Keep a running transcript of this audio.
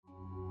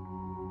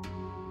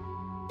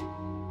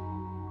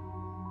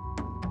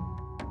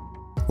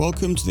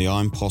Welcome to the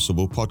I'm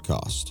Possible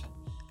podcast.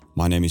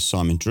 My name is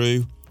Simon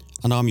Drew,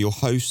 and I'm your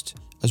host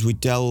as we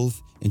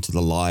delve into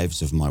the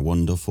lives of my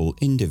wonderful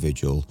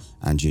individual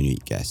and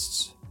unique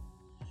guests.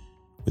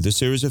 With a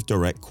series of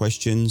direct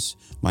questions,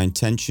 my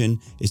intention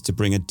is to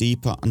bring a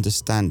deeper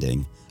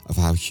understanding of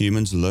how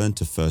humans learn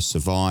to first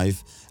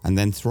survive and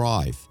then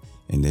thrive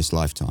in this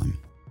lifetime.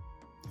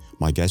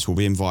 My guests will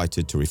be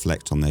invited to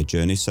reflect on their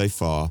journey so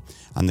far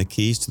and the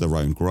keys to their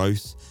own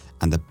growth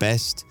and the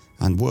best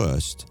and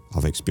worst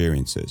of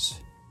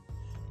experiences.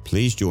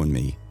 Please join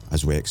me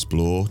as we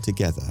explore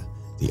together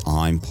the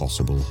I'm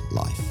Possible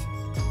life.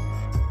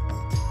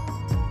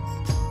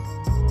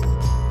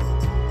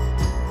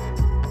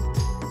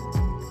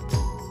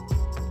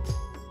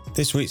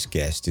 This week's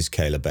guest is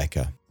Kayla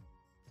Becker.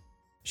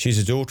 She's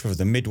a daughter of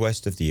the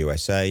Midwest of the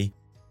USA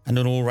and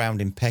an all-round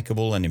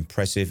impeccable and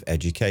impressive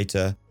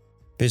educator,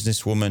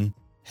 businesswoman,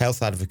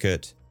 health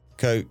advocate,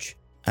 coach,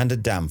 and a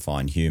damn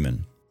fine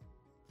human.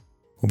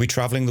 We'll be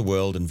traveling the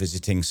world and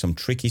visiting some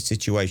tricky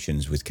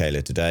situations with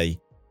Kayla today.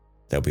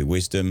 There'll be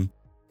wisdom,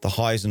 the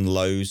highs and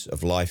lows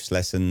of life's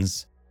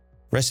lessons,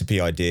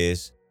 recipe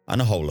ideas, and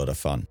a whole lot of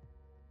fun.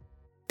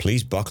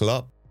 Please buckle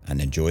up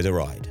and enjoy the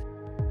ride.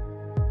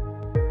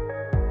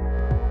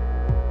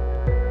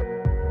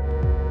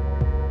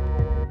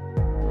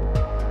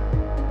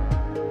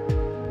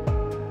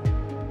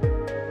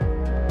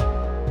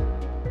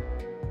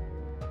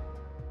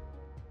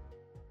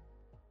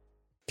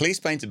 Please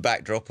paint a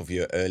backdrop of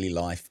your early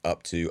life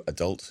up to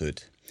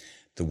adulthood.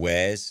 The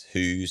wheres,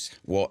 whos,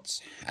 whats,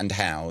 and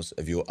hows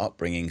of your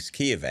upbringing's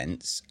key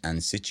events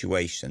and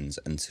situations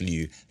until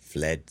you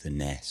fled the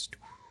nest.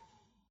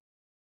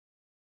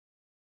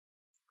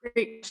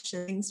 Great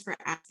question. Thanks for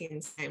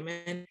asking,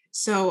 Simon.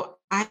 So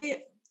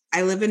I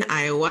live in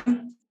Iowa,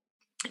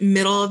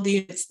 middle of the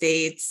United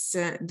States.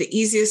 The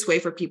easiest way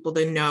for people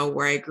to know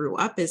where I grew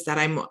up is that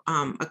I'm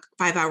 5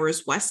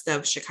 hours west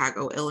of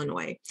Chicago,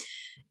 Illinois.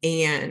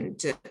 And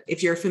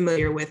if you're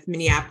familiar with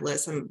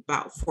Minneapolis, I'm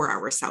about 4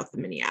 hours south of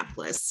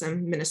Minneapolis,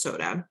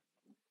 Minnesota.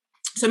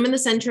 So I'm in the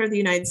center of the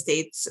United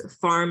States.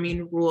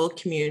 Farming, rural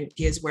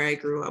community is where I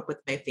grew up with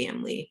my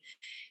family.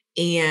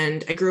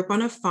 And I grew up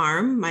on a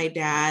farm. My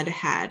dad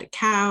had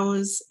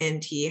cows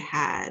and he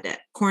had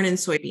corn and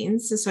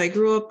soybeans. So I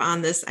grew up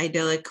on this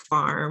idyllic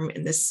farm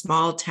in this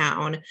small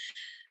town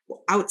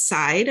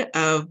outside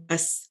of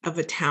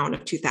a town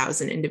of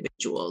 2,000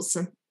 individuals.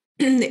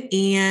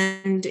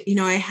 And,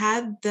 I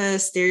had the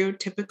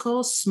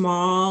stereotypical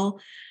small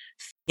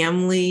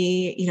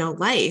family,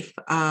 life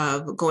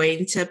of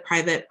going to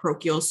private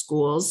parochial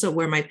schools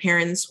where my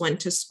parents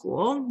went to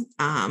school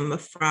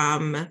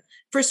from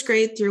first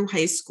grade through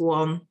high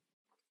school.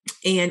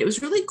 And it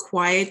was really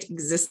quiet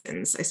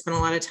existence. I spent a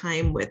lot of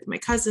time with my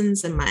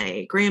cousins and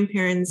my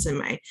grandparents and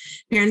my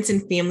parents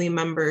and family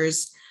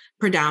members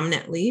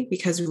predominantly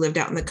because we lived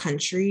out in the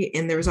country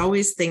and there was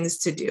always things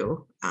to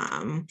do.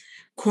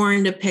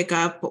 Corn to pick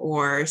up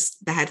or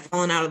that had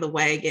fallen out of the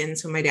wagon.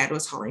 So my dad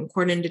was hauling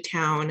corn into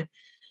town,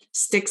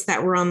 sticks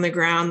that were on the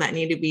ground that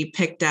needed to be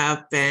picked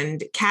up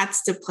and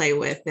cats to play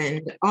with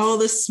and all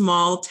the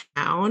small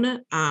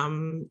town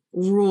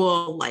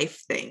rural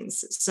life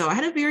things. So I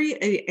had a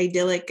very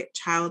idyllic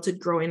childhood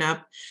growing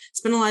up,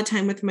 spent a lot of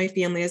time with my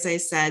family, as I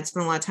said,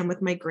 spent a lot of time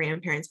with my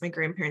grandparents. My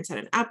grandparents had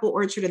an apple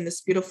orchard in this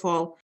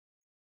beautiful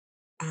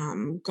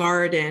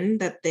garden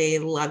that they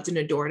loved and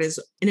adored as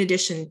in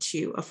addition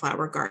to a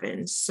flower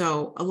garden.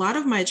 So a lot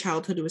of my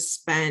childhood was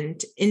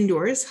spent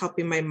indoors,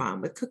 helping my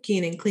mom with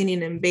cooking and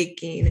cleaning and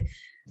baking,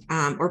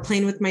 or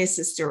playing with my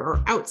sister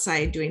or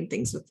outside doing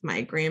things with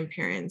my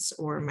grandparents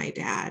or my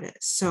dad.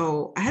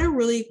 So I had a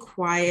really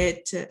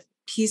quiet,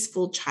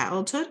 peaceful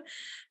childhood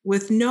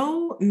with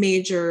no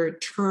major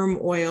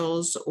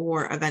turmoils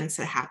or events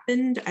that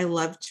happened. I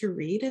loved to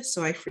read,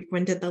 so I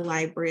frequented the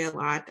library a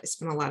lot. I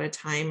spent a lot of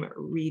time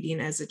reading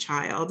as a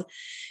child.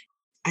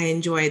 I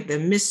enjoyed the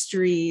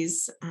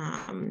mysteries,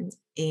 and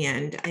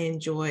I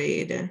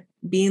enjoyed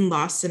being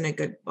lost in a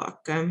good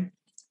book.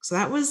 So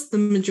that was the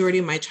majority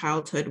of my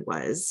childhood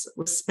was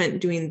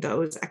spent doing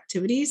those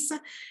activities,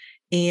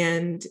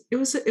 and it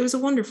was a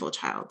wonderful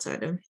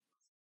childhood.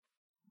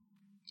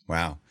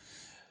 Wow.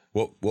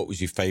 What was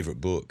your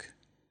favorite book?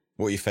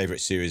 What were your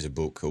favorite series of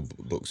books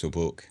or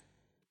book?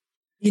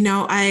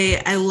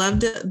 I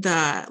loved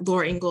the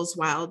Laura Ingalls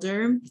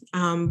Wilder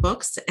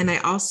books, and I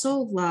also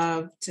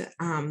loved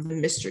the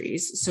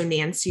mysteries. So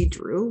Nancy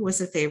Drew was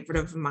a favorite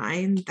of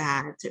mine,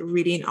 that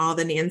reading all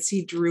the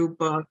Nancy Drew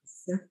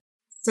books.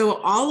 So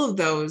all of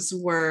those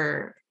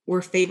were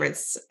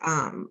favorites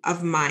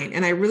of mine.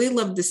 And I really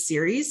loved the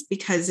series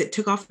because it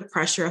took off the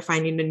pressure of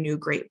finding a new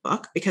great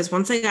book. Because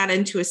once I got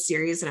into a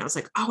series and I was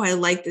like, oh, I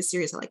like this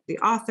series. I like the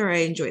author. I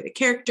enjoy the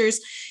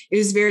characters. It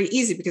was very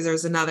easy because there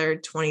was another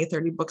 20,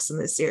 30 books in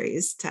the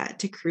series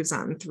to cruise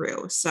on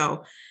through.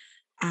 So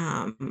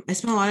I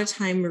spent a lot of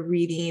time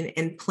reading,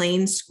 and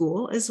playing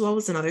school as well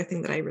was another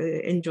thing that I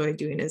really enjoyed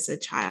doing as a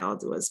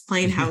child, was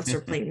playing house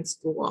or playing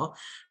school.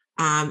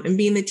 And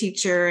being the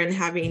teacher and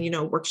having,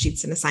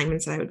 worksheets and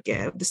assignments that I would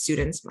give the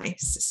students, my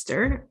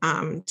sister,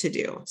 to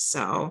do.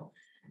 So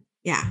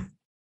Yeah.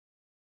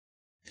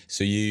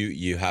 So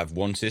you have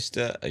one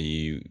sister? Are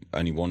you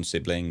only one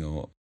sibling,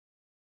 or?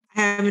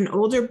 I have an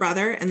older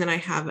brother and then I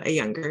have a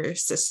younger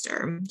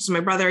sister. So my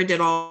brother did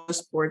all the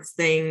sports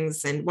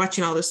things and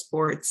watching all the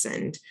sports.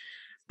 And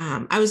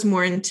I was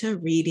more into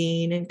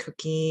reading and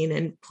cooking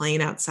and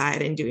playing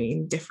outside and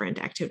doing different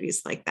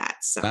activities like that.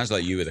 So Sounds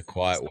like you were the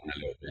quiet one a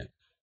little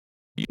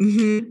bit.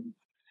 mhm.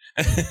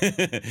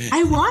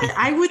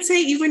 I would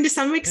say, even to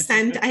some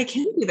extent, I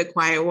can be the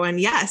quiet one.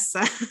 Yes.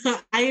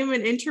 I am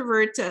an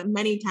introvert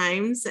many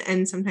times,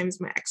 and sometimes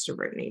my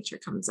extrovert nature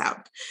comes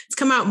out. It's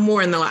come out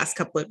more in the last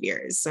couple of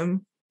years.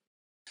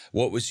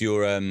 What was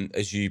your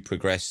as you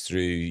progressed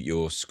through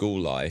your school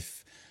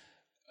life?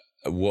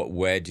 What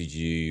was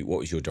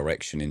your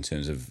direction in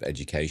terms of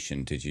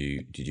education? Did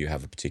you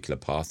have a particular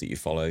path that you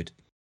followed?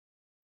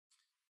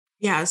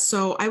 Yeah,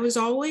 so I was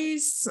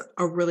always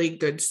a really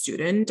good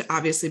student,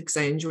 obviously, because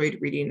I enjoyed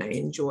reading, I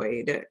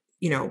enjoyed,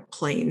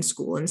 playing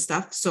school and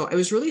stuff. So I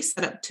was really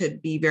set up to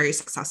be very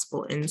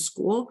successful in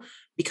school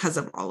because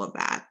of all of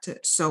that.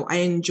 So I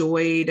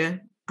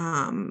enjoyed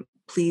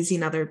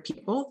pleasing other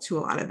people to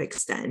a lot of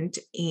extent,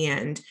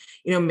 and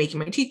making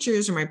my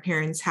teachers or my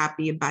parents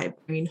happy by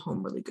bringing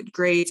home really good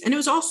grades. And it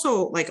was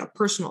also like a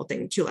personal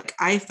thing too. Like,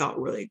 I felt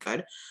really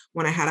good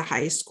when I had a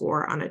high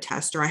score on a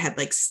test, or I had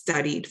like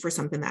studied for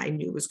something that I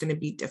knew was going to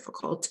be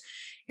difficult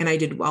and I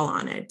did well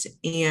on it.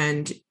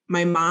 And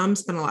my mom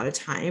spent a lot of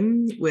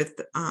time with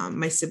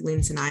my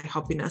siblings and I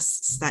helping us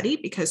study,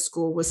 because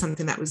school was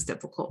something that was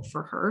difficult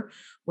for her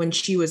when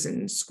she was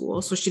in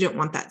school. So she didn't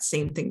want that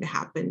same thing to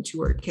happen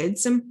to her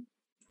kids. And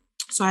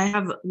so I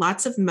have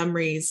lots of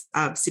memories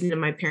of sitting in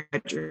my parents'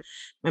 bedroom,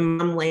 my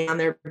mom laying on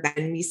their bed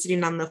and me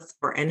sitting on the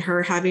floor, and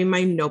her having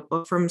my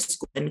notebook from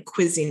school and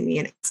quizzing me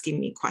and asking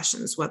me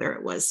questions, whether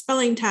it was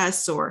spelling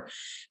tests or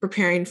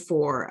preparing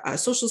for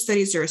social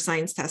studies or a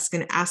science test,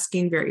 and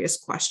asking various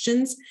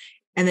questions,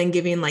 and then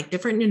giving like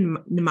different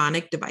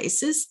mnemonic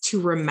devices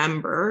to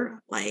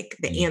remember like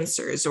the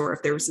answers, or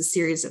if there was a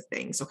series of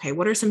things. Okay,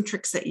 what are some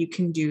tricks that you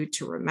can do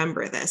to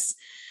remember this?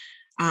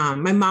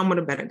 My mom would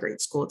have been a great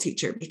school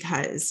teacher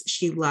because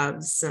she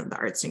loves the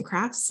arts and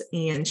crafts,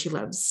 and she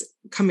loves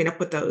coming up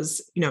with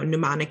those,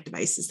 mnemonic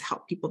devices to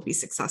help people be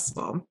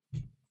successful.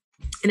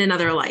 In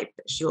another life,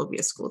 she will be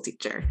a school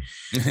teacher.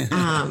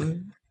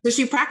 So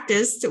she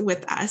practiced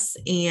with us,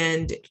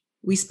 and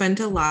we spent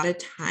a lot of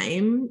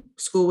time.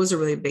 School was a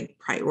really big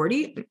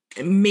priority,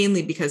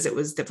 mainly because it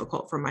was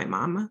difficult for my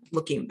mom,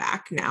 looking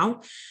back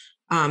now.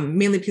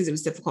 Mainly because it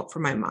was difficult for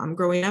my mom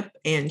growing up,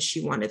 and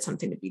she wanted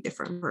something to be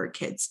different for her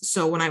kids.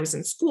 So when I was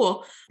in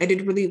school, I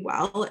did really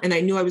well, and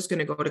I knew I was going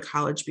to go to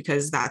college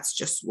because that's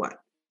just what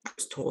I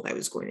was told I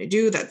was going to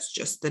do. That's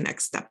just the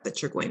next step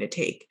that you're going to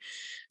take.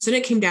 So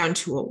then it came down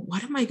to, well,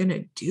 what am I going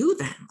to do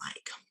then?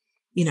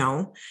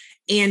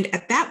 And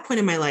at that point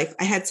in my life,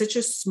 I had such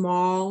a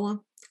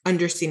small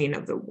understanding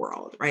of the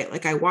world, right?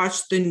 Like, I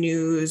watched the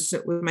news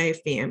with my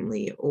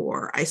family,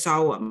 or I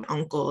saw what my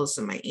uncles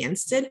and my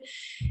aunts did,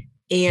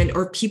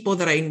 or people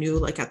that I knew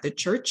like at the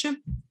church.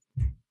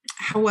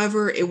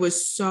 However, it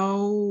was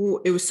so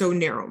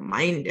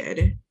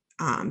narrow-minded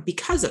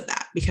because of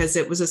that, because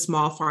it was a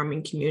small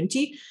farming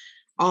community.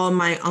 All of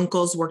my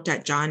uncles worked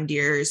at John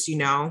Deere's,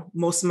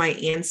 most of my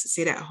aunts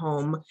stayed at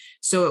home.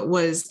 So it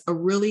was a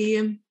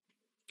really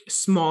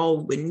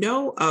small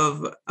window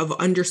of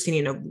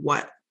understanding of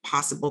what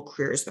possible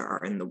careers there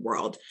are in the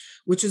world,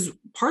 which is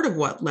part of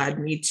what led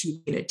me to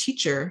being a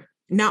teacher.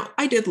 Now,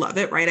 I did love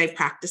it, right? I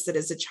practiced it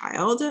as a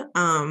child,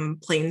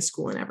 playing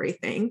school and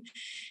everything.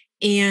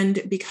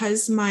 And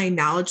because my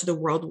knowledge of the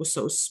world was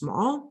so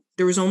small,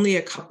 there was only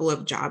a couple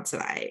of jobs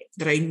that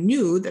I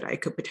knew that I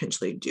could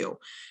potentially do.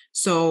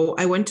 So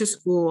I went to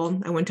school.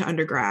 I went to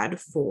undergrad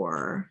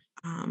for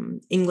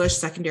English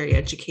secondary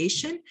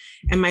education,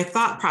 and my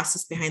thought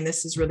process behind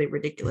this is really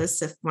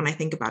ridiculous when I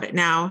think about it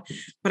now.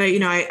 But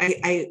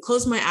I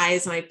closed my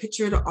eyes and I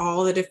pictured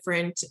all the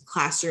different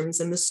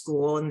classrooms in the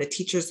school and the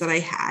teachers that I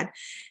had,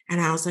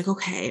 and I was like,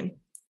 okay,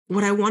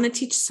 would I want to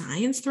teach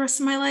science the rest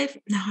of my life?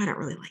 No, I don't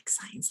really like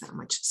science that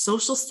much.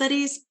 Social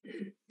studies?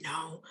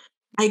 No.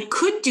 I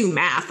could do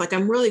math. Like,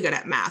 I'm really good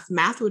at math.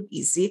 Math would be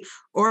easy.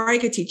 Or I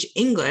could teach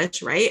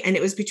English, right? And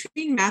it was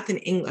between math and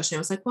English. And I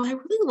was like, well, I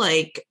really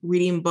like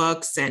reading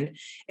books and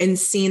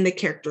seeing the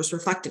characters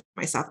reflected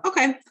in myself.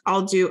 Okay,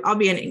 I'll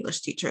be an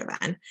English teacher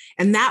then.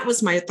 And that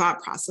was my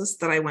thought process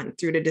that I went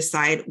through to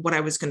decide what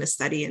I was going to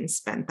study and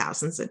spend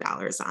thousands of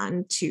dollars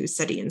on to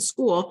study in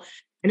school.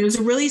 And it was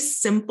a really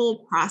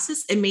simple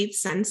process. It made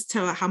sense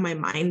to how my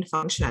mind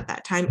functioned at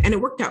that time. And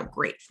it worked out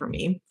great for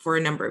me for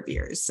a number of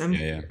years.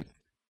 Yeah.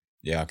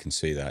 Yeah, I can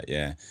see that.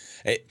 Yeah,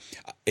 it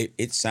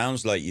it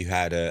sounds like you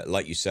had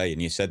like you say,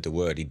 and you said the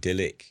word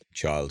idyllic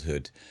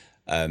childhood.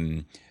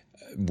 Um,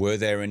 were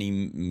there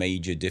any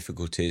major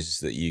difficulties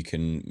that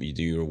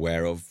you're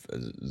aware of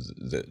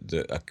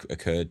that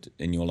occurred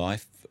in your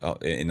life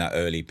in that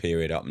early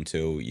period up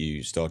until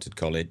you started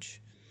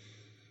college?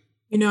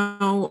 You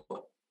know,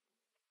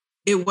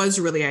 it was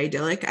really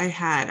idyllic.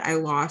 I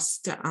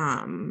lost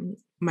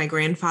my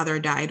grandfather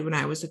died when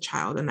I was a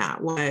child, and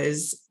that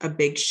was a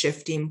big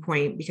shifting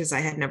point because I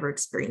had never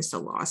experienced a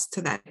loss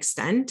to that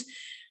extent.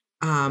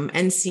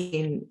 And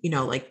seeing,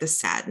 like the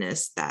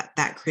sadness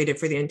that created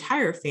for the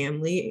entire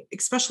family,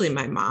 especially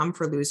my mom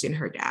for losing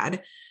her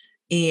dad.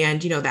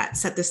 And, that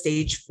set the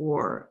stage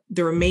for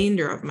the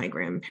remainder of my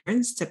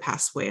grandparents to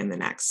pass away in the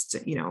next,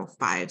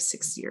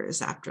 5-6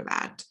 years after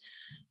that.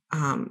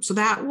 So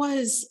that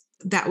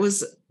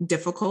was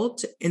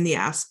difficult in the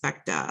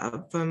aspect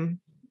of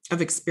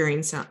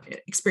experiencing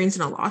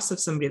a loss of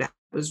somebody that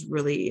was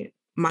really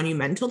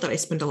monumental, that I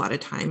spent a lot of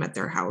time at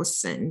their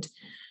house, and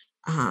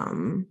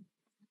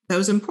that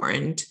was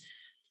important.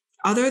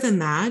 Other than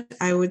that,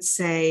 I would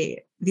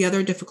say the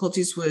other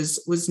difficulties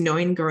was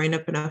knowing, growing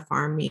up in a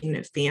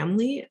farming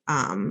family,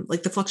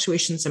 like the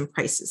fluctuations in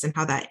prices and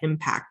how that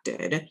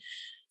impacted,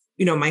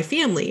 my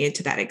family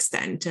to that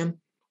extent.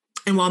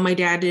 And while my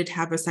dad did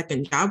have a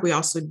second job, we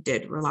also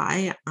did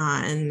rely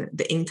on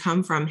the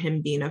income from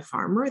him being a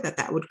farmer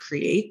that would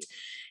create.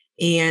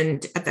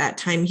 And at that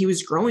time, he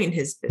was growing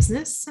his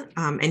business,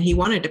 and he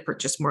wanted to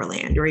purchase more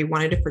land, or he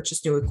wanted to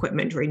purchase new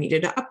equipment, or he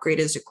needed to upgrade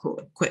his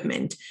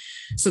equipment.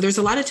 So there's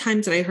a lot of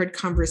times that I heard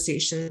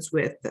conversations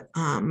with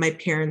my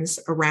parents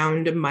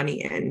around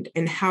money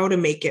and how to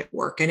make it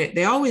work. And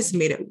they always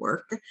made it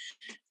work.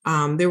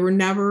 There were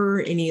never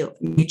any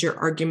major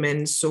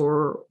arguments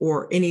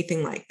or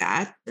anything like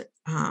that.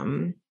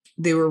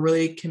 They were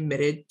really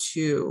committed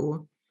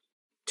to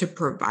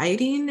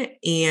providing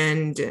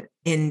and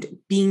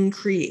being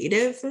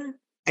creative.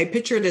 I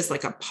picture it as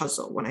like a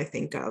puzzle when I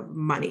think of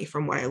money,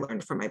 from what I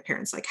learned from my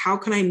parents. Like, how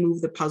can I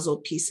move the puzzle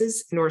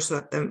pieces in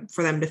order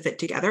for them to fit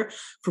together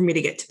for me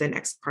to get to the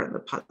next part of the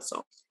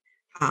puzzle?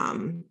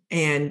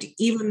 And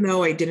even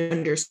though I didn't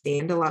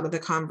understand a lot of the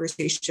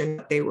conversation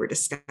that they were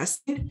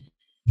discussing,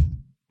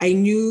 I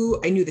knew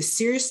the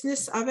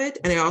seriousness of it,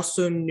 and I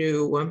also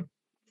knew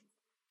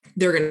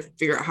they're going to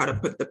figure out how to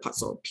put the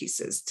puzzle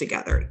pieces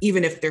together,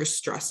 even if there's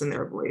stress in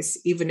their voice,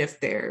 even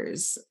if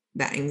there's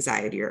that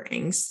anxiety or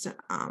angst.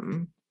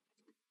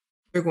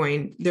 They're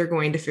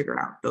going to figure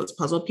out those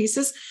puzzle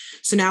pieces.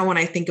 So now when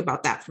I think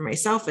about that for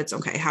myself, it's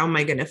okay, how am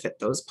I going to fit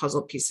those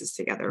puzzle pieces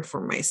together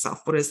for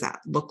myself? What does that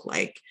look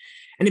like?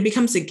 And it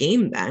becomes a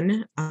game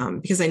then,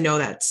 because I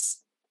know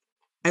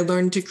I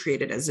learned to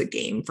create it as a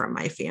game from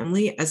my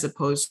family, as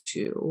opposed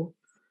to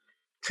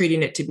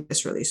creating it to be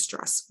this really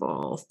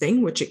stressful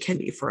thing, which it can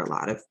be for a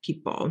lot of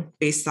people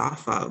based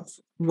off of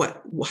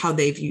how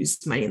they've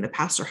used money in the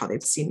past, or how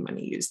they've seen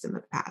money used in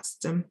the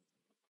past.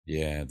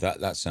 Yeah,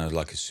 that sounds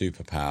like a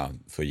superpower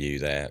for you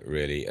there,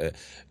 really.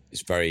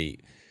 It's very,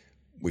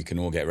 we can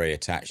all get very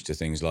attached to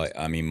things like,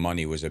 I mean,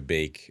 money was a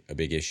big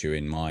issue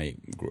in my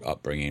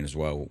upbringing as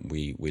well.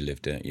 We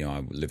lived in, I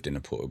lived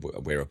in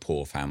we're a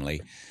poor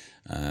family,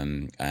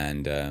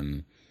 and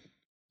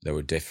there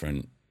were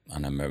different.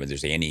 And I remember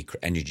there's the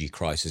energy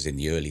crisis in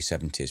the early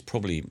 70s,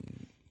 probably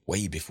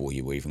way before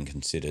you were even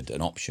considered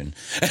an option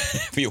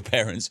for your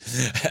parents.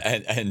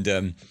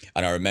 And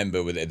I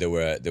remember there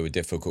were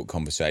difficult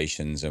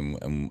conversations,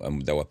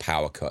 and there were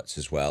power cuts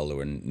as well. There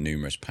were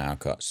numerous power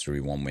cuts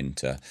through one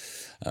winter,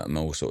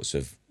 all sorts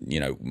of,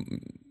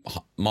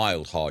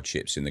 mild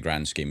hardships in the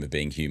grand scheme of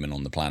being human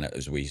on the planet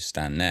as we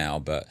stand now.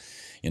 But,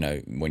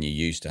 when you're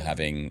used to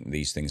having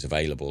these things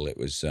available, it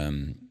was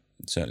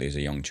certainly as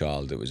a young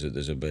child,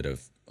 there's a bit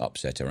of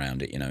upset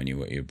around it, and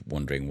you're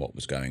wondering what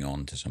was going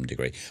on to some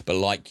degree. But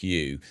like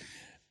you,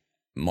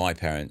 my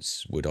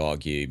parents would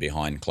argue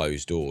behind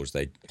closed doors.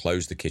 They'd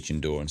close the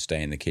kitchen door and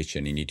stay in the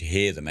kitchen, and you'd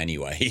hear them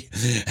anyway,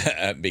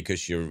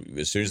 because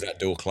as soon as that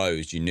door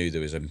closed, you knew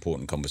there was an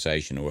important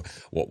conversation, or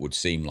what would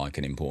seem like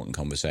an important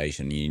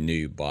conversation. You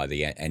knew by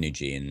the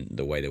energy and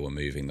the way they were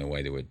moving, the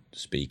way they were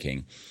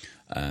speaking.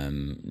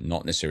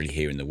 Not necessarily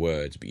hearing the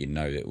words, but you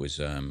know it was,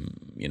 an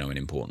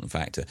important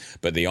factor.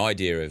 But the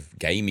idea of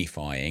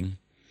gamifying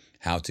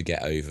how to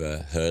get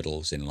over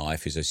hurdles in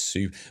life is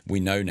we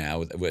know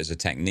now as a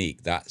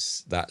technique.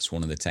 That's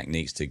one of the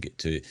techniques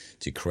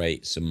to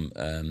create some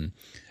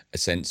a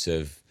sense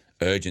of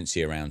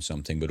urgency around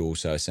something, but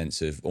also a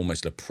sense of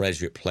almost a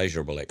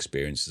pleasurable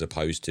experience, as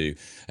opposed to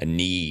a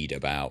need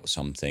about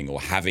something, or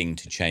having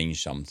to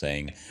change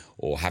something,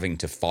 or having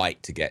to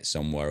fight to get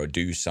somewhere or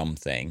do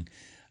something.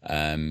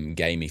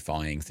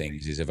 Gamifying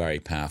things is a very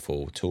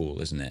powerful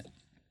tool, isn't it?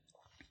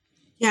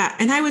 Yeah.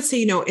 And I would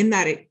say,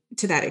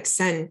 to that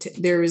extent,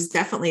 there was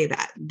definitely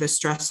the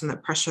stress and the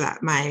pressure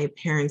that my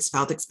parents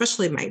felt,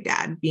 especially my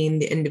dad being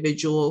the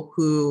individual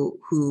who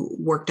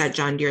worked at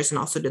John Deere's and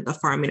also did the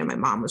farming, and my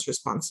mom was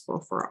responsible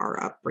for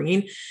our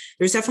upbringing.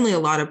 There's definitely a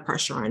lot of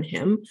pressure on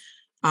him.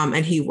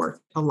 And he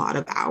worked a lot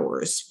of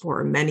hours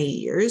for many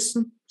years,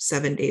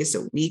 7 days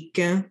a week,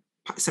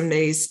 some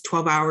days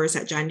 12 hours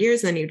at John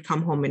Deere's, and then he'd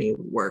come home and he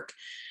would work.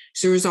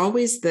 So there was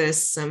always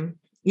this,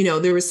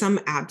 there was some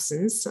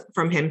absence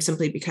from him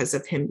simply because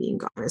of him being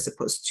gone, as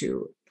opposed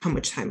to how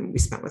much time we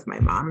spent with my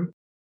mom.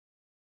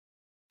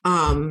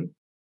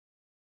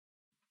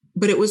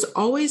 But it was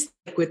always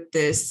like with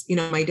this,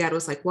 my dad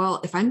was like,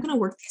 well, if I'm going to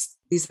work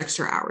these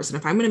extra hours and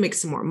if I'm going to make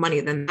some more money,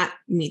 then that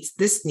meets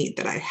this need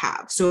that I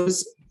have. So it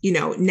was,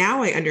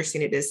 now I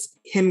understand it as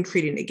him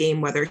creating a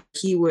game, whether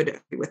he would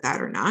agree with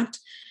that or not.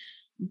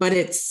 But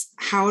it's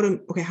how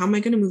am I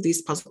going to move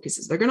these puzzle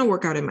pieces? They're going to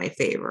work out in my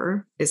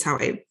favor is how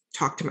I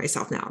talk to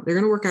myself now. They're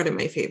going to work out in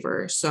my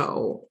favor.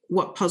 So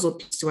what puzzle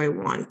piece do I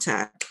want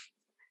to,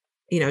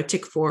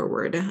 tick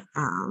forward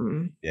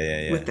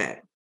with it?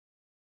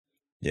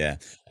 Yeah.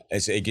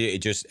 It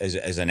just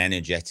as an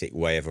energetic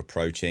way of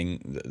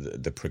approaching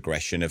the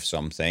progression of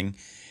something.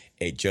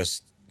 It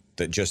just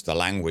the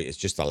language, it's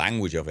just the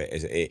language of it.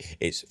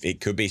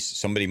 It could be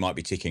somebody might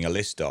be ticking a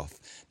list off,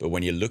 but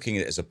when you're looking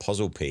at it as a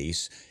puzzle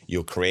piece,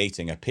 you're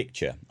creating a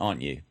picture,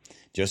 aren't you?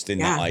 Just in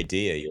that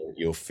idea,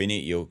 you're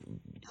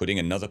putting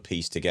another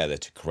piece together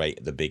to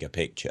create the bigger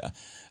picture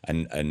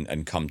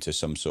and come to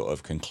some sort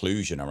of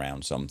conclusion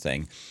around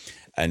something.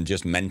 And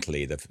just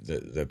mentally,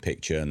 the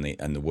picture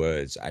and the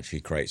words actually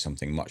create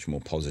something much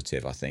more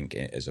positive, I think,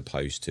 as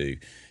opposed to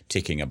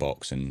ticking a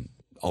box and,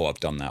 oh,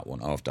 I've done that one.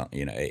 Oh, I've done,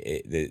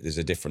 there's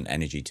a different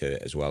energy to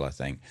it as well, I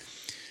think.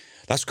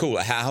 That's cool.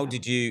 How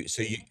did you,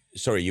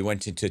 you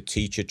went into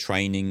teacher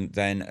training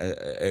then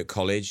at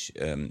college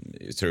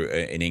through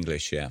in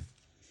English, yeah?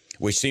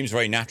 Which seems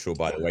very natural,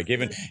 by the way,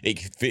 given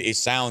it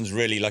sounds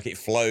really like it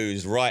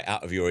flows right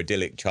out of your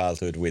idyllic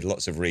childhood with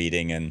lots of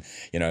reading and,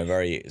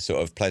 very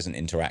sort of pleasant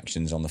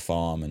interactions on the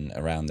farm and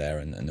around there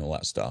and all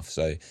that stuff.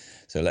 So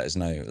let us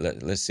know.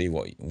 Let's see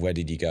where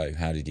did you go?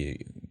 How did you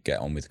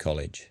get on with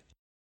college?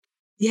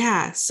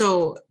 Yeah.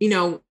 So,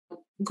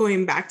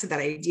 going back to that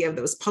idea of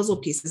those puzzle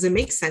pieces, it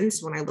makes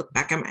sense when I look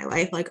back at my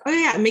life, like, oh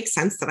yeah, it makes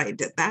sense that I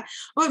did that.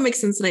 Oh, it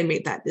makes sense that I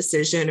made that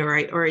decision or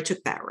I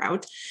took that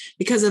route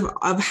because of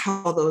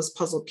how those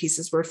puzzle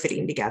pieces were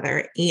fitting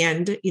together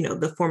and,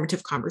 the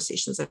formative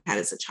conversations I've had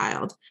as a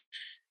child.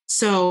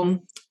 So,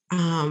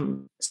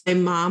 my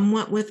mom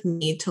went with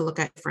me to look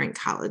at different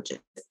colleges,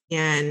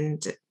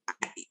 and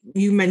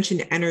you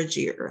mentioned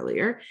energy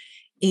earlier,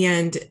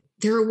 and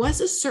there was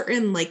a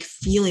certain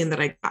feeling that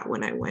I got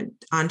when I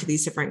went onto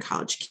these different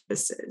college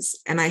campuses.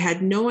 And I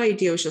had no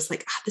idea. It was just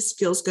like, this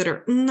feels good,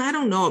 or I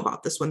don't know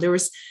about this one. There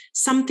was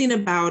something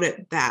about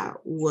it that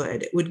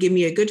would give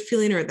me a good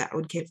feeling, or that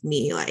would give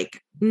me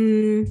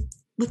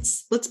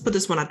let's put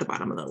this one at the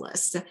bottom of the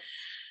list.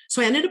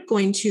 So I ended up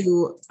going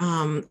to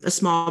a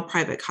small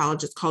private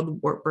college. It's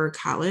called Wartburg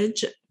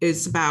College.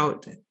 It's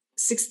about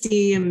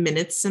 60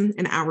 minutes,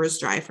 an hour's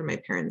drive from my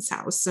parents'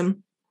 house.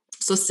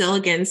 So still,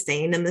 again,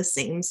 staying in the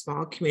same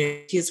small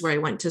community as where I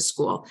went to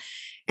school.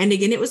 And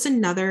again, it was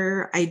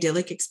another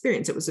idyllic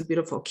experience. It was a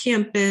beautiful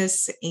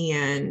campus,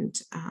 and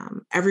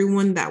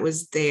everyone that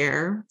was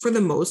there, for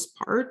the most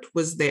part,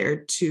 was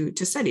there to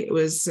study. It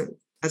was,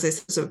 as I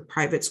said, it was a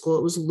private school.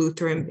 It was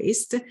Lutheran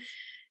based.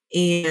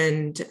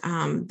 And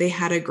they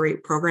had a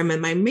great program. And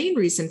my main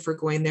reason for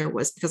going there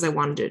was because I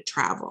wanted to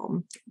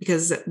travel,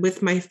 because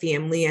with my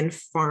family and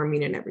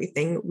farming and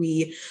everything,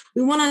 we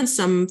went on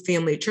some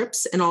family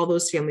trips, and all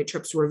those family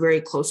trips were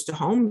very close to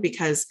home,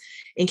 because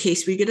in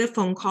case we get a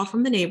phone call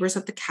from the neighbors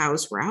that the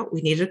cows were out,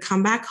 we needed to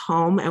come back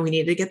home and we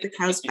needed to get the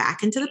cows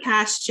back into the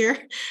pasture,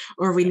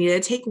 or we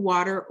needed to take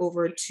water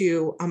over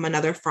to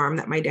another farm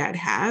that my dad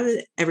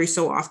had every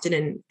so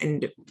often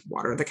and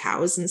water the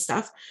cows and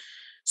stuff.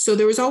 So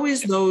there was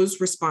always those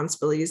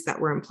responsibilities that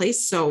were in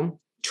place. So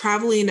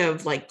traveling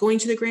of going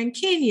to the Grand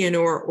Canyon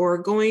or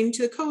going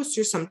to the coast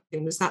or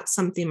something was not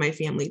something my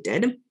family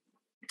did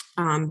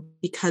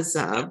because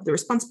of the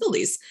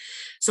responsibilities.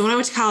 So when I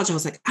went to college, I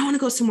was like, I want to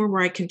go somewhere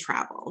where I can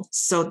travel.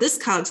 So this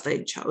college that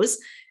I chose,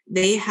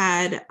 they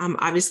had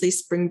obviously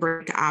spring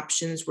break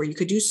options where you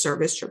could do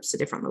service trips to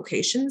different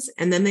locations.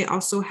 And then they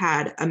also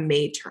had a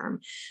May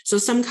term. So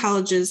some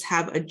colleges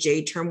have a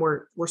J term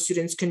where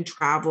students can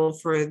travel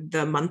for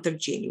the month of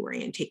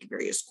January and take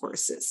various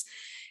courses.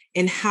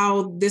 And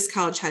how this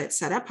college had it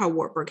set up, how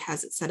Wartburg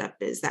has it set up,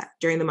 is that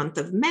during the month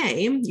of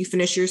May, you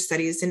finish your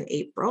studies in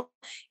April.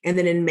 And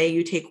then in May,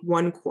 you take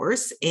one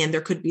course, and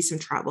there could be some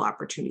travel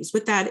opportunities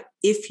with that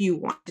if you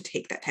want to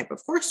take that type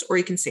of course, or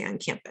you can stay on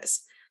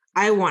campus.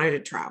 I wanted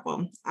to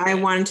travel. I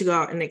wanted to go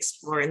out and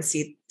explore and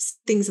see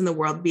things in the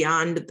world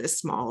beyond the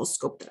small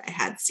scope that I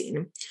had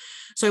seen.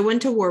 So I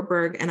went to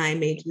Wartburg and I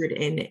majored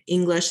in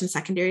English and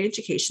secondary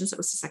education. So it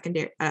was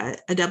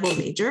a double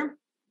major.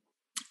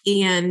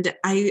 And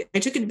I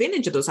took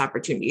advantage of those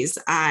opportunities.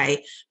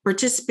 I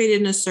participated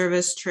in a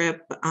service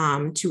trip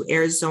to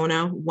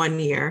Arizona one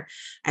year.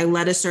 I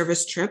led a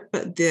service trip,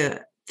 but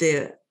the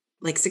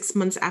 6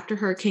 months after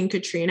Hurricane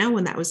Katrina,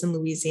 when that was in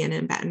Louisiana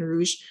and Baton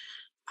Rouge,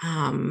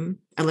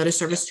 I led a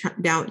service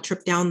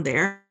trip down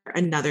there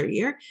another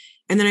year.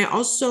 And then I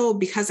also,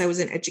 because I was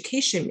an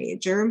education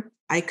major,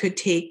 I could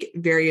take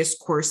various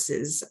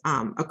courses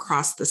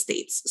across the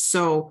states.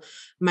 So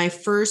my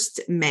first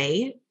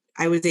May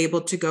I was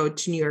able to go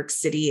to New York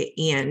City,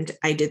 and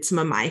I did some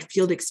of my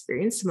field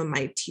experience, some of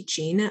my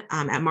teaching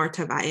at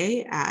Marta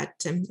Valle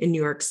in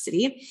New York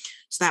City.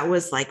 So that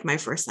was like my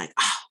first, like,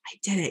 oh, I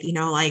did it.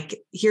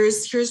 Like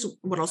here's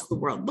what else the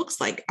world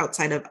looks like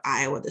outside of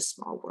Iowa, the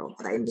small world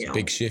that I knew. It's a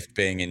big shift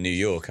being in New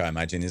York, I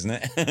imagine, isn't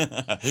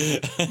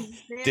it?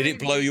 Did it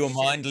blow your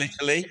mind,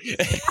 literally?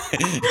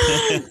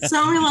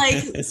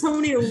 So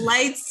many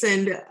lights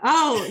and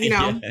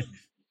Yeah.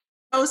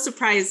 so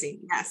surprising.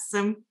 Yes.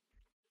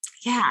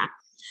 Yeah.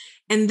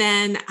 And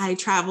then I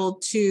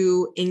traveled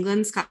to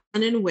England,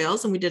 Scotland, and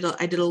Wales, and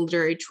I did a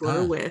literary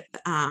tour with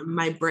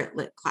my Brit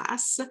Lit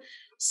class.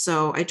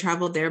 So I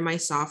traveled there my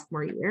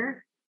sophomore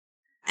year.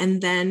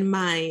 And then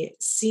my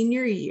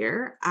senior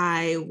year,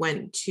 I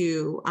went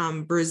to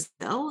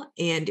Brazil,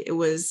 and it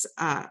was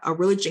a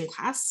religion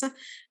class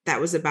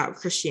that was about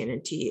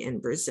Christianity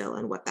in Brazil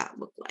and what that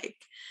looked like.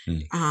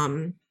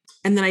 And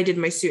then I did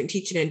my student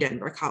teaching in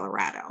Denver,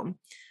 Colorado.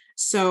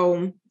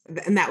 So,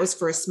 and that was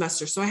for a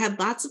semester. So I had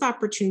lots of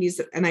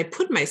opportunities, and I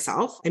put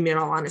myself, in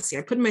all honesty,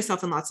 I put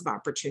myself in lots of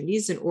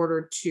opportunities in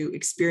order to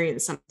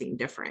experience something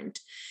different.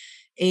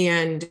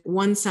 And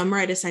one summer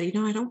I decided,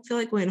 I don't feel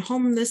like going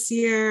home this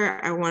year.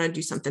 I want to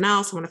do something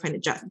else. I want to find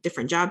a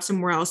different job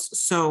somewhere else.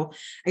 So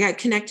I got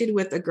connected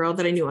with a girl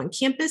that I knew on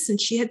campus, and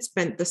she had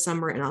spent the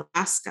summer in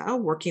Alaska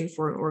working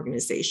for an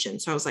organization.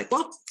 So I was like,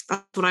 well,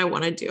 that's what I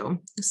want to do.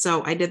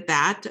 So I did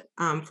that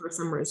for a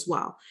summer as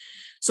well.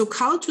 So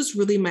college was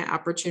really my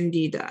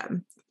opportunity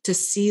to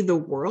see the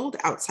world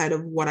outside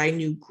of what I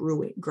knew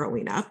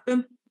growing up,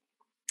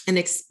 and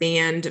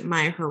expand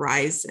my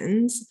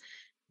horizons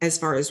as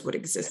far as what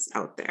exists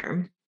out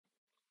there.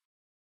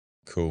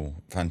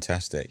 Cool.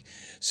 Fantastic.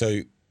 So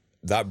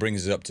that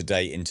brings us up to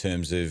date in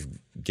terms of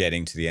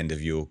getting to the end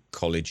of your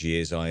college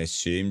years, I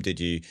assume.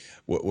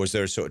 Was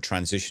there a sort of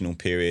transitional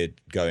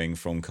period going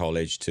from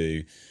college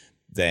to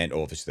then,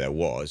 obviously there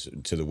was,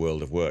 to the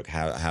world of work?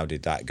 How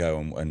did that go,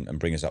 and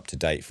bring us up to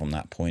date from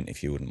that point,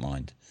 if you wouldn't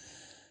mind?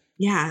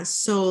 Yeah.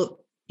 So,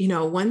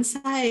 once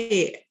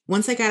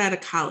I got out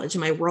of college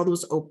and my world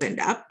was opened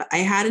up, I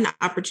had an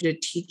opportunity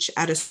to teach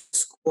at a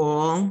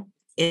school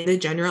in the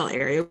general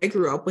area. I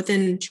grew up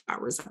within 2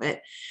 hours of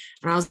it.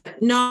 And I was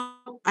like, no,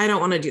 I don't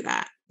want to do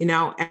that. And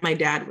my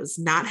dad was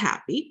not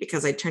happy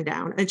because I turned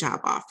down a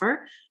job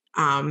offer.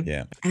 And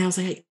I was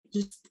like,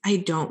 I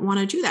don't want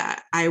to do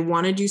that. I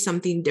want to do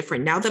something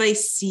different. Now that I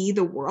see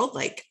the world,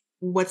 like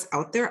what's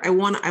out there, I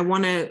want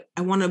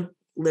to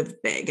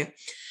live big.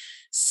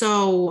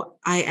 So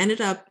I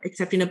ended up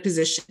accepting a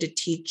position to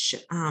teach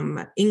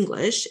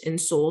English in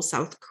Seoul,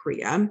 South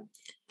Korea.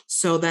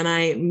 So then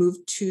I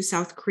moved to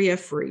South Korea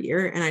for a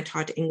year, and I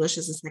taught English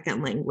as a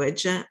second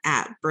language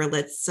at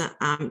Berlitz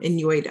in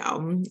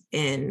Uido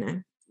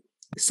in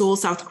Seoul,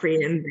 South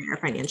Korea, in their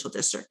financial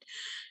district.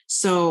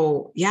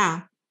 So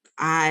yeah,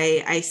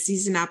 I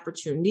seized an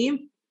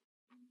opportunity.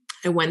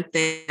 I went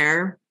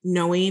there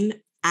knowing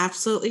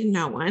absolutely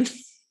no one,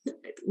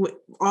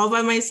 all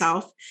by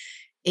myself.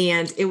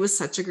 And it was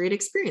such a great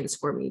experience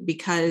for me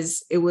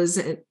because it was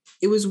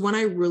when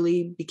I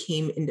really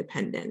became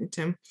independent,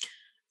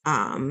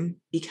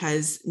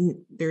 because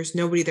there's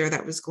nobody there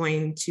that was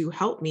going to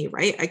help me,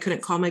 right? I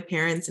couldn't call my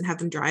parents and have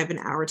them drive an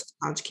hour to the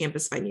college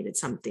campus if I needed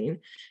something.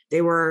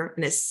 They were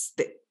in a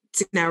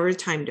 6-hour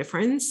time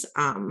difference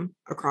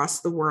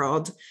across the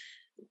world.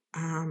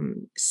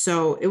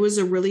 So it was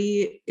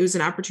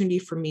an opportunity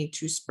for me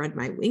to spread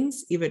my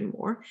wings even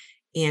more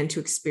and to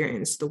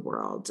experience the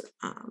world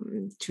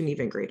to an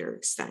even greater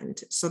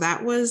extent. So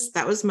that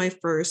was my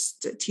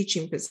first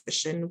teaching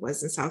position,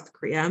 was in South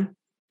Korea.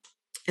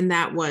 And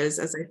that was,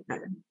 as I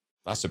said,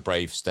 that's a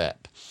brave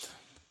step.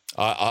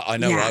 I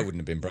know I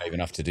wouldn't have been brave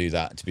enough to do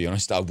that, to be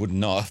honest. I would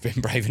not have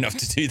been brave enough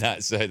to do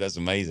that. So that's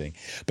amazing.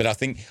 But I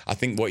think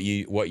what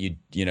you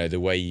the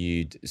way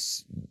you'd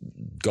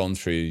gone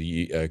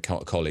through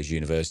college,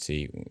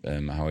 university,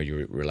 how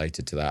you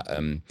related to that,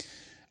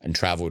 and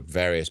traveled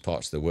various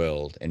parts of the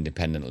world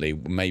independently,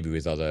 maybe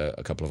with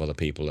a couple of other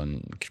people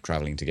and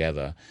traveling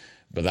together.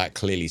 But that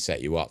clearly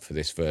set you up for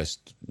this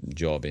first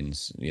job in,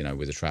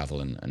 with the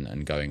travel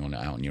and going on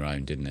out on your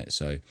own, didn't it?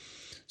 So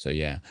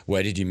yeah.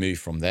 Where did you move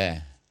from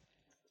there?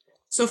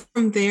 So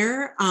from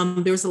there,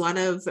 there was a lot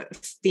of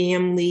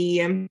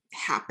family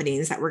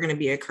happenings that were going to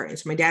be occurring.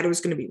 So my dad was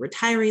going to be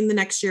retiring the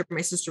next year.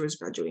 My sister was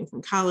graduating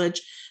from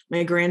college.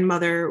 My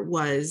grandmother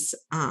was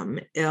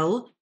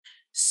ill.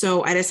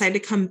 So I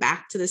decided to come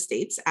back to the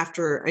States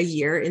after a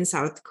year in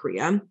South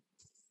Korea.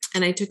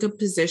 And I took a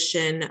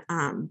position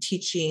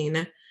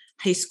teaching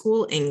high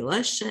school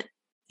English.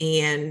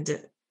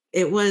 And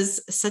it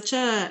was such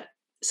a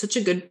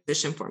good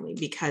position for me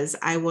because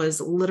I was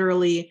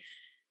literally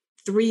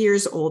 3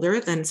 years older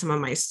than some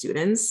of my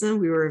students.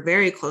 We were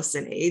very close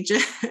in age.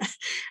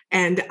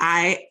 And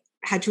I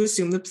had to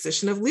assume the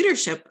position of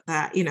leadership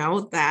that I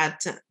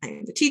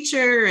am the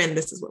teacher and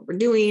this is what we're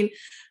doing.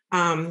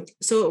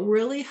 So it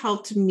really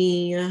helped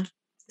me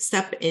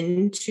step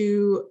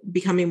into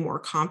becoming more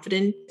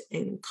confident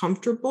and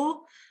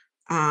comfortable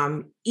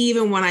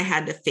even when I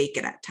had to fake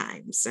it at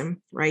times,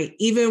 right?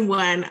 Even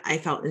when I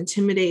felt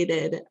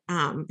intimidated,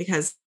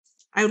 because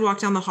I would walk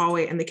down the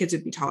hallway and the kids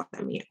would be taller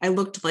than me. I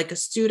looked like a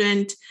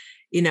student,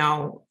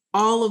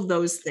 all of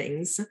those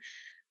things.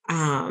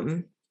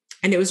 And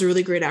it was a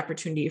really great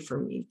opportunity for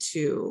me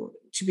to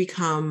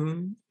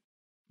become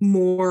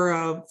more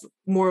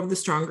of the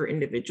stronger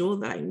individual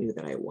that I knew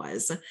that I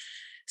was.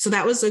 So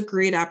that was a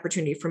great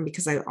opportunity for me,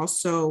 because I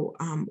also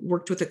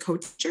worked with a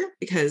coach teacher,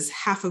 because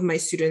half of my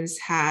students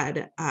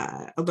had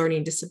a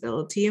learning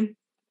disability.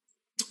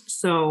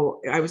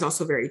 So I was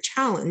also very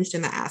challenged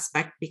in that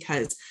aspect,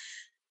 because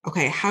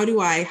okay, how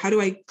do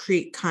I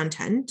create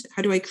content?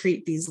 How do I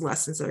create these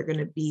lessons that are going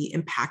to be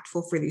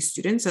impactful for these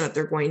students, so that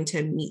they're going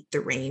to meet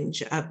the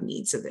range of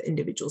needs of the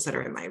individuals that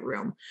are in my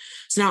room?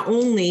 So not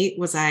only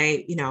was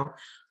I,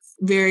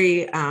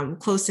 very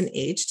close in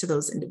age to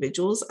those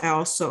individuals, I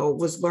also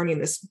was learning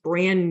this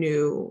brand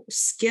new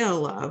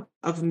skill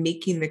of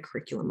making the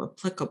curriculum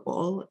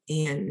applicable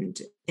and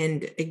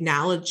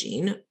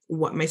acknowledging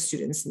what my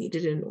students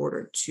needed in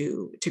order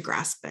to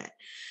grasp it.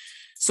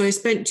 So I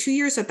spent 2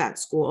 years at that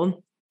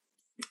school.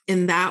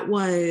 And that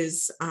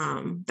was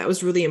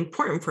really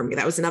important for me.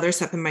 That was another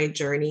step in my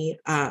journey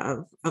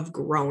of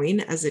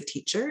growing as a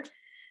teacher.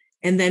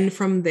 And then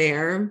from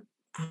there,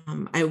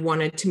 I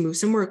wanted to move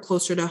somewhere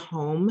closer to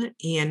home,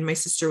 and my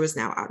sister was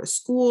now out of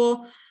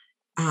school.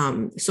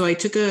 So I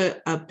took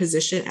a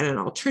position at an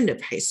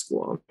alternative high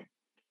school.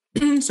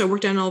 So I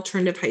worked at an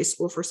alternative high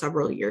school for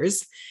several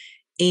years.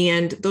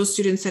 And those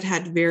students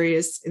had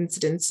various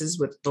incidences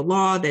with the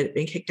law. That had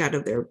been kicked out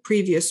of their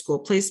previous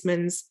school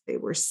placements. They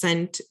were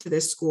sent to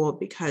this school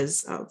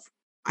because of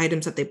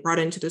items that they brought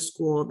into the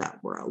school that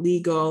were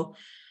illegal,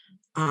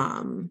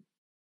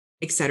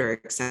 et cetera,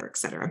 et cetera, et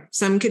cetera.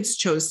 Some kids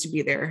chose to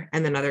be there,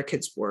 and then other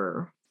kids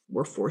were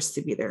forced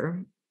to be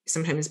there,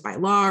 sometimes by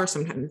law or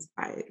sometimes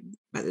by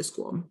the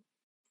school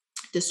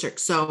district.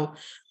 So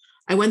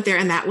I went there,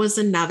 and that was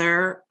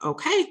another,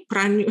 okay, put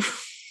on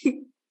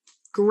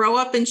grow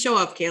up and show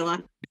up,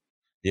 Kayla.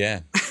 Yeah.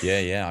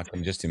 I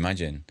can just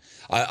imagine.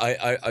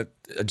 I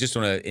just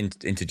want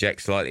to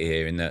interject slightly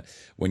here, in that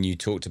when you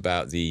talked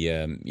about the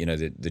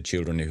the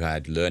children who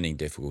had learning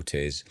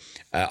difficulties,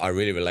 I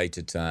really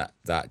related to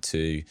that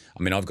to.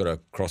 I mean, I've got a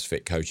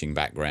CrossFit coaching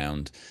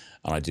background,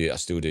 and I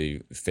still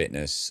do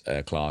fitness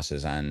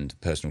classes and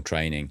personal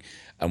training.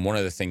 And one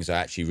of the things I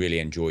actually really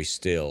enjoy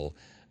still,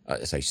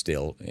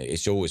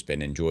 it's always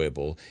been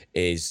enjoyable,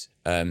 is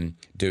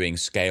doing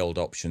scaled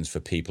options for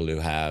people who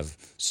have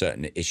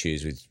certain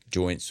issues with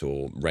joints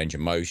or range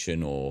of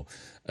motion or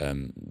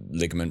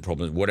ligament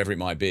problems, whatever it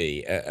might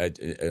be,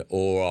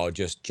 or are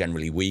just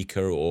generally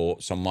weaker,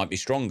 or some might be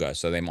stronger,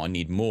 so they might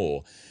need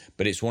more.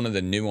 But it's one of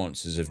the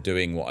nuances of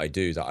doing what I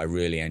do that I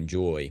really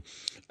enjoy.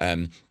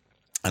 And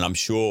I'm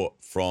sure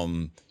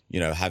from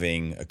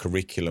having a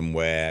curriculum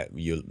where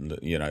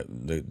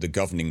the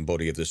governing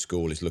body of the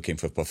school is looking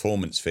for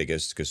performance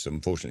figures, because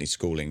unfortunately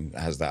schooling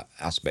has that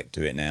aspect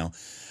to it now.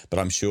 But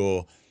I'm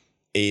sure,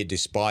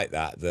 despite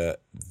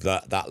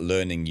that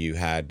learning you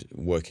had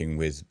working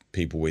with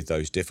people with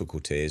those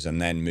difficulties, and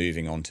then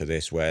moving on to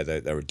this where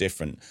there are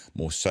different,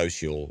 more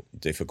social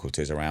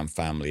difficulties around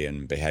family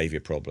and behavior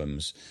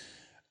problems,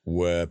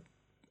 were,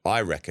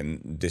 I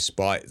reckon,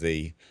 despite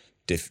the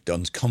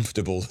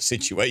uncomfortable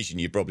situation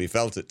you probably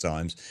felt at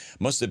times,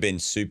 must have been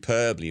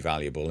superbly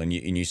valuable. And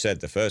you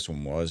said the first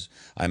one was,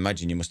 I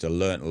imagine you must have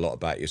learned a lot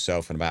about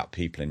yourself and about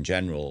people in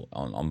general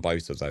on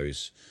both of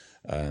those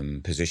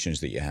positions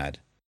that you had.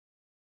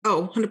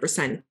 Oh,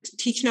 100%.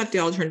 Teaching at the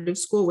alternative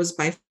school was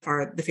by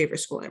far the favorite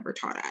school I ever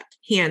taught at,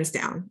 hands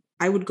down.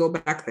 I would go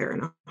back there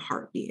in a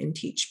heartbeat and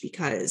teach,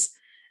 because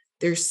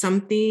there's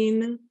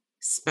something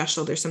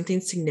special, there's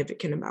something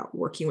significant about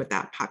working with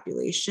that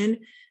population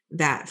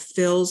that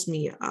fills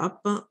me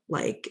up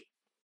like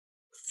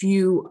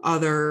few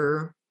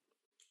other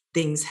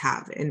things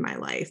have in my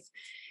life.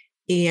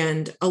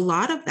 And a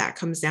lot of that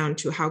comes down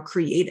to how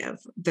creative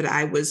that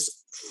I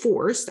was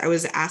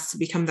asked to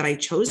become, that I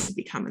chose to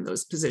become in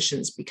those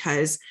positions,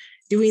 because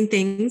doing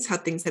things how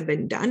things have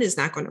been done is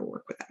not going to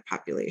work with that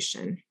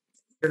population.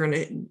 They're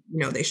going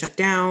to, they shut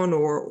down,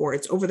 or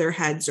it's over their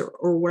heads,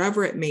 or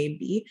whatever it may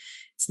be.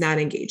 It's not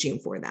engaging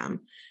for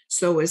them.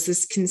 So it's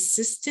this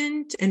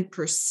consistent and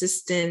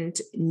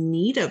persistent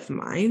need of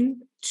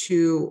mine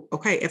to,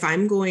 okay, if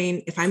I'm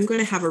going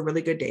to have a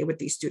really good day with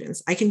these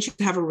students, I can choose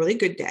to have a really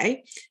good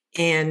day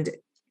and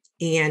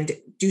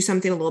do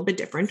something a little bit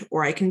different,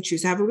 or I can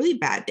choose to have a really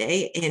bad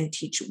day and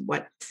teach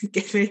what's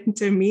given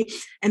to me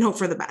and hope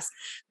for the best.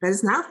 That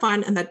is not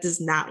fun, and that does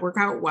not work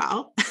out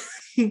well.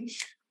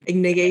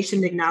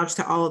 Negation, acknowledge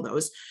to all of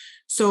those.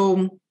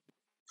 So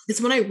it's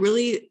when I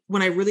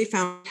really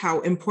found how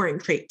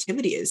important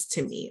creativity is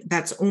to me.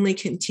 That's only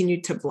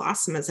continued to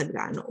blossom as I've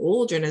gotten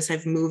older, and as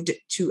I've moved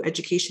to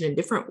education in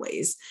different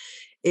ways,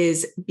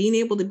 is being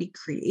able to be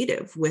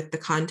creative with the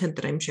content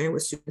that I'm sharing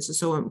with students is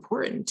so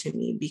important to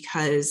me,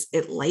 because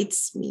it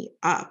lights me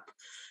up.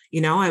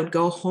 I would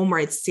go home, or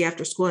I'd stay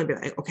after school and be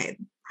like, okay,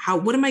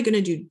 what am I going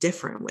to do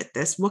different with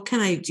this? What can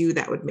I do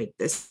that would make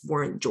this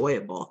more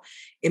enjoyable?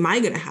 Am I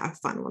going to have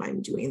fun when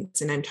I'm doing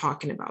this and I'm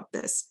talking about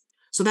this?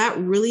 So that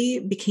really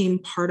became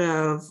part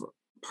of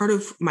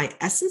my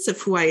essence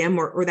of who I am,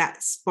 or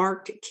that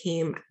spark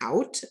came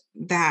out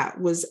that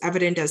was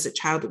evident as a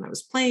child when I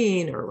was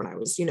playing, or when I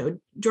was,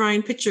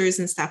 drawing pictures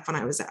and stuff when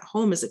I was at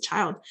home as a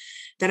child.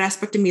 That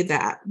aspect of me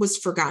that was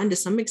forgotten to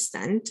some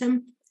extent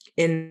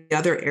in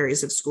other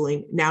areas of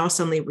schooling now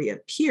suddenly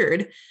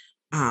reappeared.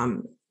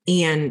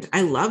 And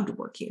I loved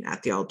working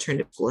at the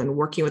alternative school and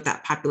working with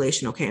that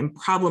population. Okay, and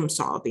problem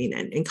solving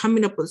and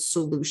coming up with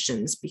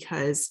solutions,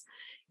 because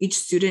each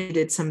student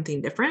did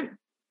something different.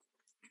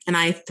 And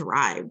I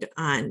thrived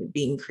on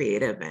being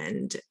creative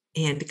and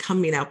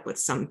coming up with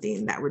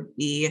something that would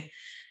be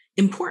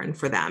important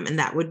for them and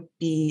that would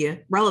be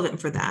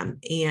relevant for them.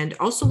 And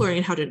also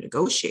learning how to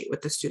negotiate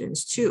with the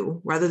students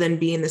too, rather than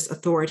being this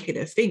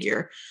authoritative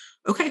figure.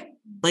 Okay,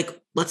 like,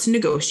 let's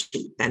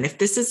negotiate then. If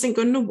this isn't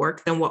going to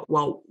work, then what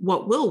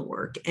will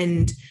work?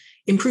 And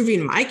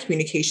improving my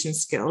communication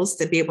skills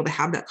to be able to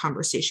have that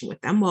conversation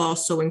with them, while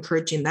also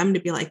encouraging them to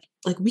be like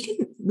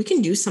we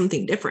can do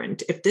something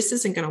different. If this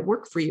isn't going to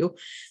work for you,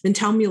 then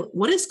tell me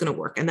what is going to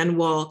work, and then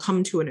we'll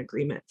come to an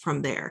agreement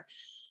from there.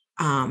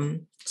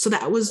 So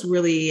that was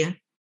really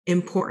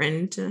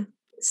important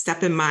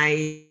step in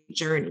my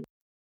journey.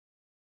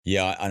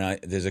 Yeah, and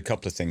there's a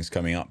couple of things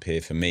coming up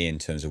here for me in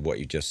terms of what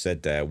you just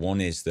said there. One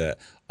is that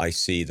I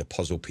see the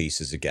puzzle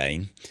pieces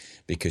again,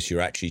 because you're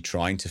actually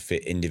trying to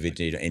fit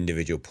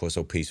individual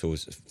puzzle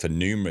pieces for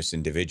numerous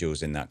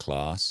individuals in that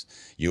class.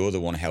 You're the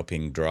one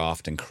helping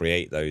draft and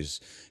create those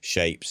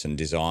shapes and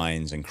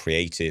designs and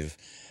creative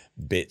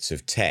bits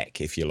of tech,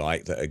 if you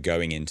like, that are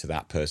going into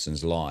that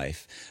person's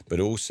life.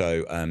 But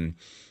also,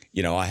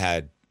 I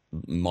had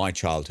my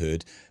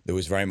childhood, there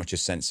was very much a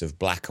sense of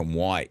black and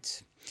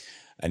white.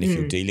 And if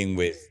you're dealing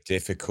with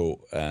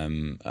difficult,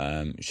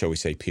 shall we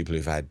say, people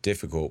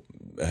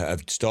have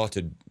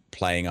started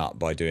playing up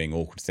by doing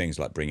awkward things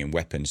like bringing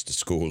weapons to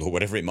school or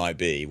whatever it might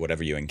be,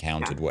 whatever you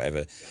encountered,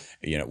 whatever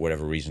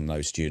reason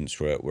those students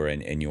were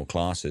in your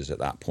classes at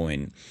that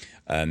point,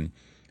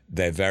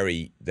 they're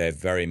very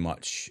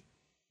much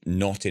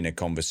not in a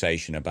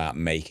conversation about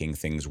making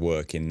things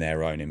work in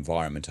their own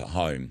environment at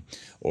home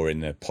or in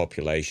the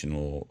population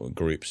or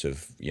groups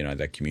of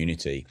their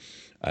community.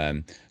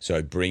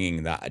 So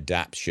bringing that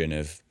adaptation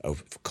of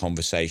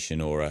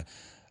conversation or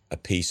a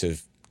piece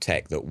of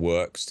tech that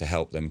works to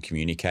help them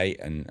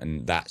communicate,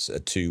 and that's a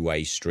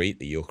two-way street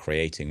that you're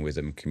creating with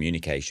them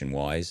communication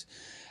wise,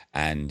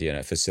 and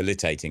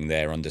facilitating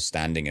their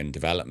understanding and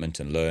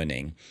development and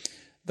learning.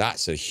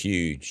 That's a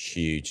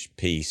huge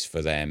piece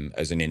for them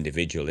as an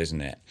individual,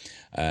 isn't it?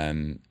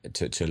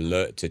 To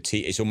learn, to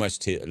teach. It's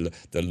almost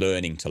the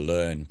learning to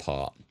learn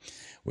part,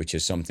 which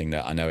is something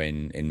that I know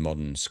in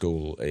modern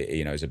school,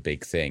 is a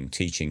big thing,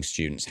 teaching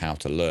students how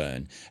to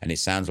learn. And it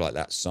sounds like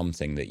that's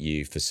something that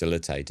you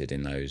facilitated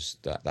in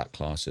that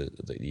class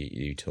that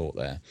you taught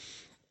there.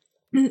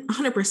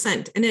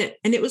 100%. And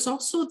it was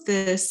also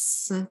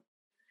this,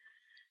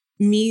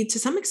 me to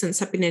some extent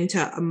stepping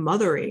into a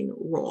mothering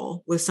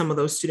role with some of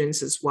those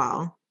students as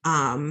well.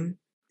 Not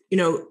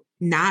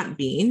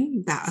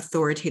being that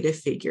authoritative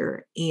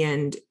figure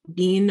and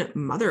being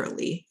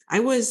motherly.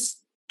 I was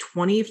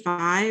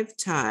 25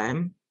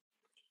 to,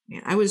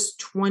 I was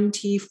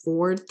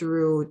 24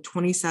 through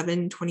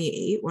 27,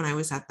 28 when I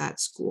was at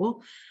that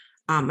school.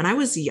 And I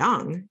was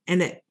young,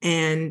 and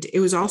it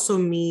was also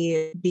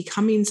me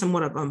becoming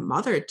somewhat of a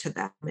mother to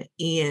them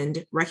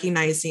and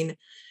recognizing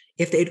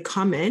if they'd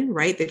come in,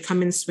 right, they'd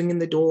come in swinging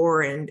the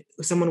door and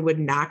someone would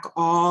knock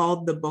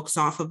all the books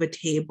off of a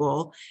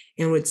table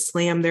and would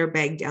slam their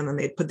bag down and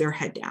they'd put their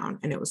head down.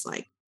 And it was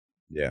like,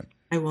 yeah,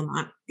 I will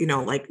not,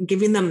 like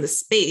giving them the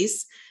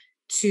space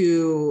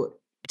to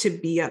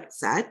be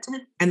upset.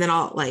 And then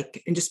I'll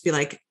and just be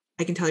like,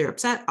 I can tell you're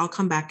upset. I'll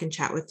come back and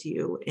chat with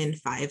you in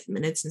 5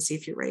 minutes and see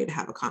if you're ready to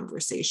have a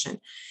conversation.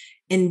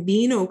 And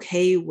being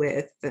okay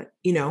with,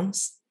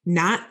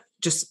 not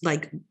just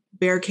like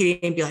barricading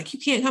and be like, you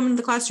can't come into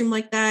the classroom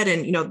like that.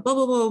 And, blah,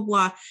 blah, blah,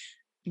 blah.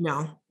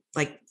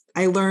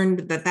 I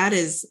learned that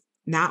is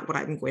not what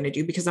I'm going to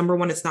do, because number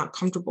one, it's not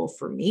comfortable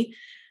for me.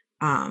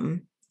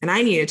 And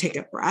I need to take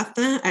a breath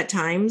at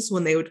times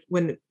when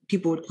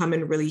people would come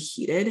in really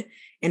heated,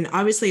 and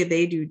obviously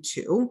they do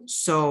too.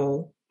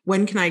 So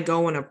when can I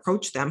go and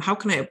approach them? How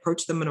can I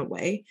approach them in a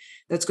way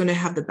that's going to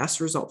have the best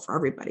result for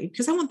everybody?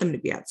 Because I want them to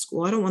be at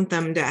school. I don't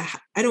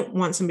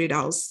want somebody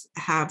else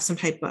have some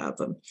type of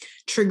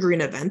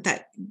triggering event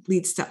that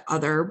leads to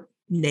other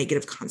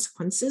negative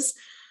consequences.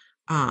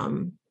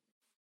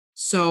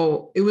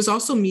 So it was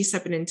also me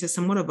stepping into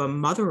somewhat of a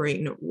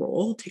mothering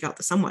role, take out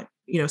the somewhat,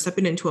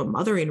 stepping into a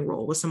mothering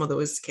role with some of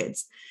those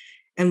kids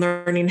and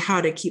learning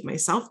how to keep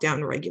myself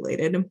down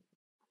regulated,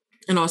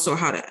 and also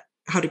how to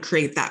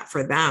create that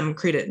for them,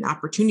 create an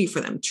opportunity for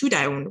them to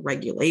down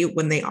regulate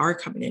when they are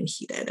coming in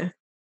heated.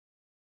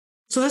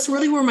 So that's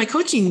really where my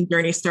coaching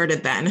journey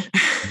started then.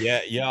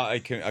 Yeah, I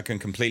can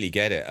completely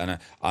get it,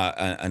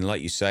 and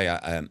like you say,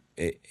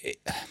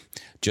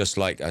 just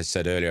like I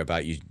said earlier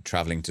about you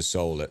traveling to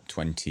Seoul at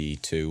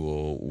 22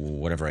 or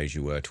whatever age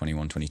you were,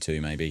 21,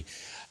 22 maybe,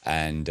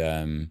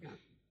 and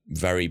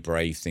very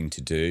brave thing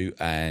to do.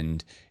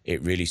 And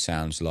it really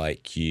sounds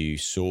like you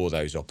saw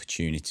those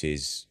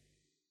opportunities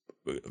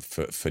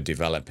for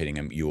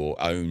developing your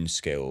own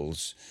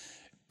skills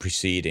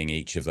preceding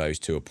each of those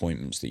two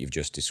appointments that you've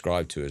just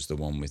described to us, the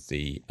one with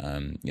the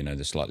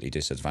the slightly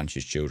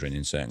disadvantaged children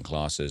in certain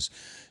classes,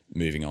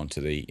 moving on to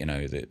the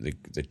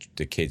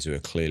the kids who are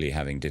clearly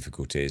having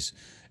difficulties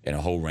in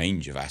a whole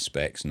range of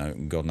aspects. No,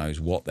 God knows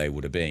what they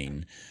would have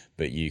been,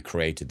 but you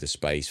created the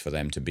space for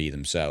them to be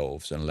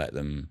themselves and let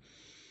them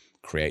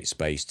create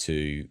space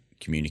to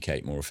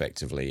communicate more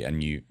effectively.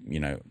 And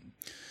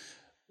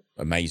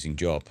amazing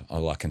job.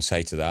 All I can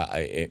say to that,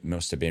 it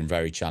must have been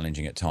very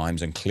challenging at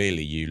times, and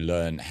clearly you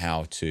learn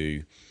how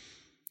to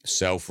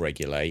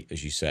self-regulate,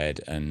 as you said,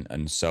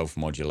 and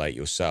self-modulate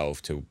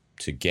yourself to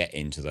get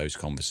into those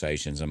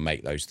conversations and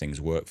make those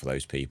things work for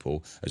those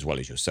people, as well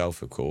as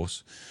yourself, of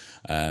course.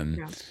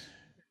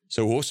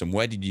 So awesome.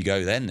 Where did you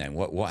go then?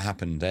 What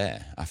happened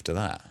there after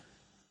that?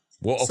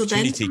 What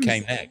opportunity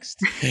came next?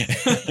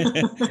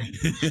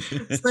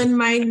 So then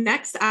my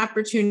next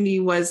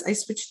opportunity was I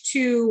switched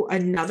to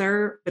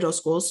another middle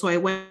school. So I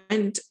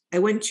went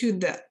to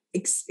the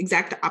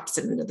exact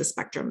opposite end of the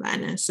spectrum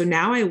then. So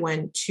now I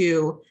went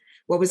to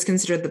what was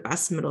considered the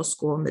best middle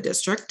school in the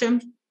district.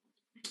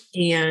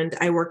 And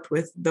I worked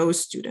with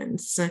those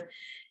students.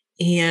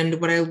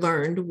 And what I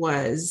learned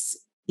was,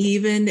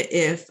 even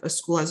if a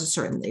school has a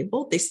certain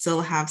label, they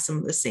still have some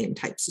of the same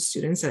types of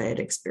students that I had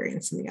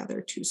experienced in the other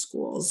two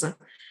schools.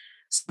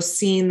 So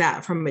seeing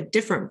that from a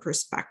different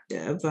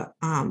perspective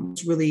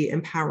was really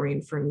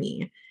empowering for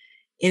me.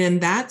 And in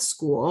that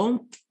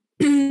school,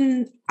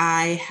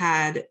 I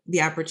had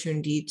the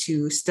opportunity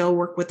to still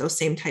work with those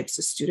same types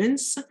of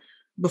students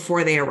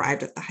before they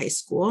arrived at the high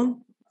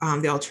school,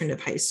 the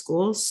alternative high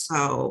school.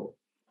 So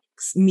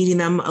meeting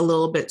them a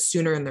little bit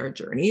sooner in their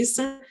journeys.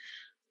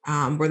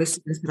 Were the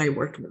students that I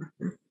worked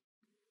with.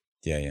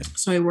 Yeah.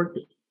 So I worked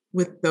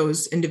with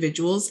those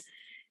individuals,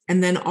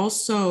 and then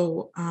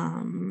also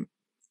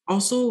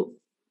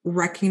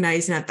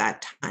recognizing at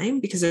that time,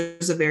 because there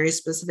was a very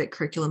specific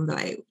curriculum that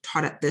I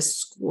taught at this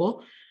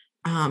school,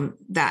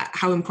 that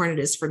how important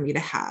it is for me to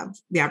have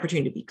the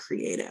opportunity to be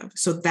creative.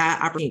 So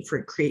that opportunity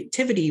for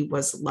creativity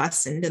was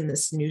lessened in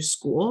this new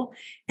school,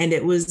 and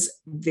it was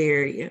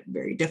very,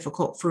 very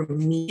difficult for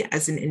me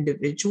as an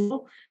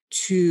individual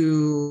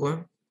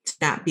to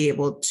not be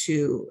able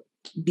to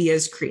be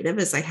as creative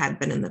as I had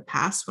been in the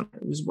past when I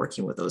was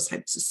working with those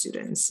types of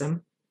students.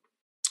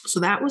 So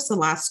that was the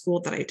last school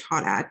that I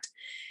taught at.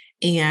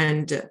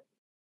 And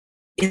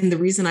the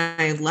reason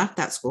I left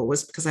that school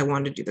was because I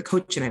wanted to do the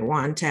coaching. I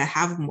wanted to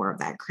have more of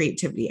that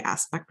creativity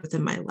aspect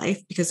within my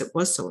life because it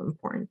was so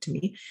important to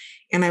me.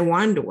 And I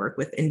wanted to work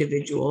with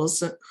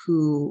individuals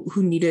who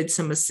needed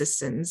some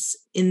assistance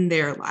in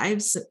their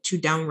lives to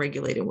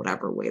downregulate in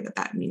whatever way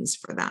that means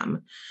for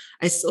them.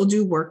 I still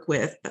do work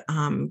with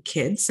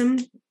kids,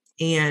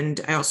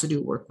 and I also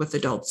do work with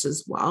adults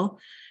as well,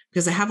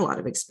 because I have a lot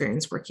of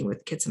experience working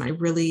with kids. And I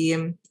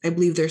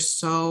believe there's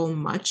so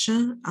much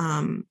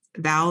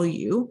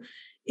value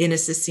in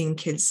assisting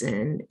kids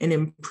in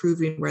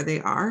improving where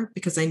they are,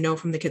 because I know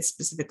from the kids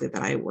specifically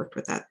that I worked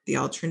with at the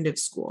alternative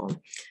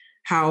school,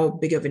 how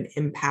big of an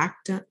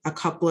impact a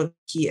couple of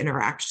key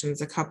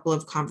interactions, a couple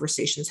of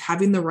conversations,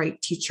 having the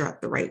right teacher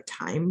at the right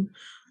time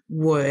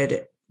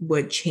would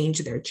change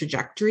their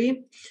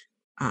trajectory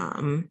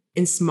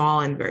in small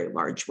and very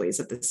large ways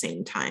at the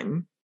same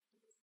time.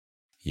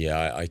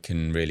 Yeah, I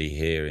can really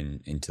hear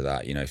into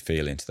that,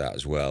 feel into that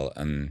as well.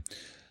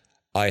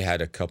 I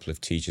had a couple of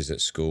teachers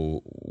at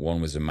school.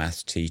 One was a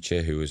maths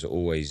teacher who was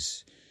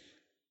always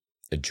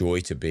a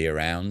joy to be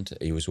around.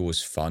 He was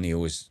always fun. He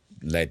always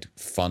led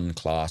fun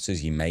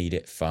classes. He made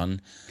it fun.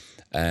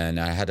 And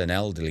I had an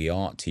elderly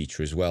art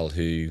teacher as well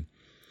who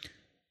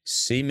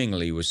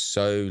seemingly was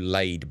so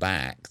laid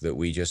back that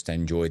we just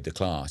enjoyed the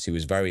class. He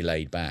was very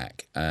laid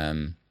back.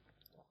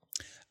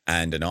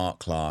 And an art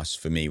class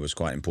for me was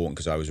quite important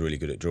because I was really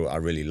good at drawing. I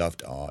really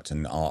loved art,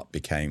 and art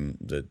became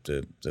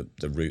the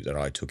route that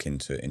I took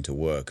into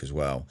work as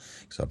well,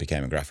 because I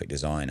became a graphic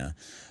designer.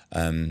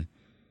 But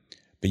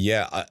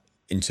yeah,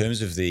 in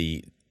terms of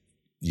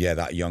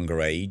that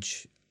younger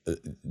age,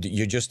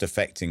 you're just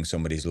affecting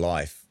somebody's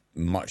life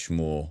much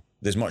more.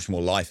 There's much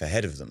more life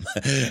ahead of them,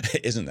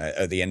 isn't there,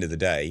 at the end of the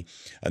day?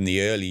 And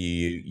the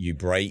earlier you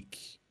break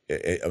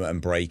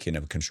and break in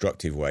a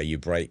constructive way, you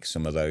break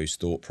some of those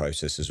thought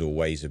processes or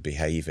ways of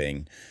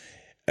behaving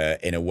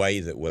in a way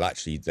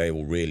that they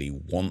will really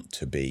want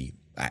to be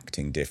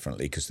acting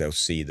differently because they'll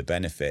see the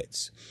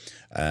benefits.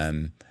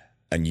 And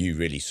you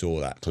really saw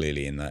that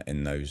clearly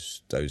in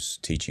those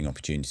teaching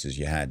opportunities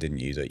you had, didn't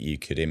you? That you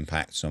could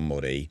impact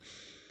somebody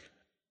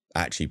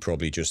actually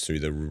probably just through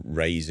the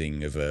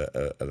raising of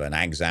an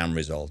exam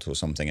result or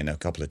something in a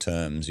couple of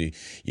terms. You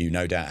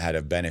no doubt had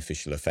a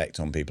beneficial effect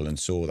on people and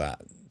saw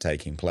that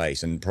taking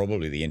place, and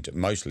probably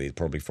mostly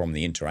from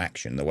the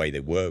interaction, the way they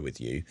were with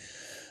you,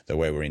 the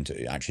way we're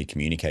into actually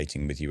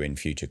communicating with you in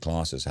future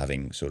classes,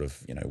 having sort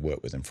of,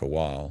 worked with them for a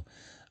while.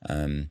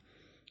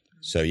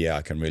 So yeah,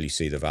 I can really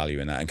see the value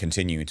in that, and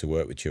continuing to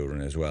work with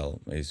children as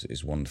well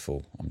is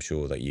wonderful. I'm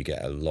sure that you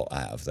get a lot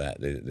out of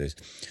that.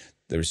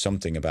 There is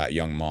something about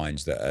young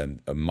minds that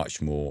are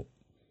much more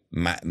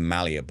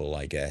malleable,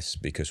 I guess,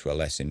 because we're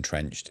less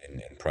entrenched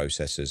in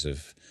processes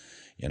of,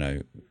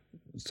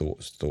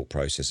 thought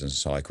processes and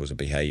cycles of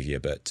behavior.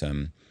 But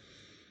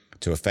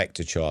to affect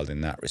a child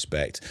in that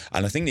respect,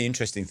 and I think the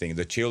interesting thing,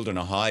 the children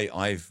are high.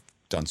 I've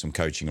done some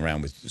coaching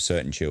around with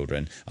certain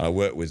children, and I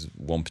work with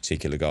one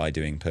particular guy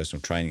doing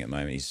personal training at the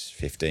moment. He's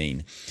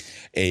 15.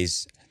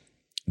 Is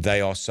they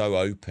are so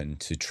open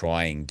to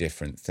trying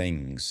different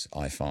things,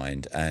 I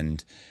find,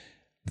 and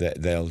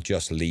that they'll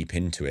just leap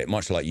into it,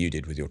 much like you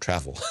did with your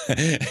travel.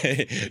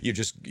 you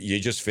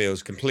just feel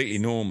it's completely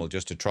normal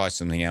just to try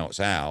something else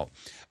out,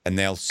 and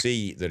they'll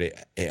see that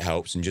it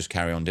helps and just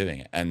carry on doing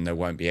it, and there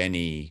won't be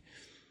any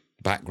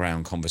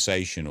background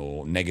conversation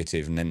or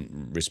negative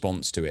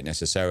response to it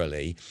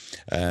necessarily,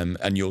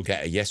 and you'll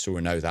get a yes or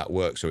a no, that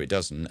works, or it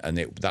doesn't, and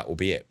that will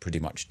be it, pretty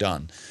much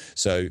done.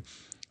 So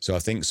I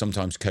think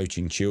sometimes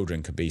coaching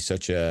children can be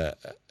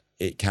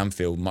it can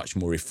feel much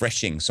more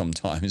refreshing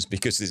sometimes,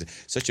 because there's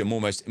such a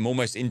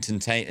almost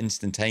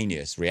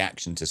instantaneous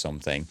reaction to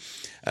something.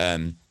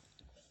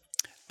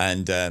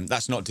 And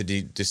that's not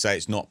to say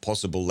it's not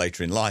possible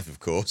later in life, of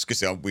course,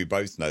 because we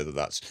both know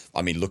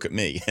look at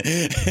me.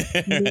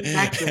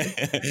 Exactly.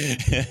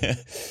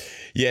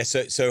 Yeah.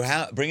 So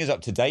bring us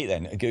up to date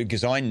then,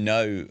 because I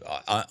know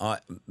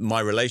my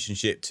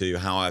relationship to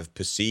how I've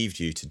perceived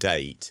you to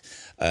date,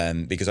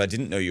 because I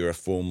didn't know you were a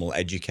formal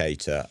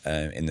educator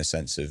in the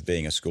sense of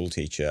being a school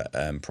teacher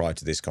prior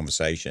to this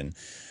conversation.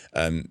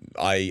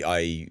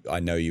 I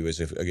know you as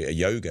a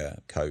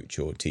yoga coach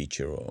or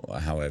teacher, or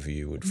however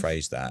you would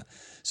phrase that.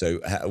 So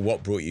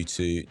what brought you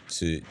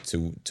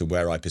to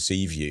where I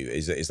perceive you?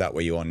 Is that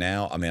where you are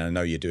now? I mean, I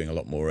know you're doing a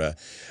lot more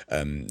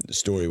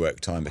story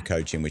work, time of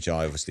coaching, which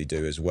I obviously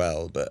do as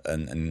well, but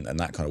and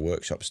that kind of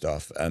workshop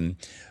stuff.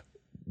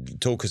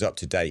 Talk us up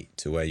to date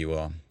to where you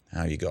are,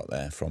 how you got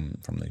there from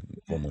the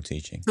formal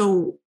teaching.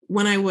 So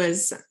when I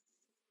was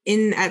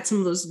at some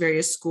of those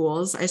various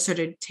schools, I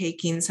started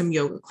taking some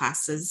yoga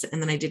classes, and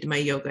then I did my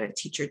yoga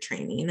teacher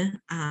training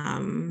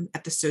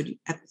at the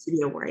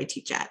studio where I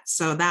teach at.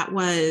 So that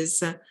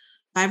was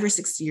 5 or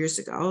 6 years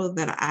ago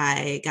that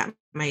I got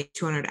my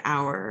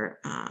 200-hour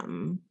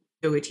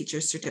yoga teacher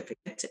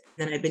certificate. And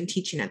then I've been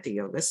teaching at the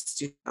yoga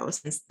studio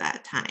since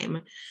that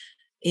time.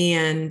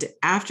 And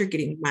after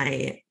getting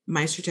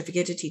my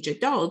certificate to teach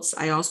adults,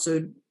 I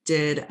also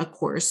did a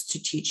course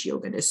to teach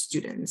yoga to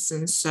students.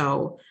 And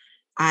so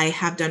I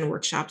have done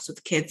workshops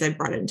with kids. I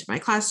brought it into my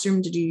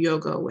classroom to do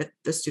yoga with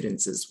the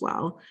students as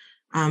well,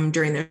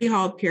 during their free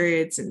hall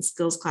periods and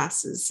skills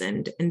classes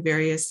and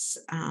various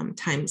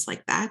times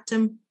like that.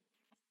 And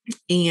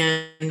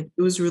it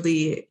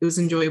was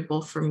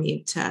enjoyable for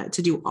me to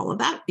do all of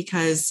that,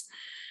 because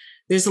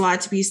there's a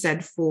lot to be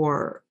said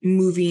for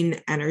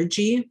moving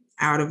energy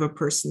out of a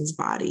person's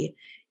body.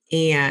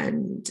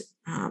 And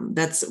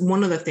that's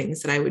one of the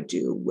things that I would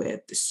do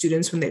with the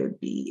students when they would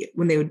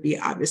be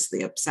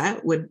obviously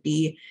upset, would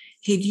be,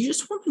 hey, do you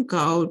just want to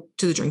go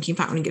to the drinking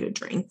fountain and get a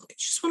drink? Like,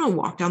 you just want to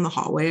walk down the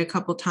hallway a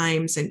couple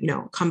times and,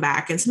 come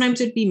back. And sometimes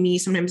it'd be me,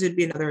 sometimes it'd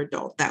be another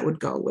adult that would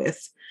go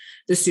with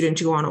the student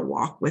to go on a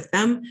walk with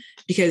them.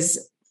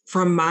 Because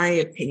from my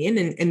opinion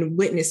and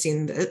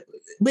witnessing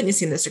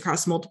this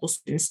across multiple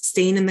students,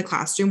 staying in the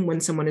classroom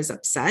when someone is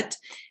upset,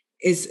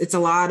 it's a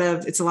lot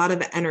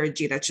of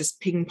energy that's just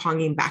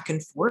ping-ponging back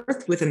and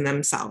forth within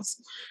themselves.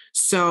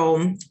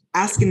 So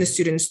asking the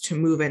students to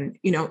move, and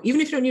even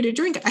if you don't need a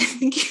drink, I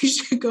think you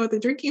should go at the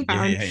drinking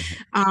fountain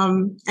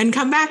and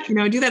come back,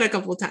 do that a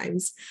couple of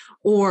times,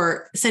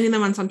 or sending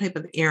them on some type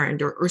of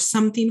errand or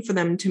something for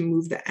them to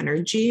move the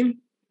energy.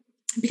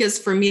 Because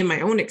for me, in my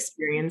own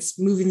experience,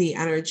 moving the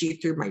energy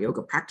through my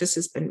yoga practice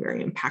has been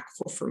very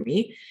impactful for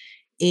me.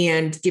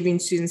 And giving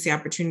students the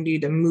opportunity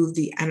to move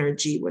the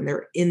energy when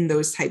they're in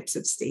those types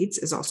of states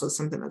is also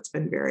something that's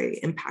been very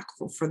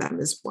impactful for them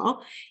as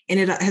well. And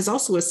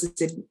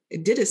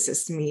it did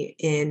assist me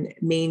in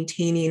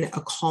maintaining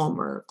a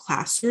calmer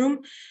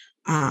classroom,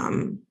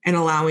 and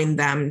allowing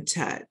them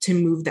to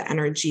move the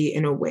energy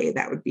in a way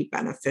that would be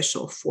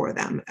beneficial for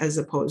them, as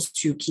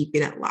opposed to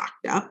keeping it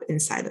locked up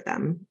inside of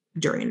them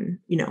during,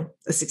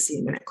 a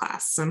 16-minute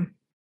class.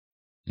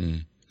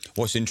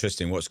 What's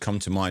interesting, what's come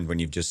to mind when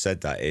you've just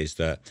said that, is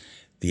that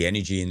the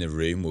energy in the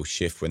room will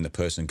shift when the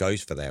person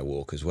goes for their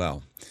walk as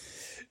well.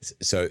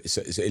 So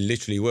it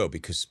literally will,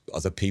 because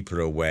other people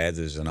are aware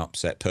there's an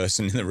upset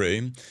person in the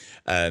room.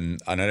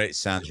 I know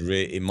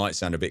it might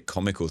sound a bit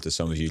comical to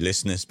some of you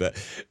listeners, but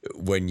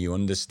when you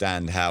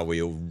understand how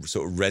we all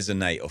sort of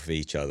resonate off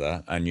each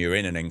other, and you're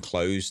in an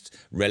enclosed,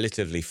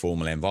 relatively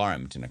formal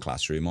environment in a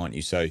classroom, aren't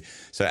you? So it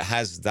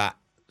has that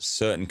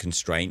certain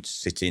constraints,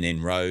 sitting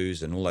in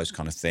rows and all those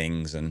kind of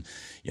things, and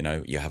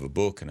you have a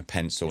book and a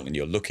pencil and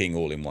you're looking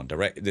all in one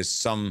direction.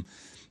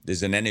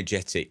 There's an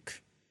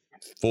energetic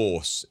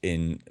force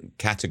in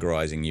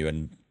categorizing you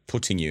and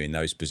putting you in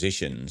those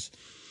positions.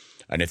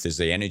 And if there's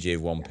the energy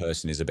of one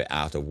person is a bit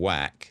out of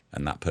whack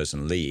and that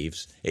person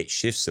leaves, it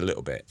shifts a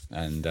little bit.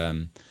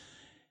 And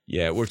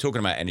yeah, we're talking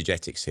about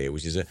energetics here,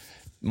 which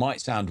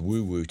might sound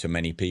woo-woo to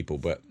many people,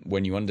 but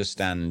when you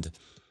understand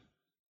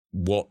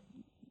what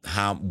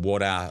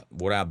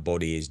our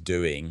body is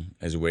doing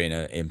as we're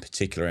in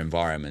particular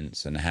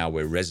environments and how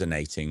we're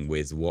resonating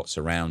with what's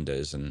around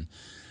us, and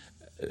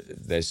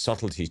there's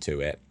subtlety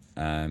to it.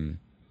 And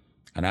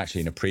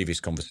actually, in a previous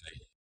conversation.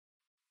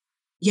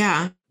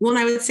 Yeah. Well, and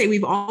I would say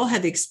we've all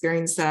had the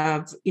experience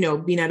of,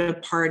 being at a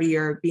party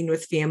or being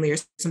with family or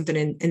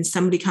something, and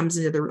somebody comes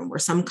into the room where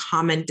some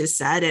comment is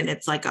said and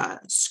it's like a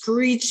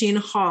screeching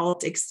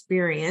halt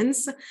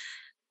experience.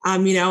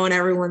 And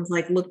everyone's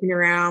like looking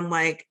around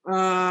like,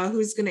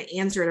 who's going to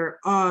answer it? Or,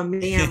 oh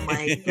man,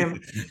 like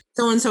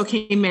so-and-so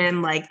came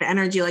in, like the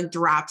energy like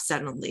dropped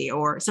suddenly,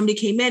 or somebody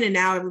came in and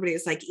now everybody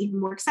is like even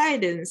more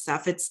excited and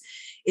stuff. It's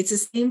the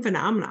same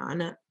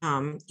phenomenon,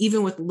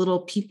 even with little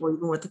people,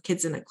 even with the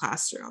kids in a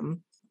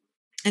classroom.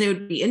 And it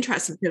would be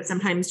interesting because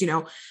sometimes,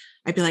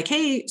 I'd be like,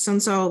 hey,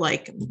 so-and-so,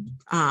 like,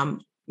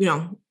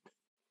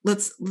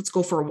 let's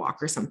go for a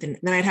walk or something. And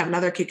then I'd have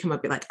another kid come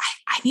up and be like,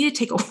 I need to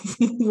take a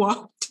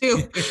walk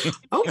too.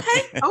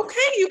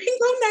 Okay, you can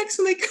go next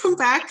when they come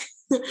back.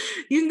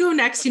 You can go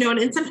next,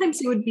 and sometimes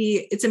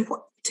it's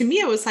important to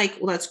me. I was like,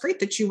 well, that's great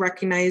that you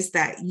recognize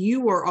that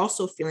you are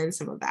also feeling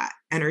some of that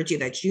energy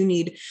that you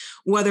need,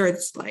 whether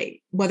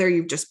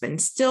you've just been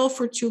still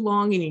for too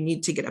long and you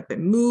need to get up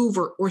and move,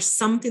 or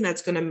something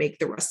that's going to make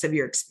the rest of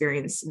your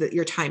experience,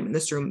 your time in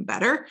this room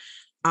better.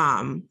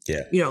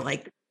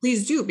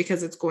 Please do,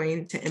 because it's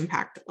going to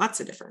impact lots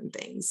of different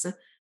things.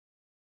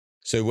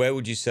 So where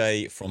would you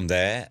say from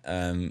there,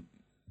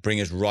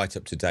 bring us right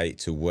up to date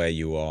to where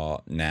you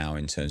are now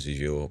in terms of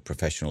your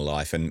professional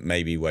life, and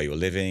maybe where you're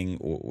living,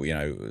 or,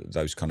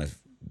 those kind of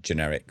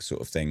generic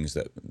sort of things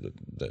that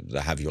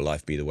have your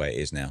life be the way it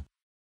is now?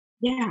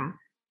 Yeah.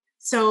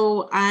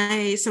 So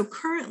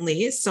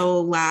currently,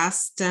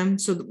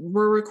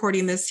 we're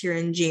recording this here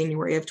in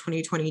January of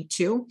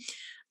 2022.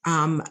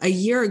 A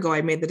year ago,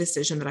 I made the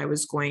decision that I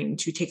was going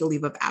to take a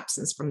leave of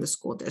absence from the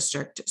school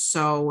district.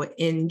 So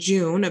in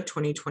June of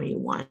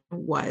 2021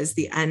 was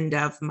the end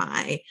of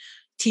my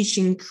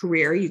teaching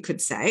career, you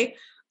could say,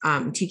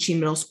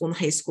 teaching middle school and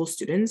high school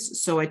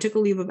students. So I took a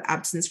leave of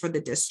absence for the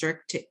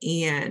district,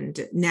 and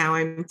now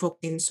I'm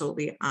focusing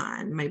solely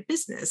on my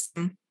businesses.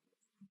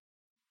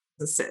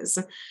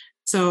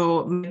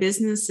 So my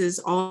business is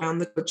all around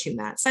the coaching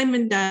that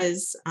Simon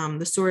does,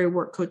 the story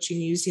work coaching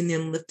using the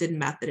Unlifted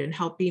method, and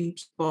helping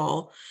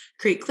people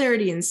create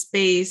clarity in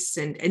space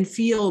and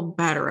feel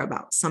better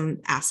about some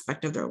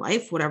aspect of their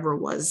life, whatever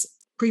was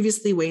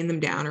previously weighing them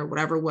down, or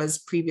whatever was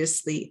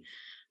previously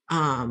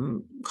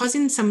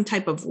causing some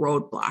type of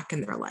roadblock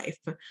in their life.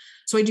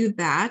 So I do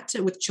that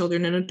with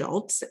children and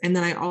adults. And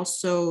then I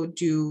also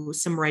do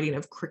some writing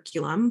of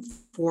curriculum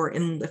for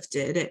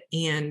Enlifted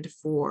and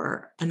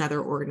for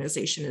another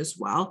organization as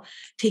well,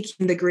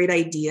 taking the great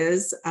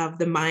ideas of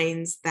the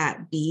minds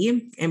that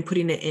be and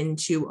putting it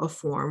into a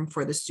form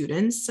for the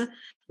students,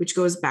 which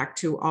goes back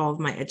to all of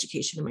my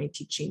education and my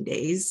teaching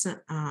days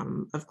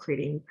of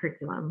creating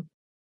curriculum.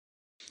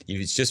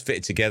 You've just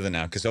fitted together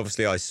now, because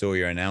obviously I saw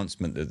your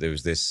announcement that there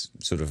was this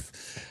sort of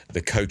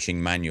the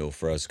coaching manual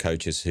for us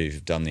coaches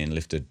who've done the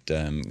Enlifted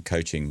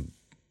coaching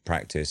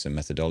practice and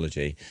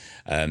methodology.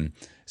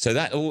 So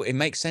that it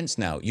makes sense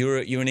now. You're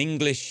an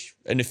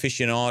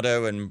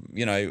aficionado, and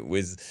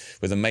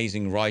with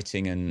amazing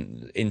writing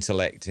and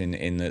intellect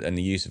in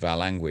the use of our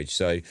language.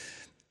 So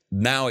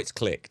now it's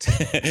clicked.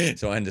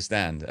 So I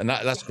understand, and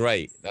that's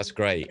great. That's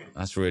great.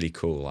 That's really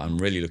cool. I'm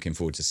really looking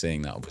forward to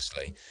seeing that,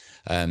 obviously.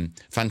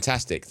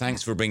 Fantastic.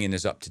 Thanks for bringing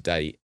us up to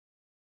date.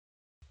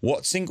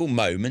 What single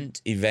moment,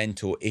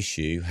 event, or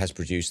issue has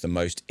produced the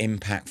most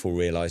impactful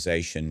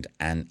realization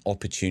and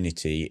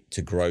opportunity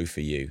to grow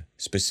for you?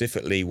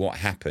 Specifically, what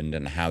happened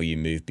and how you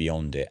moved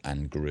beyond it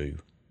and grew?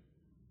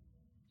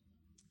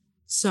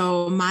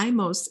 So my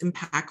most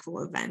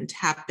impactful event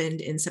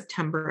happened in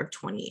September of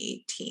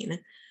 2018.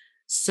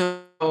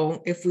 So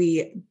if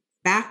we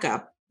back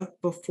up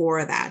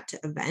before that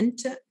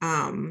event,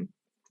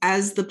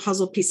 as the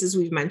puzzle pieces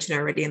we've mentioned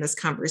already in this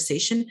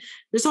conversation,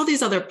 there's all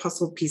these other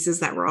puzzle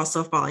pieces that were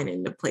also falling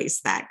into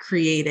place that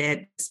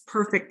created this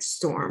perfect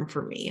storm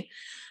for me.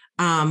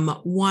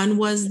 One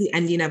was the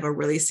ending of a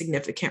really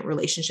significant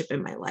relationship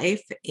in my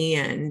life.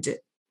 And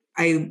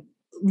I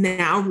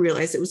now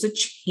realize it was a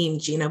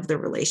changing of the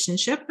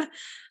relationship.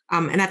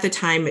 And at the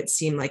time, it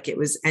seemed like it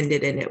was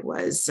ended, and it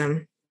was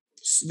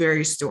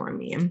very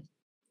stormy.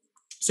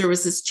 So there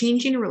was this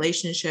changing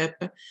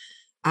relationship,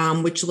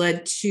 which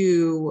led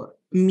to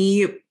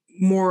me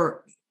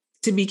more,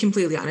 to be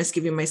completely honest,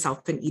 giving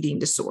myself an eating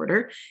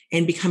disorder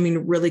and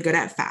becoming really good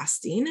at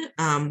fasting,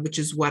 which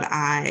is what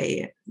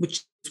I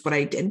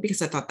did,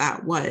 because I thought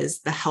that was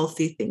the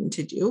healthy thing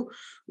to do,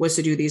 was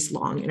to do these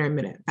long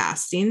intermittent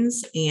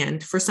fastings.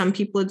 And for some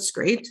people, it's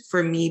great.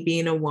 For me,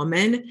 being a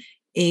woman,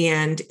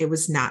 and it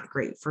was not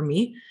great for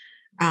me.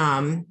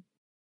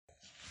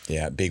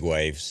 Yeah, big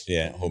waves.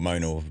 Yeah,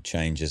 hormonal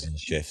changes and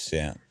shifts.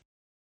 Yeah.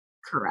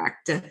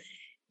 Correct.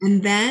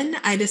 And then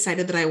I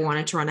decided that I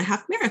wanted to run a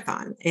half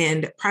marathon.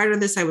 And prior to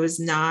this, I was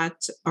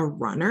not a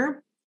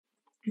runner.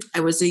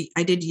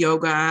 I did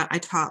yoga. I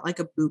taught like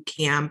a boot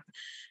camp.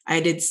 I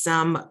did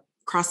some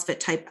CrossFit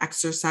type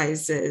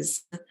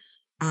exercises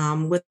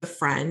with a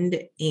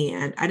friend.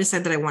 And I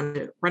decided that I wanted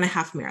to run a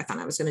half marathon.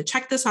 I was going to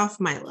check this off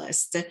my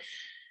list.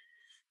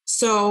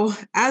 So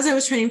as I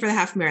was training for the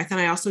half marathon,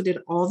 I also did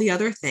all the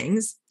other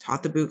things,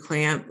 taught the boot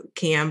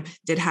camp,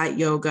 did hot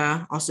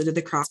yoga, also did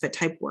the CrossFit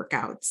type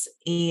workouts,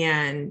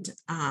 and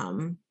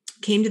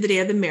came to the day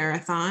of the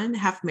marathon,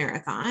 half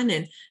marathon,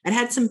 and I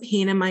had some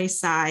pain in my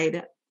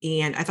side,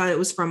 and I thought it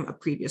was from a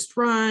previous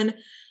run.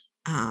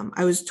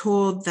 I was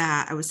told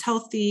that I was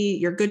healthy,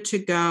 you're good to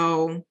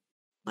go,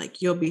 like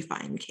you'll be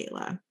fine,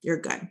 Kayla, you're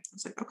good. I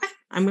was like, okay,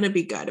 I'm going to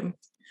be good.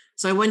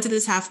 So I went to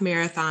this half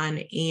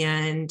marathon,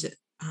 and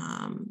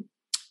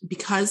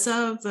because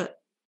of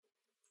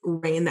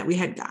rain that we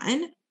had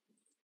gotten,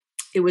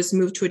 it was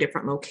moved to a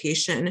different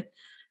location.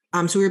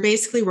 So we were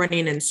basically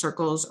running in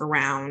circles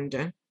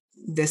around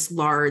this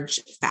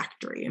large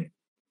factory,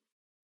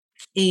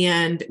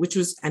 and which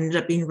was ended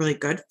up being really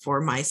good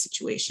for my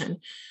situation.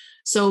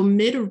 So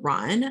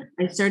mid-run,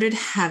 I started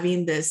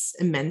having this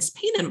immense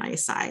pain in my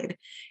side.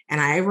 And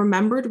I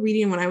remembered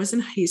reading when I was in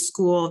high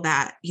school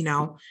that,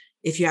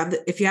 if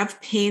you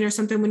have pain or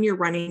something when you're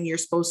running, you're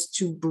supposed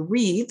to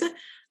breathe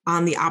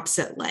on the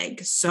opposite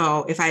leg.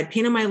 So if I had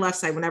pain on my left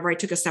side, whenever I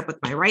took a step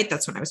with my right,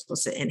 that's when I was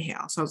supposed to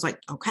inhale. So I was like,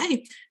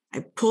 okay,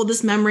 I pulled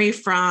this memory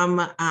from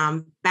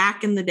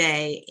back in the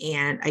day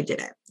and I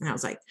did it. And I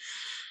was like,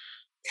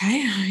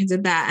 okay, I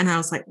did that. And I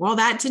was like, well,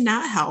 that did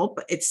not help.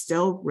 It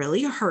still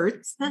really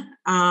hurts.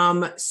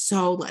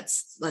 So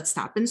let's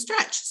stop and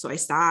stretch. So I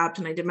stopped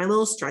and I did my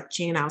little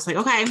stretching. And I was like,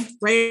 okay,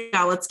 right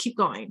now, let's keep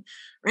going.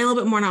 Ran a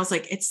little bit more. And I was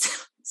like, it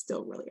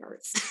still really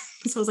hurts.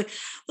 So I was like,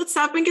 let's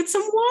stop and get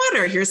some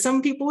water. Here's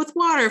some people with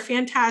water.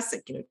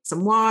 Fantastic.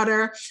 Some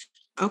water.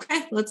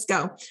 Okay, let's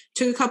go.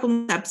 Took a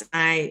couple steps.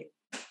 My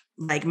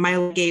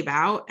leg gave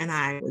out and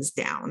I was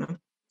down.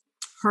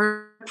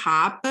 Her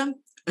pop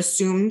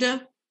assumed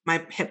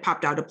my hip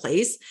popped out of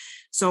place.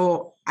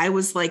 So I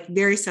was like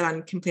very set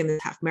on completing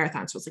the half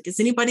marathon. So I was like, is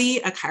anybody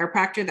a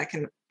chiropractor that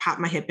can pop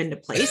my hip into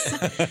place?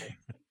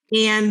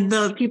 And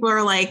the people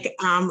are like,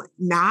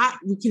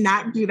 you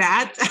cannot do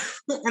that.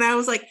 And I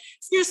was like,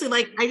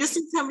 seriously, I just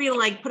need somebody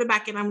to put it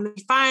back in. I'm going to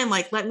be fine.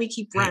 Let me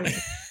keep running.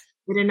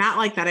 They did not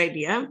like that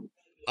idea.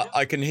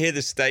 I can hear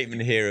the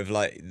statement here of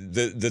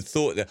the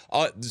thought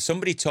that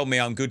somebody told me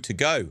I'm good to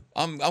go.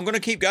 I'm going to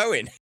keep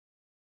going.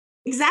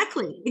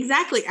 Exactly.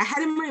 I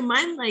had in my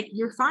mind,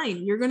 you're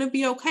fine. You're going to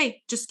be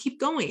okay. Just keep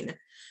going.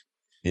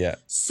 Yeah.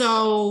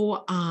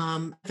 So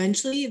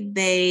eventually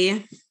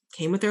they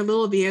came with their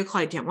little vehicle.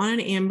 I didn't want an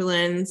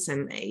ambulance.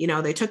 And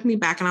they took me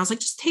back and I was like,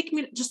 just take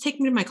me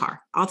to my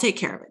car. I'll take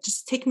care of it.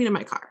 Just take me to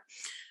my car.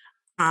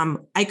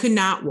 I could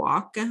not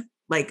walk,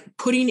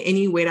 putting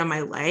any weight on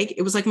my leg.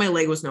 It was like my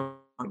leg was no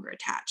longer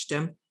attached.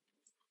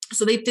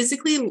 So they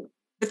physically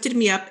lifted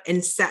me up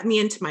and set me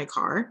into my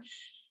car.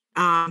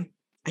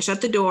 I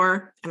shut the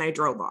door and I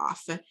drove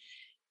off,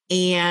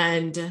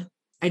 and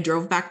I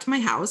drove back to my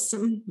house.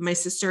 My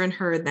sister and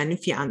her then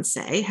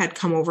fiance had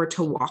come over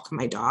to walk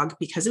my dog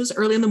because it was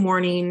early in the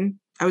morning.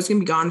 I was going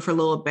to be gone for a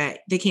little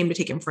bit. They came to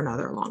take him for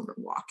another longer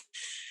walk,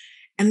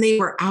 and they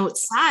were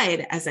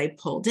outside as I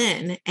pulled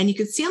in, and you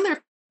could see on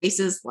their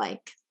faces,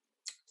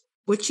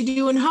 what you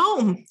doing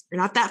home? You're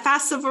not that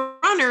fast of a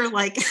runner.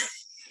 Why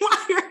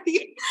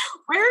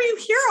are you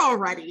here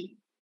already?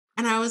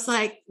 And I was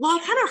like, well,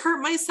 I kind of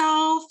hurt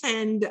myself.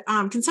 And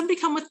can somebody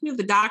come with me to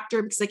the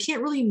doctor? Because I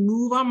can't really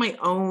move on my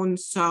own.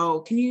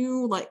 So can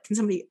you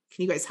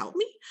guys help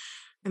me?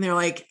 And they're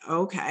like,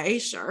 okay,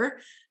 sure.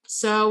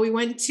 So we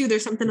went to,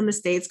 there's something in the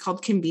States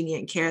called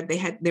convenient care.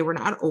 They were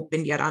not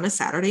opened yet on a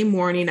Saturday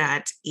morning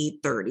at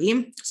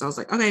 8:30. So I was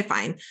like, okay,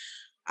 fine.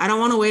 I don't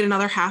want to wait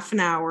another half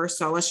an hour.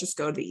 So let's just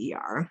go to the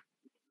ER.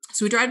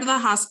 So we drive to the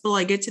hospital.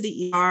 I get to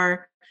the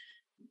ER.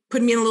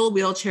 Put me in a little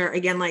wheelchair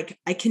again.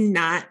 I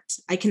cannot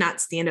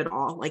stand at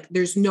all.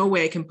 There's no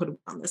way I can put it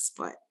on this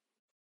foot.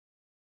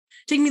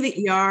 Take me to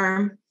the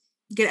ER,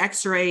 get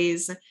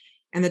x-rays.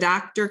 And the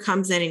doctor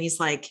comes in and he's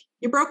like,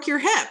 you broke your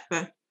hip.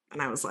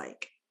 And I was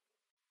like,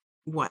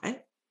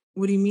 what?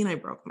 What do you mean I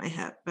broke my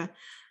hip?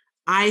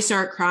 I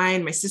start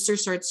crying. My sister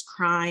starts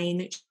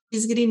crying.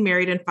 She's getting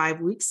married in 5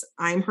 weeks.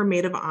 I'm her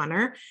maid of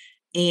honor.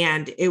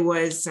 And it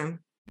was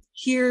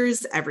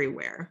tears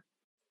everywhere.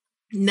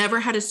 Never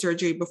had a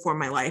surgery before in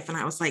my life. And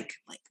I was like,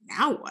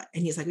 now what?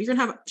 And he's like, you're going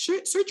to have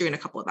surgery in a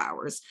couple of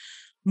hours.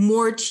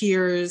 More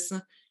tears.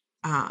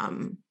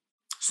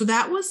 So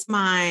that was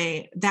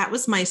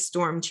my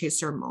storm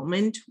chaser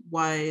moment,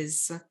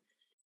 was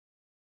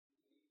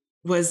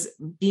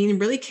being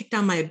really kicked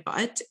on my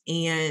butt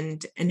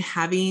and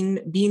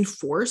being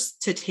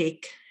forced to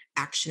take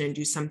action and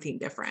do something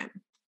different.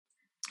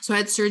 So I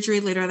had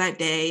surgery later that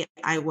day.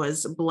 I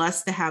was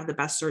blessed to have the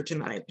best surgeon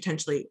that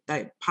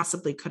I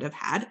possibly could have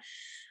had.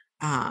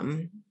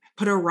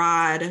 put a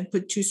rod,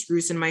 put 2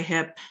 screws in my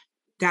hip,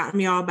 got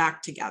me all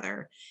back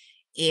together.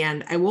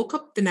 And I woke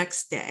up the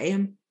next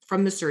day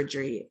from the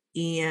surgery,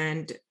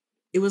 and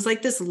it was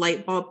like this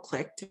light bulb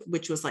clicked,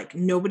 which was like,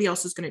 nobody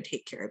else is going to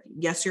take care of you.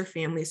 Yes, your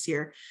family's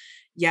here.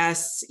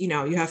 Yes, you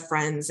know, you have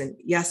friends, and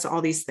yes,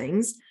 all these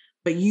things,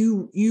 but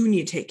you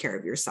need to take care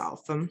of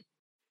yourself.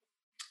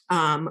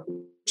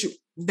 Um,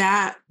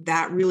 that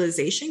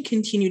realization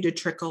continued to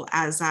trickle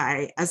as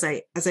I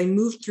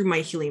moved through my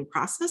healing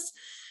process,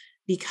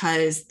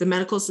 because the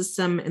medical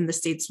system in the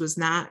States was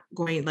not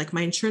going, like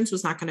my insurance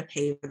was not going to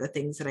pay for the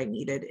things that I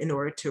needed in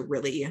order to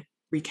really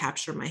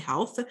recapture my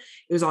health. It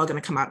was all going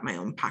to come out of my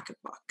own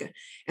pocketbook.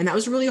 And that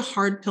was really a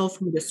hard pill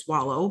for me to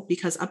swallow,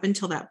 because up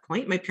until that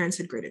point, my parents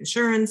had great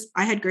insurance.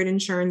 I had great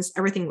insurance.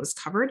 Everything was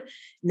covered.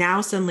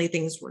 Now suddenly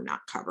things were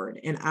not covered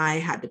and I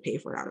had to pay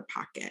for it out of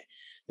pocket.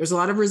 There's a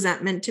lot of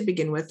resentment to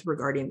begin with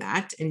regarding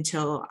that,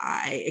 until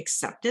I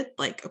accepted,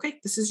 like, okay,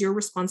 this is your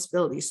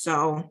responsibility,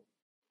 so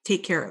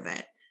take care of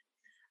it.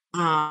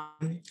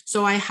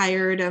 So I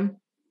hired a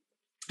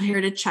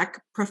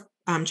Czech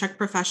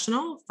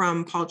professional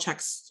from Paul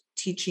Chek's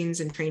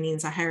teachings and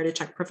trainings. I hired a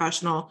Czech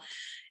professional.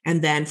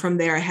 And then from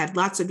there, I had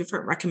lots of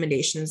different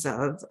recommendations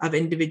of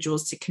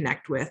individuals to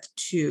connect with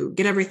to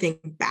get everything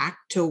back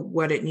to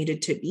what it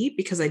needed to be,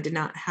 because I did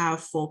not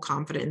have full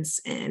confidence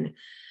in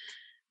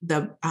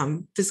the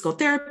physical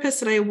therapist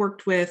that I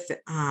worked with,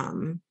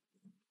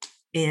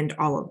 and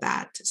all of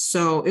that.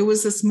 So it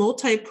was this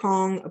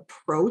multi-pronged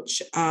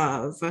approach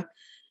of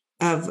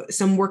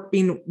some work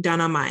being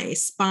done on my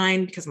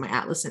spine, because my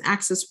atlas and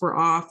axis were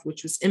off,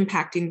 which was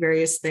impacting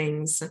various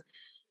things.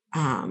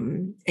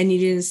 And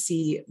needed to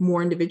see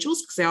more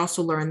individuals, because I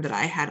also learned that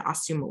I had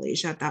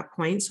osteomalacia at that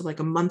point. So like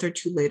a month or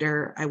two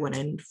later, I went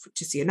in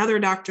to see another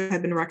doctor that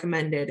had been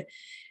recommended.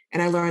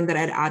 And I learned that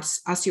I had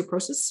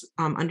osteoporosis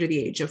under the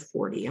age of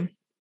 40.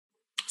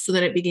 So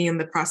then it began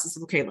the process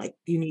of, okay, like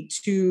you need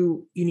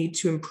to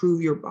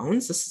improve your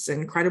bones. This is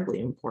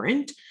incredibly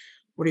important.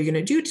 What are you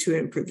going to do to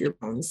improve your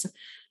bones?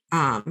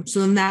 So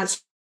then that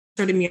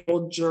started me a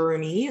whole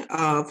journey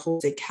of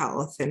holistic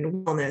health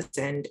and wellness,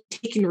 and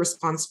taking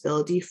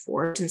responsibility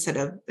for it instead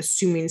of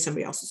assuming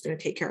somebody else is going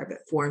to take care of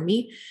it for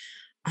me.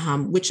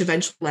 Which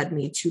eventually led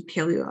me to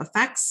Paleo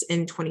FX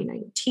in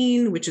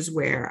 2019, which is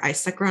where I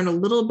stuck around a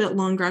little bit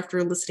longer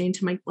after listening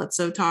to Mike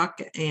Bledsoe talk,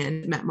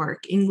 and met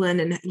Mark England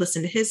and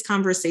listened to his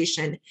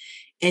conversation,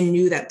 and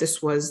knew that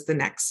this was the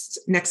next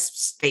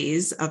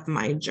phase of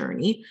my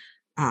journey,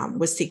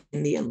 was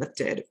taking the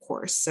Unlifted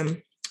course.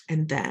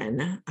 And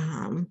then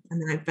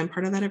I've been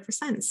part of that ever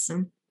since.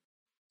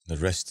 The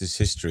rest is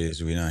history,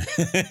 as we know.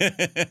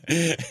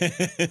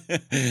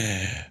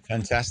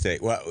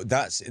 Fantastic. Well,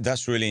 that's a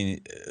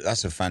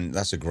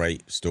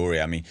great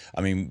story. I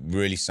mean,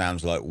 really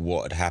sounds like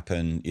what had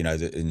happened. You know,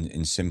 that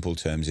in simple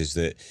terms is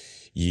that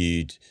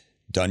you'd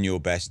done your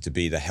best to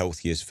be the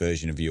healthiest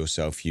version of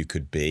yourself you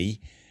could be,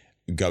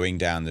 going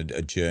down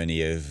a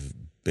journey of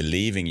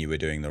believing you were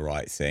doing the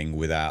right thing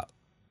without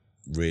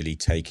really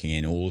taking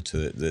in all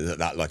to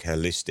that like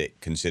holistic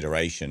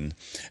consideration,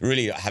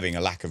 really having a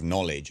lack of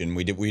knowledge. And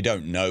we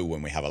don't know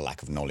when we have a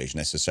lack of knowledge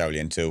necessarily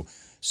until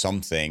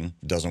something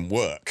doesn't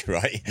work,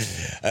 right?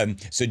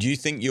 So do you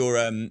think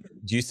the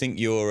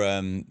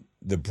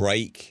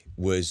break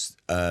was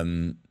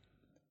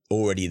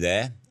already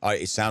there?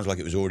 It sounds like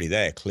it was already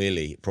there,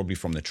 clearly, probably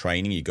from the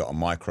training. You got a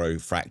micro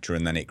fracture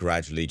and then it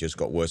gradually just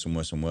got worse and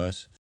worse and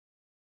worse.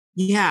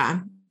 Yeah.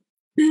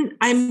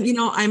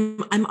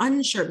 I'm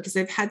unsure, because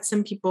I've had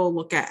some people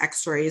look at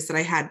x-rays that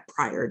I had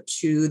prior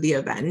to the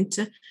event,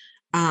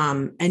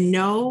 and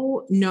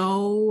no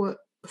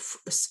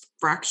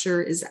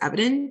fracture is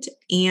evident.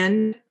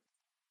 And,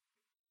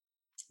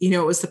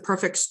 it was the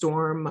perfect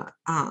storm.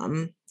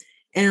 And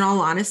in all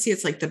honesty,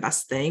 it's like the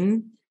best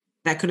thing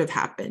that could have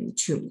happened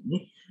to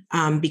me,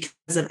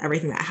 because of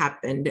everything that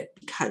happened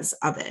because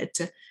of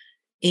it.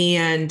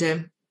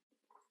 And,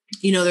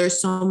 there's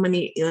so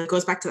many, it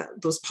goes back to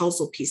those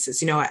puzzle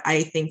pieces.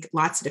 I think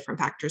lots of different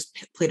factors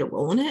played a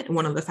role in it. And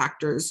one of the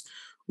factors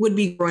would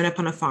be growing up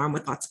on a farm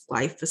with lots of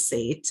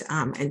glyphosate,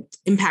 and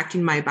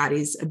impacting my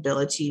body's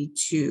ability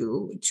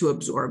to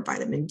absorb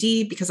vitamin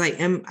D, because I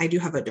do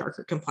have a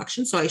darker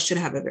complexion. So I should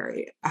have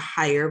a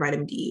higher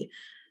vitamin D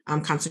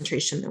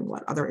concentration than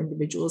what other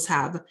individuals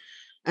have.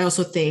 I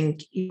also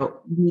think,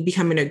 me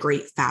becoming a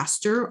great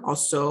faster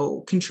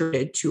also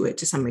contributed to it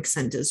to some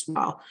extent as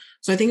well.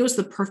 So I think it was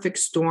the perfect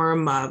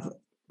storm of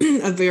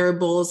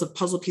variables, of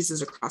puzzle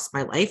pieces across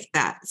my life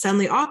that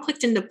suddenly all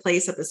clicked into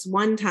place at this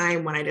one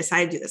time when I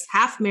decided to do this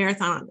half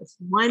marathon on this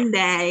one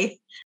day.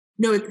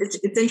 No, it's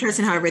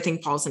interesting how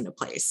everything falls into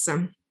place.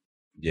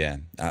 Yeah,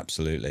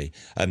 absolutely.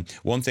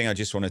 One thing I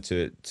just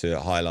wanted to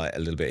highlight a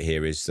little bit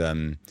here is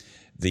the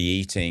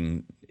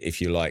eating. If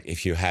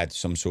you had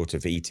some sort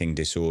of eating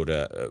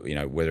disorder,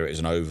 whether it was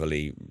an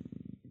overly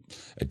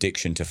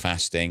addiction to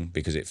fasting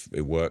because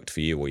it worked for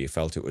you, or you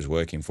felt it was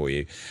working for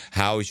you,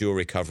 how is your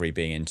recovery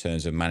being in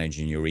terms of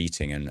managing your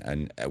eating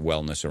and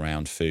wellness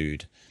around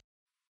food?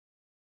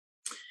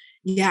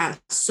 Yeah.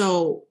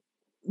 So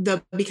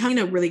the becoming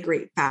a really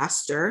great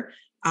faster,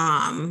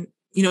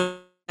 you know,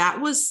 that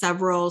was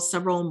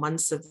several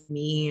months of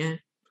me.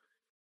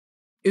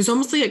 It was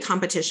almost like a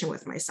competition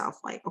with myself.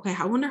 Like, okay,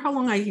 I wonder how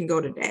long I can go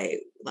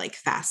today, like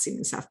fasting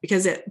and stuff,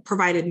 because it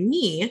provided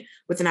me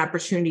with an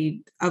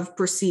opportunity of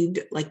perceived,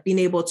 like being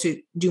able to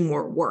do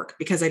more work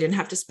because I didn't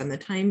have to spend the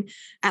time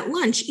at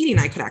lunch eating.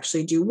 I could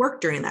actually do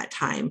work during that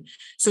time.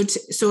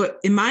 So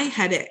in my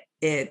head,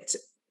 it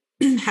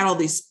had all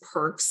these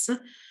perks,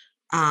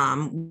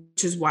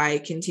 which is why I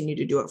continued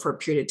to do it for a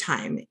period of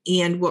time.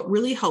 And what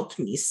really helped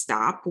me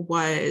stop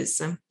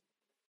was a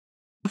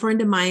friend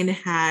of mine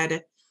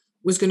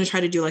was going to try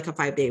to do like a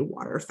 5-day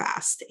water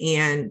fast,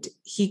 and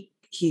he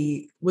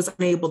was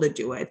unable to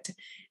do it.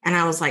 And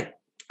I was like,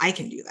 I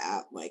can do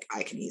that. Like,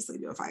 I can easily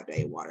do a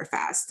 5-day water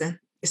fast.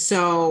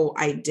 So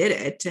I did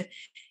it,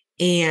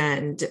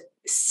 and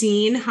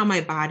seeing how my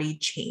body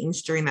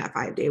changed during that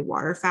 5-day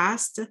water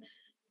fast.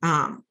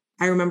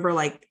 I remember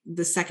like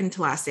the second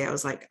to last day, I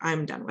was like,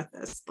 I'm done with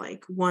this.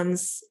 Like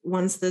once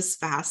this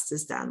fast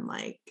is done,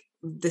 like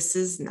this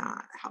is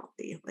not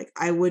healthy. Like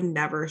I would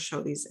never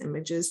show these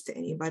images to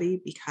anybody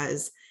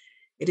because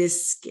it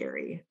is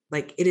scary.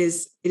 Like it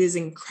is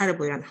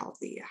incredibly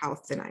unhealthy how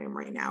thin I am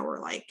right now, or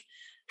like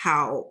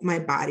how my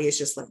body is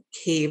just like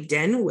caved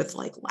in with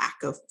like lack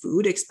of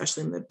food,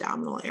 especially in the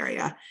abdominal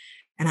area.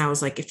 And I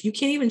was like, if you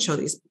can't even show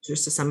these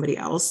pictures to somebody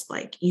else,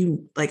 like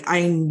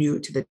I knew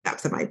to the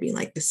depth of my being,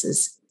 like, this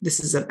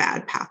is a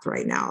bad path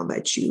right now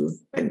that you've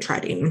been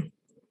treading.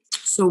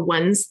 So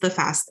once the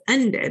fast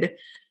ended,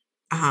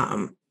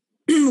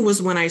 was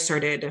when I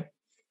started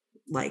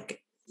like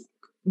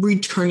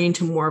returning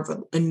to more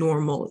of a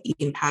normal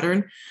eating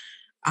pattern.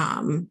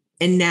 And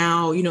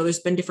now, you know, there's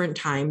been different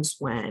times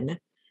when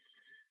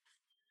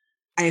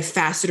I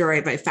fasted, or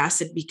I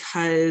fasted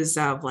because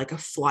of like a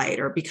flight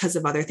or because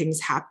of other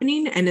things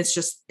happening. And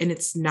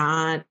it's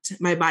not,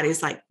 my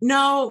body's like,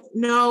 no,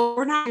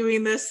 we're not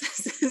doing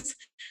this.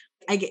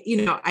 I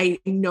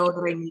know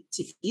that I need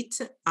to eat.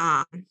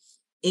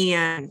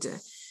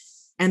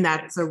 And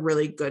that's a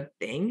really good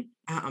thing.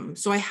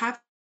 So I have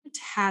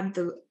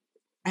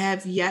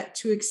yet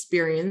to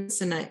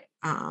experience, and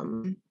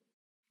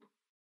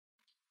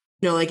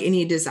like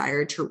any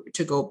desire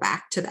to go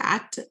back to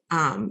that.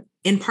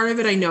 And part of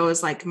it I know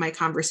is like my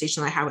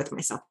conversation I had with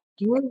myself.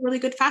 You were a really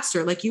good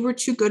faster. Like you were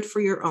too good for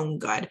your own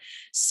good.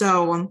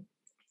 So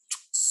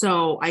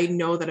I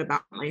know that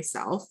about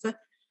myself.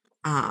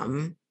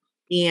 And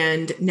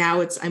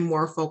now I'm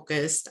more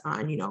focused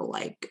on, you know,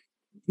 like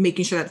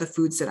making sure that the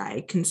foods that I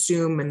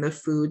consume and the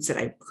foods that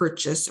I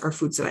purchase are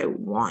foods that I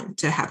want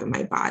to have in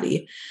my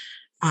body.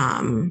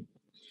 So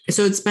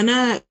it's been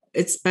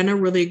a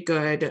really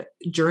good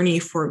journey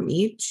for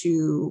me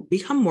to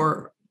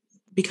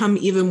become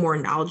even more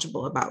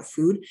knowledgeable about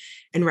food,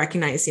 and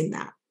recognizing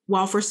that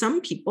while for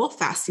some people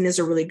fasting is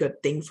a really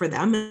good thing for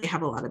them, and they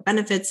have a lot of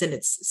benefits and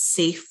it's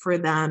safe for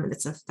them and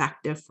it's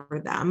effective for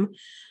them.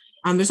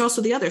 There's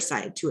also the other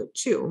side to it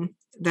too,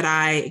 that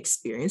I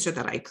experienced or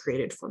that I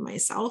created for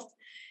myself,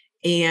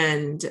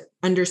 and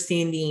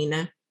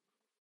understanding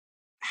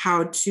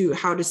how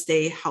to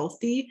stay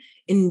healthy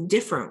in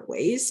different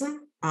ways.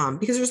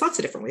 Because there's lots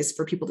of different ways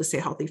for people to stay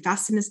healthy.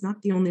 Fasting is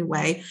not the only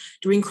way.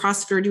 Doing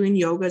CrossFit or doing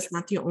yoga is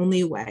not the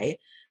only way.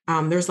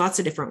 There's lots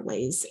of different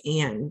ways,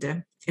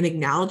 and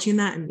acknowledging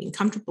that and being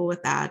comfortable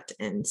with that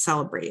and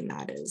celebrating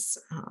that is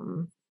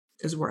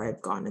where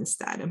I've gone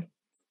instead.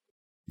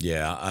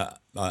 Yeah,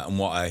 and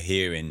what I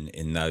hear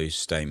in those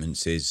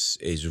statements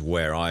is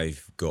where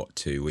I've got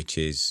to, which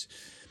is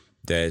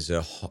there's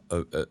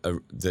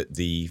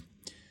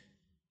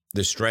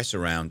the stress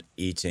around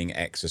eating,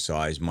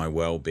 exercise, my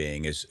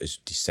well-being has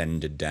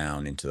descended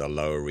down into the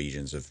lower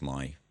regions of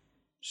my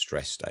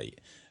stress state.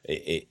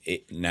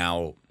 It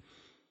now,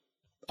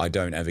 I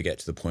don't ever get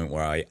to the point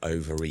where I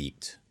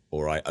overeat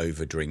or I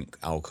overdrink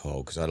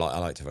alcohol, because I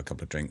like to have a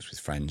couple of drinks with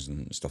friends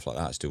and stuff like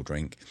that. I still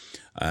drink.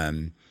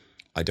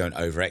 I don't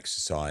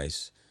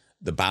over-exercise.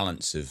 The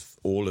balance of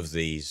all of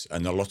these,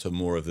 and a lot of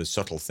more of the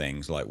subtle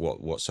things, like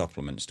what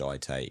supplements do I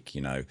take,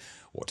 you know,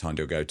 what time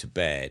do I go to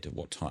bed,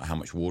 how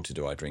much water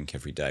do I drink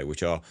every day,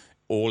 which are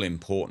all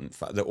important.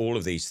 That all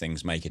of these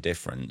things make a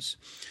difference,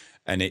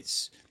 and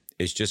it's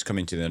just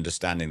coming to the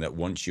understanding that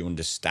once you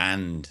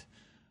understand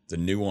the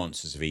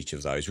nuances of each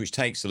of those, which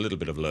takes a little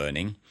bit of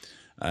learning.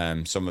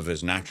 Some of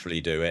us naturally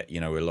do it. You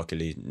know, we're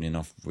luckily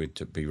enough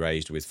to be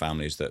raised with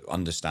families that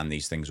understand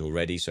these things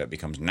already, so it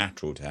becomes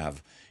natural to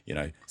have, you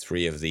know,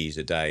 3 of these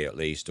a day at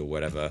least, or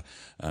whatever.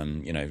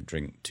 You know,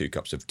 drink 2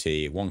 cups of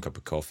tea, 1 cup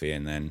of coffee,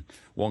 and then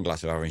 1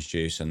 glass of orange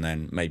juice, and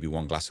then maybe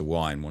 1 glass of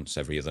wine once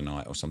every other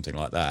night or something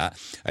like that.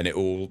 And it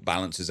all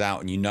balances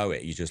out, and you know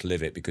it. You just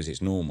live it because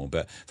it's normal.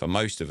 But for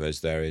most of us,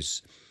 there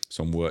is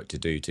some work to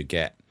do to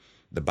get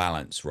the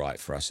balance right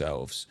for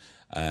ourselves.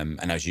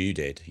 And as you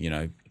did, you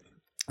know,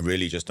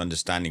 really just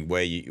understanding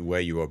where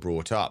you were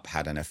brought up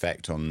had an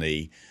effect on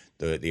the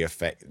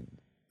effect,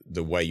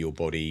 the way your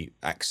body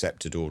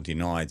accepted or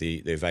denied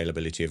the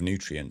availability of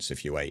nutrients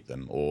if you ate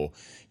them, or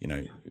you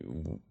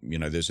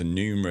know there's a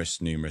numerous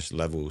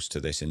levels to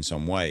this in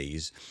some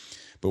ways.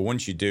 But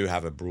once you do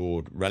have a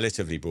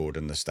relatively broad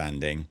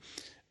understanding,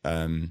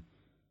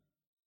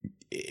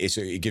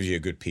 it gives you a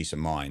good peace of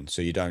mind.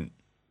 So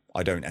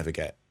I don't ever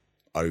get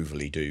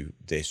overly do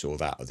this or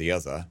that or the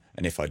other.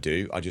 And if I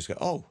do, I just go,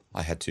 oh,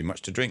 I had too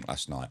much to drink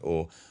last night,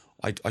 or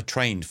I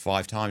trained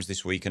 5 times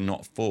this week and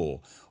not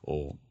 4,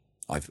 or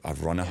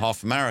I've run a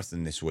half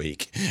marathon this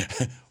week.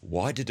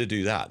 Why did I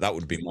do that? That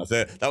would be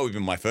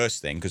my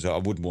first thing, because I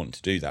wouldn't want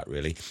to do that,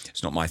 really.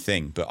 It's not my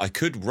thing. But I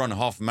could run a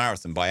half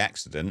marathon by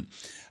accident,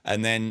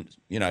 and then,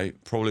 you know,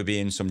 probably be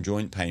in some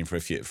joint pain for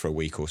a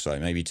week or so,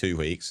 maybe 2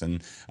 weeks,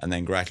 and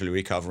then gradually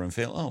recover and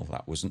feel, oh,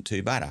 that wasn't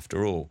too bad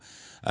after all.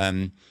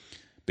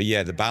 But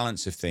yeah, the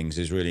balance of things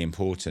is really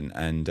important,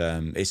 and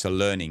it's a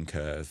learning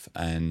curve.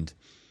 And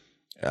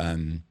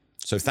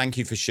so thank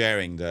you for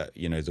sharing that,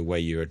 you know, the way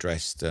you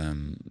addressed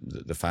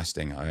the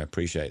fasting. I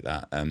appreciate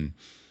that. Of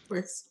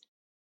course.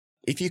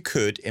 If you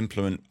could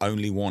implement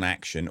only one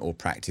action or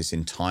practice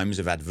in times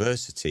of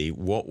adversity,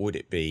 what would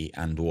it be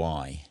and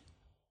why?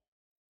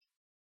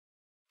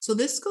 So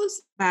this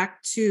goes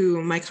back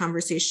to my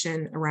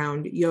conversation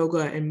around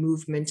yoga and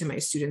movement to my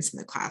students in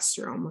the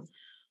classroom.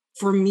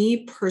 For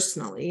me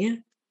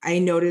personally, I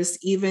notice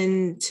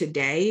even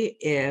today,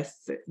 if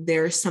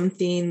there's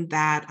something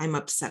that I'm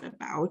upset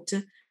about,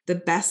 the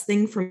best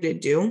thing for me to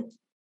do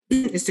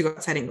is to go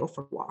outside and go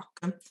for a walk,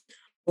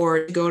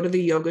 or to go to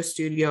the yoga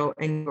studio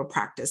and go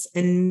practice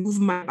and move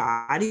my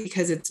body,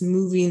 because it's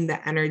moving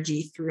the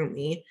energy through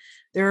me.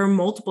 There are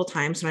multiple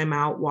times when I'm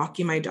out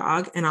walking my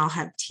dog and I'll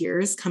have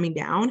tears coming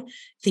down,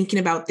 thinking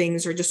about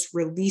things, or just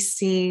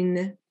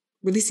releasing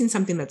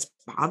something that's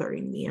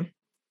bothering me.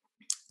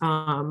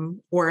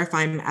 Or if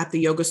I'm at the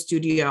yoga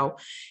studio,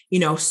 you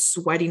know,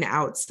 sweating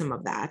out some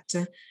of that.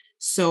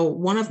 So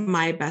one of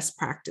my best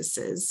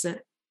practices,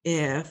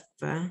 if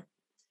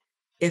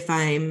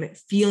I'm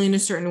feeling a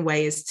certain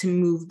way, is to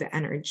move the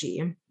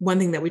energy. One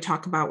thing that we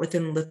talk about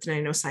within Lift, and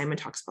I know Simon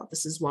talks about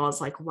this as well,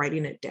 is like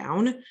writing it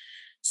down.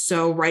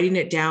 So writing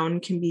it down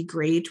can be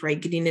great,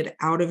 right? Getting it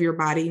out of your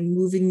body,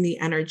 moving the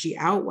energy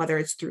out, whether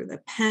it's through the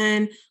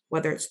pen,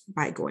 whether it's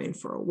by going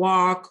for a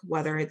walk,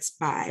 whether it's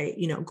by,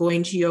 you know,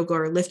 going to yoga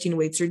or lifting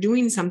weights or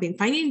doing something,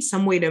 finding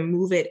some way to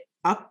move it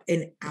up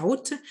and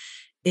out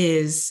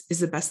is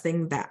the best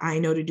thing that I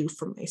know to do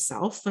for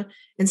myself.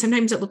 And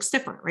sometimes it looks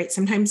different, right?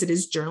 Sometimes it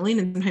is journaling,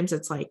 and sometimes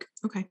it's like,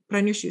 okay, put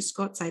on your shoes,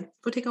 go outside,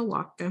 go take a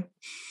walk.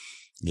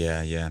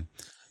 Yeah.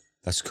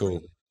 That's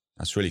cool.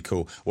 That's really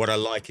cool. What I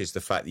like is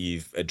the fact that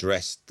you've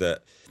addressed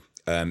that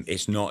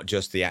it's not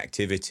just the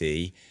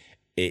activity,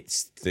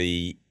 it's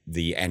the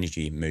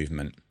energy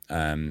movement.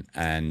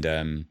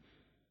 And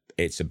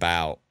it's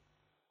about,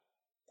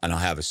 and I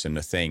have a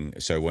similar thing.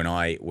 So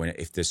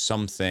if there's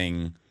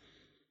something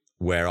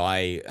where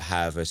I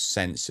have a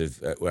sense of,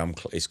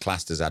 it's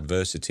classed as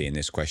adversity in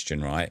this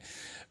question, right?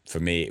 For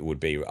me, it would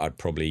be, I'd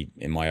probably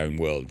in my own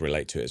world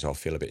relate to it as, I'll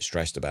feel a bit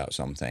stressed about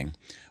something.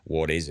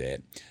 What is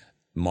it?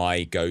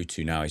 My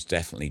go-to now is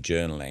definitely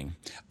journaling,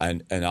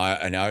 and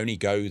I only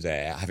go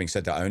there. Having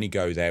said that, I only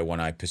go there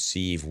when I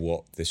perceive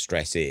what the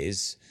stress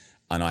is,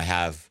 and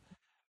I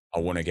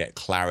want to get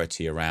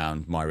clarity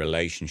around my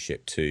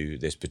relationship to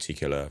this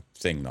particular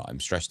thing that I'm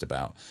stressed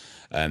about.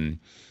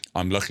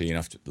 I'm lucky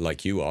enough,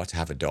 like you are, to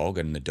have a dog,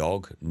 and the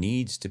dog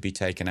needs to be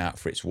taken out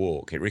for its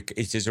walk.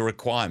 It is a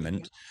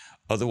requirement.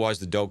 Otherwise,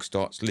 the dog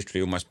starts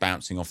literally almost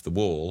bouncing off the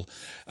wall,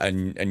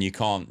 and you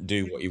can't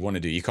do what you want to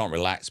do. You can't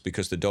relax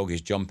because the dog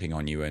is jumping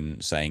on you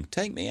and saying,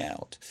 "Take me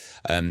out."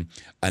 And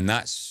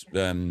that's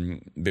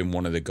been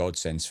one of the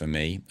godsends for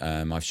me.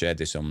 I've shared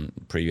this on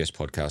previous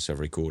podcasts I've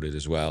recorded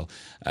as well.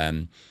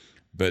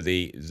 But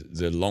the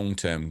long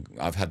term,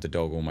 I've had the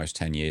dog almost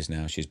 10 years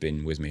now. She's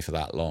been with me for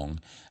that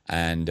long,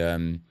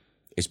 and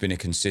it's been a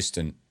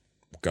consistent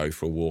go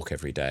for a walk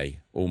every day,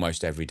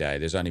 almost every day.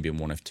 There's only been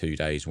 1 or 2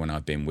 days when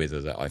I've been with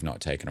her that I've not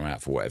taken her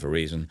out for whatever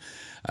reason.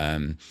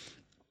 And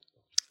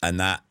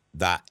that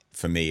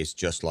for me is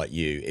just like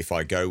you. If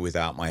I go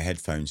without my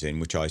headphones in,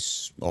 which I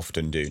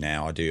often do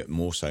now, I do it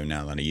more so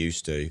now than I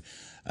used to,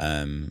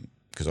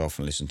 because I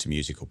often listen to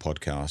music or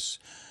podcasts.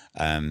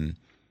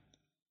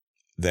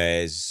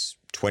 There's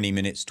 20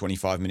 minutes,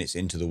 25 minutes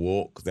into the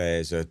walk,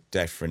 there's a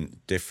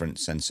different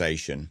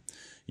sensation.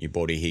 Your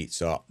body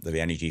heats up, the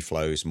energy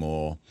flows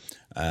more,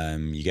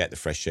 you get the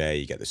fresh air,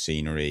 you get the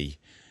scenery,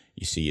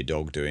 you see your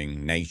dog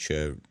doing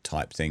nature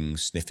type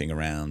things, sniffing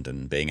around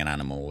and being an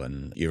animal,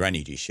 and your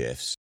energy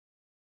shifts.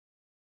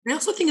 I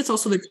also think it's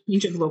also the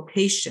change of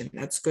location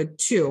that's good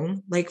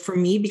too. Like for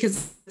me, because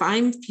if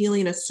I'm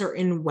feeling a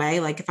certain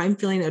way, like if I'm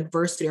feeling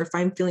adversity or if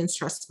I'm feeling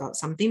stressed about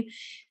something,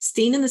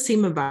 staying in the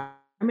same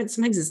environment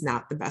sometimes is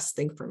not the best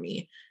thing for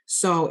me.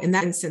 So in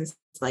that instance,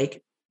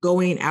 like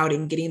going out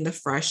and getting the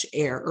fresh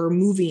air, or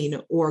moving,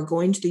 or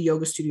going to the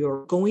yoga studio,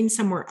 or going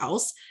somewhere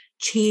else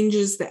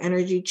changes the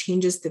energy,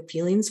 changes the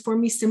feelings for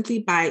me, simply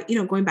by, you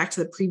know, going back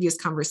to the previous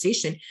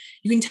conversation.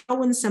 You can tell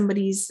when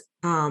somebody's,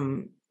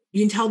 you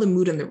can tell the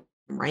mood in the room,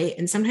 right?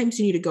 And sometimes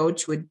you need to go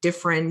to a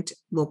different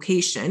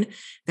location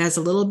that has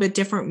a little bit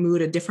different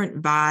mood, a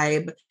different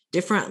vibe,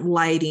 different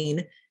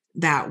lighting,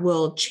 that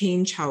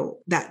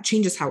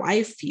changes how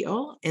I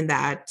feel, and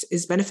that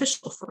is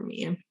beneficial for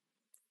me.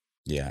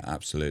 Yeah,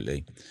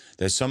 absolutely.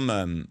 There's some,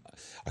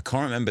 I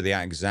can't remember the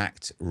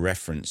exact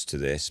reference to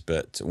this,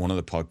 but one of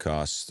the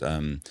podcasts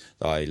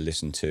that I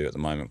listen to at the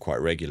moment quite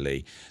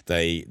regularly,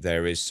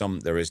 there is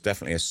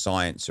definitely a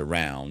science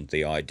around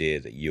the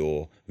idea that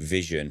your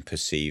vision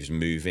perceives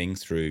moving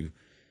through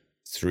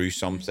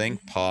something,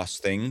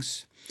 past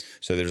things.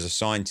 So there's a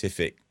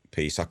scientific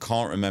piece. I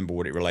can't remember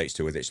what it relates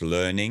to, whether it's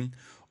learning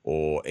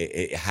or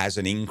it has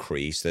an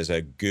increase. There's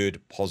a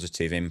good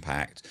positive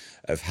impact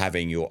of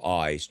having your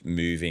eyes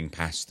moving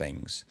past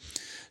things.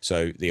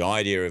 So the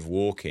idea of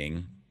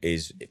walking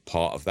is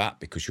part of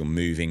that, because you're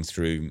moving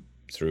through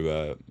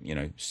a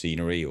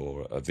scenery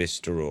or a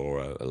vista or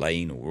a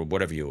lane or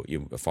whatever,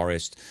 you a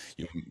forest.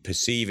 You're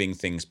perceiving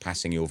things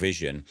passing your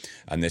vision,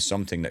 and there's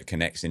something that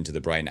connects into the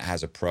brain that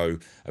has a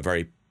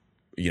very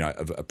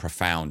a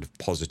profound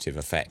positive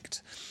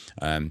effect.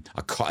 As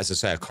I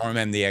say, I can't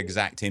remember the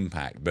exact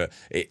impact, but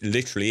it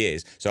literally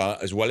is. So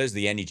as well as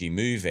the energy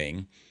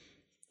moving,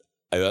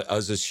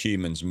 us as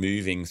humans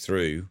moving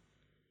through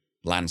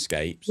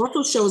landscapes. It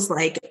also shows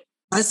like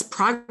us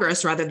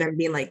progress rather than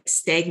being like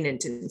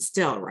stagnant and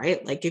still,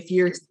 right? Like if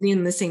you're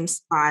in the same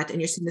spot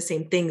and you're seeing the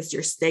same things,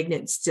 you're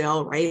stagnant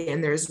still, right?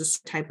 And there's this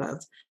type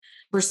of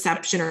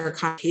perception or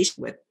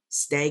connotation with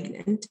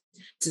stagnant.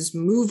 It's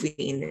moving,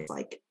 it's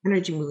like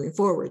energy moving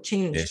forward,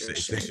 change. Yes,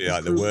 it's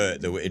literally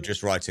like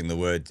just writing the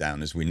word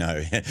down, as we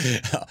know.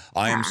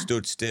 I am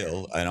stood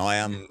still and I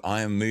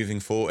am moving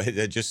forward.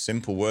 They're just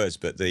simple words,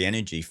 but the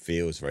energy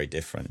feels very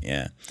different.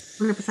 Yeah.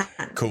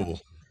 100%.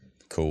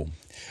 Cool.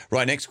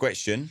 Right, next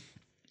question.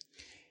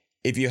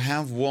 If you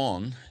have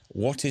one,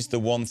 what is the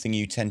one thing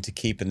you tend to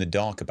keep in the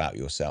dark about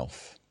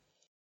yourself?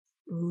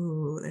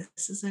 Ooh,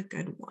 this is a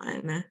good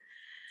one.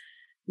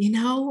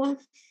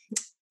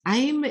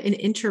 I'm an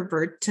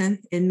introvert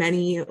in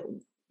many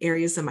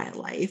areas of my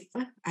life,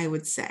 I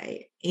would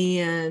say.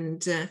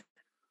 And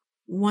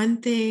one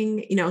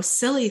thing,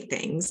 silly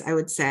things, I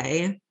would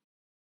say,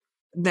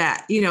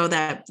 that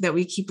that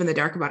we keep in the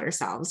dark about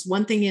ourselves.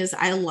 One thing is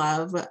I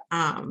love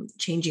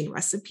changing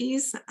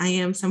recipes. I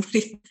am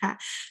somebody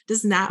that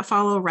does not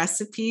follow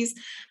recipes.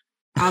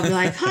 I'll be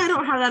like, I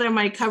don't have that in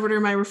my cupboard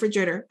or my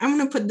refrigerator. I'm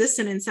going to put this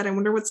in instead. I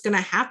wonder what's going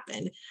to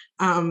happen.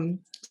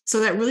 So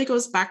that really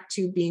goes back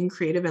to being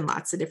creative in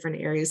lots of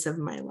different areas of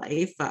my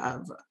life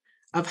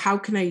of how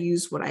can I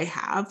use what I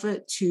have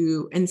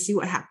and see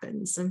what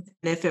happens. And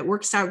if it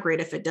works out,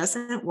 great. If it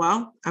doesn't,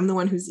 well, I'm the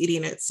one who's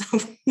eating it. So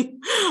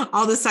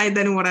I'll decide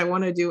then what I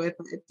want to do with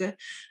it.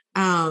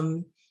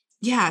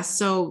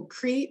 So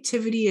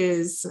creativity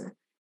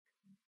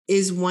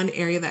is one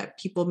area that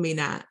people may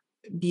not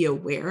be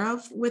aware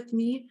of with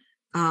me,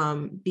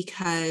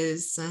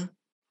 because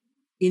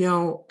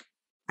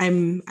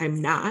I'm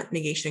not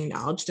negation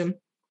acknowledged.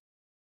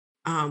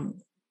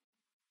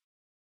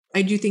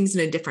 I do things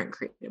in a different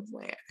creative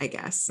way, I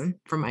guess,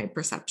 from my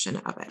perception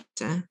of it.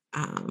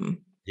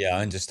 Yeah,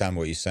 I understand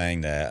what you're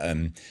saying there.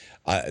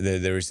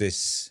 There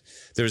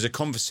is a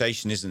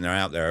conversation, isn't there,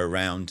 out there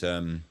around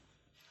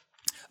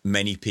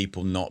many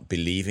people not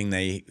believing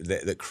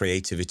that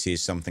creativity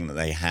is something that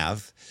they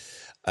have.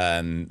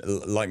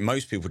 Like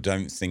most people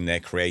don't think they're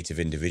creative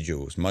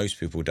individuals. Most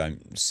people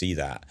don't see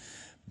that,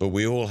 but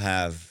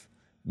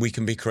we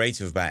can be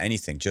creative about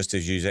anything, just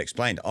as you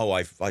explained. Oh,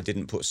 I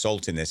didn't put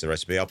salt in this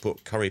recipe. I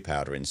put curry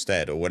powder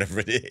instead, or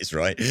whatever it is,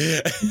 right?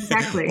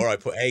 Exactly. Or I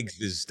put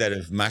eggs instead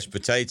of mashed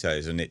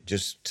potatoes, and it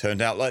just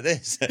turned out like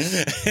this.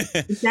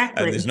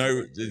 Exactly. And there's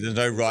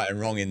no right and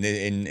wrong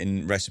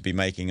in recipe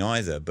making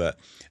either. But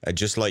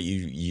just like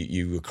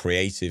you were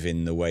creative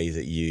in the way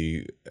that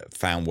you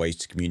found ways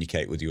to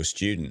communicate with your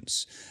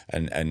students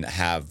and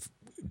have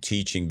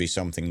teaching be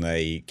something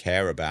they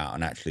care about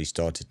and actually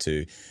started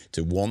to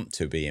want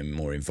to be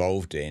more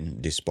involved in,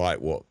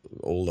 despite what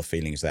all the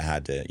feelings they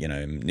had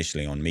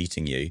initially on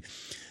meeting you.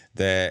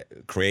 Their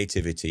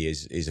creativity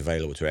is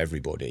available to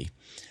everybody,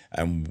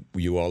 and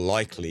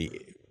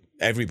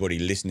everybody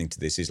listening to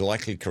this is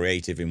likely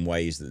creative in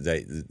ways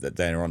that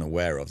they're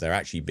unaware of. They're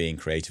actually being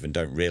creative and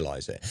don't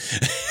realize it.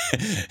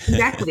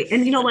 Exactly.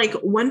 And, like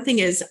one thing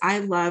is I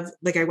love,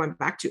 like I went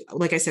back to,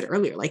 like I said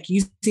earlier, like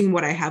using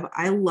what I have,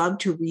 I love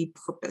to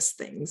repurpose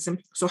things.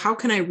 So how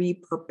can I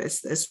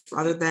repurpose this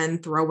rather than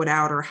throw it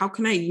out? Or how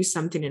can I use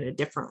something in a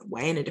different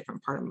way in a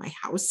different part of my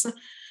house?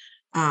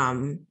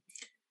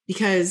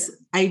 Because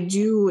I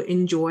do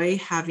enjoy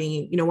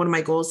having, one of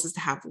my goals is to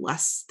have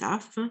less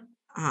stuff.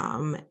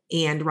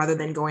 And rather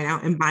than going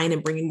out and buying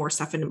and bringing more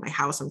stuff into my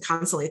house, I'm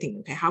constantly thinking,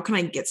 okay, how can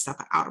I get stuff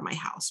out of my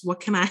house? What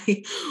can I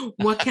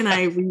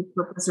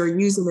repurpose or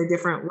use in a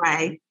different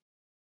way?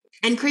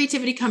 And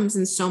creativity comes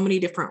in so many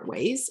different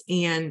ways.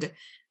 And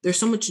there's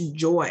so much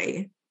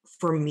joy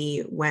for me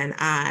when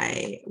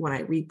I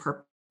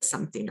repurpose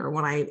something or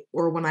when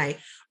I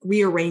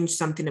rearrange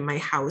something in my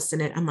house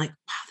and I'm like,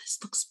 wow, this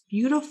looks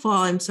beautiful.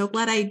 I'm so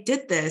glad I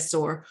did this.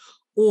 Or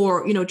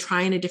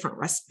trying a different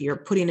recipe or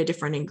putting a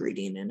different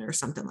ingredient in or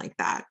something like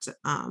that.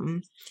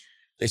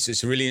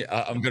 It's really,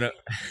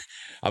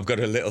 I've got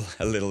a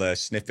little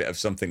snippet of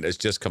something that's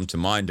just come to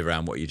mind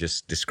around what you're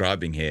just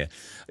describing here.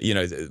 You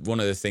know, one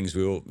of the things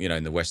we all, you know,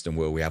 in the Western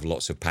world, we have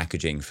lots of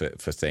packaging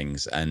for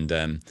things. And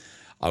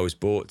I was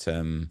bought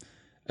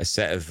a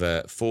set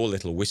of 4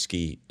 little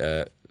whiskey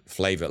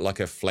flavor, like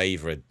a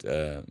flavored,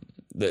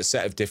 the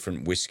set of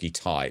different whiskey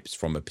types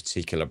from a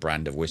particular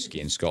brand of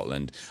whiskey in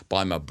Scotland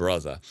by my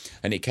brother.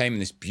 And it came in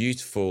this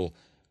beautiful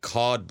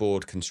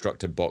cardboard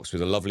constructed box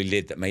with a lovely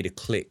lid that made a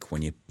click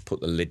when you put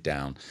the lid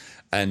down.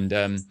 And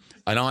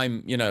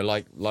I'm, you know,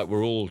 like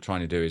we're all trying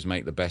to do, is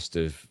make the best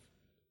of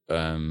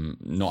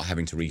not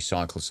having to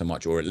recycle so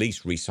much, or at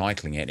least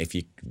recycling it. If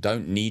you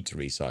don't need to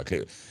recycle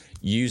it,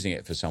 using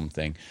it for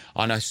something.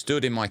 And I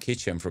stood in my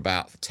kitchen for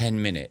about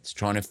 10 minutes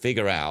trying to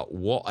figure out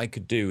what I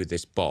could do with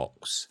this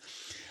box.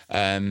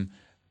 And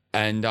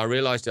I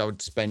realized I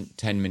would spend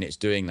 10 minutes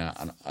doing that,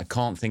 and I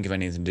can't think of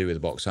anything to do with the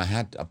box.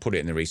 I put it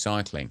in the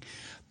recycling.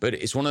 But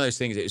it's one of those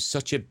things. It was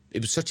such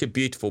a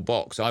beautiful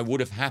box. I would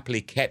have happily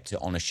kept it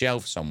on a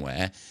shelf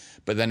somewhere,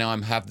 but then I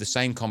have the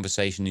same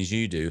conversation as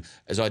you do,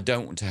 as I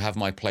don't want to have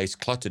my place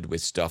cluttered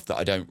with stuff that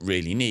I don't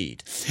really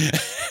need. So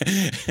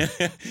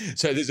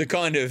there's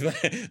kind of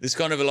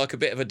like a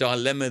bit of a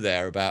dilemma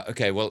there about,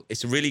 okay, well,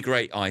 it's a really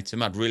great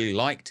item. I'd really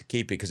like to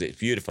keep it because it's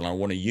beautiful and I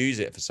want to use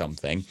it for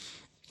something,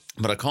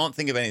 but I can't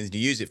think of anything to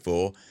use it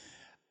for.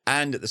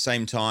 And at the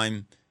same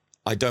time,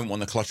 I don't want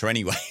the clutter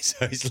anyway.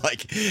 So it's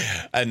like,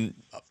 and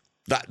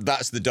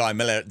that's the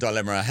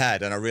dilemma I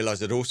had. And I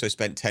realized I'd also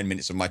spent 10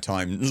 minutes of my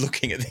time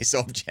looking at this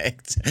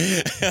object.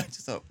 I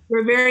just thought,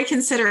 We're very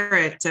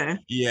considerate.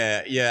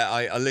 yeah.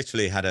 I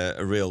literally had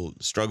a real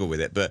struggle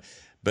with it. But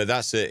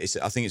I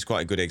think it's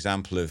quite a good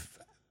example of,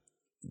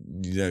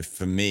 you know,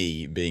 for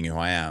me being who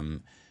I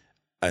am,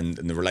 and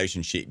the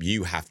relationship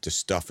you have to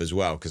stuff as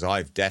well, because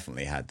I've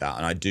definitely had that,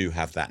 and I do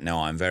have that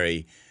now.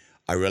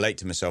 I relate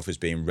to myself as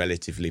being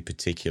relatively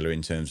particular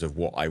in terms of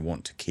what I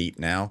want to keep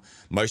now.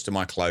 Most of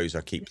my clothes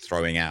I keep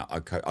throwing out.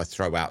 I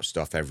throw out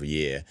stuff every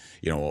year,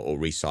 you know, or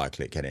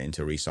recycle it, get it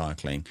into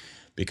recycling,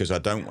 because I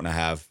don't want to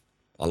have.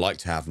 I like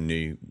to have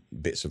new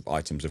bits of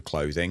items of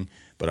clothing,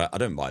 but I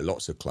don't buy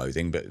lots of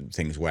clothing. But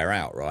things wear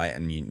out, right?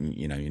 And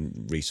you know, you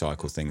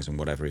recycle things and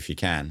whatever if you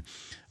can.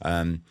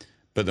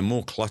 But the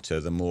more clutter,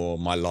 the more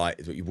my life.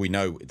 We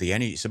know the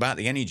energy. It's about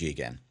the energy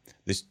again.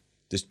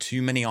 There's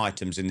too many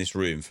items in this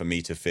room for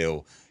me to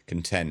feel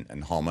content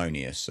and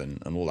harmonious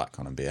and all that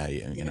kind of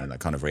behavior, you know,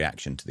 that kind of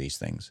reaction to these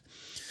things.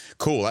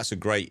 Cool. That's a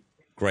great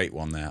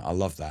one there. I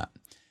love that.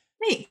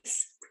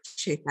 Thanks.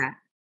 Appreciate that.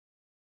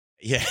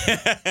 Yeah.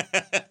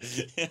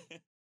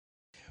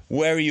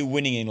 Where are you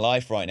winning in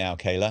life right now,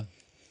 Kayla?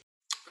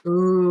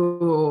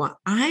 Ooh,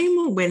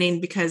 I'm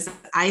winning because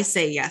I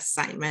say yes,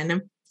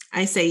 Simon.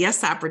 I say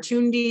yes to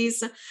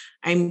opportunities.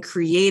 I'm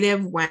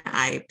creative when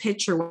I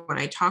pitch or when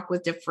I talk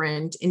with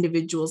different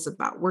individuals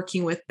about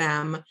working with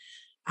them.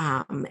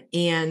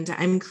 And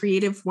I'm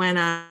creative when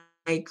I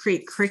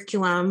create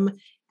curriculum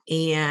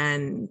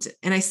and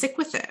I stick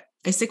with it.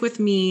 I stick with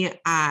me.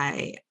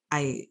 I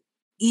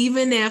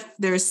even if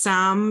there's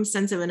some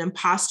sense of an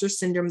imposter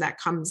syndrome that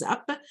comes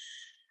up.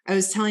 I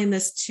was telling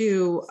this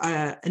to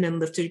an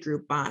Unlifted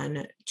group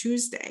on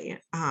Tuesday.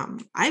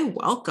 I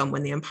welcome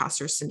when the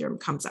imposter syndrome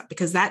comes up,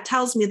 because that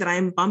tells me that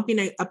I'm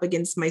bumping up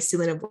against my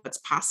ceiling of what's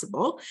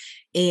possible.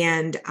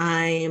 And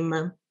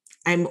I'm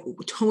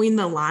towing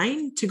the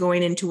line to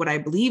going into what I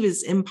believe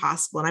is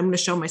impossible. And I'm going to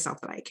show myself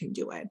that I can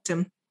do it.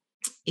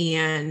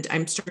 And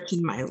I'm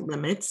stretching my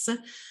limits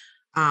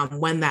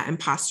when that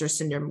imposter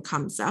syndrome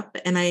comes up.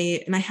 And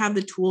I have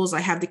the tools,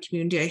 I have the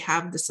community, I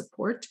have the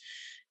support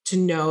to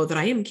know that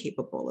I am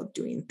capable of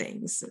doing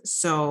things.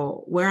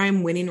 So where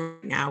I'm winning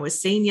right now is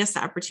saying yes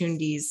to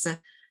opportunities,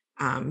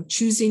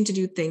 choosing to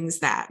do things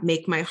that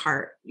make my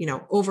heart, you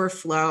know,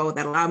 overflow,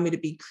 that allow me to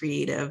be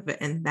creative,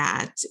 and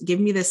that give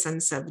me the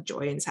sense of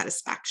joy and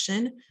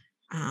satisfaction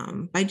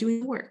by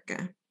doing the work.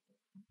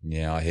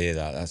 Yeah, I hear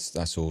that.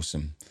 That's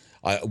awesome.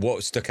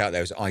 What stuck out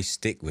there was I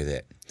stick with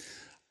it.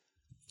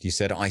 You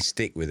said I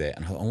stick with it,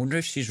 and I wonder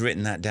if she's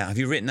written that down. Have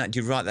you written that?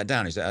 Do you write that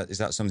down? Is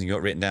that something you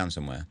got written down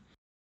somewhere?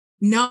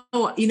 No,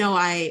 you know,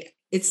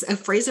 it's a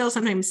phrase that I'll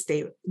sometimes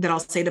say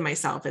to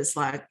myself is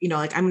like, you know,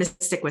 like, I'm going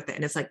to stick with it.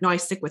 And it's like, no, I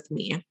stick with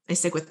me. I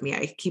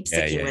keep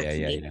sticking with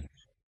me.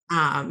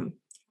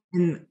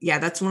 And yeah,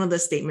 that's one of the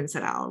statements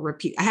that I'll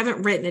repeat. I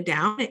haven't written it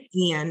down,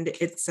 and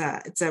it's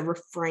a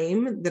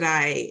refrain that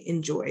I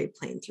enjoy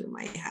playing through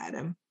my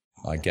head.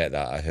 I get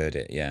that. I heard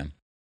it. Yeah.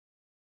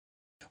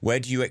 Where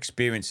do you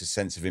experience a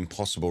sense of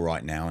impossible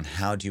right now, and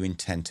how do you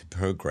intend to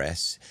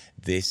progress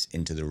this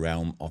into the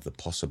realm of the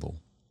possible?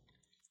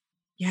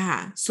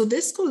 Yeah. So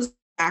this goes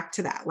back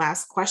to that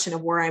last question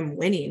of where I'm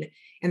winning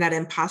and that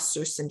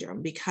imposter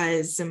syndrome,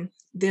 because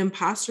the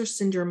imposter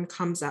syndrome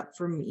comes up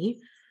for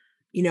me.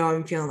 You know,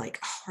 I'm feeling like,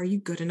 oh, are you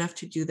good enough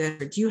to do this?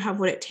 Or do you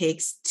have what it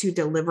takes to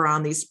deliver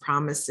on these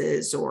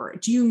promises? Or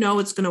do you know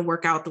it's going to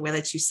work out the way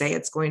that you say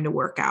it's going to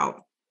work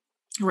out?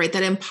 Right.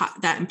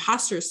 That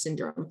imposter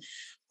syndrome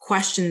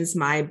questions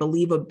my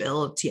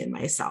believability in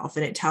myself.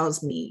 And it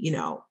tells me, you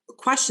know,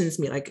 questions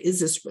me, like, is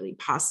this really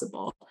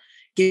possible?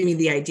 Give me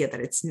the idea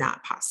that it's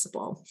not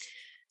possible.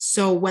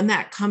 So when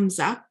that comes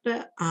up,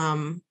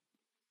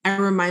 I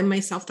remind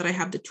myself that I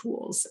have the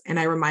tools, and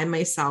I remind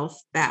myself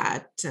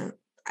that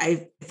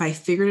if I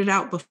figured it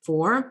out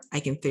before, I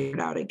can figure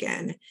it out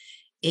again.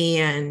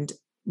 And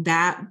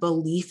that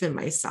belief in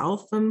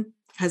myself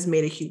has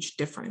made a huge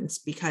difference,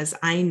 because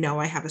I know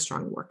I have a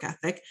strong work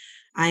ethic.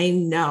 I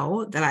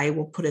know that I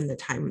will put in the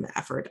time and the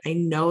effort. I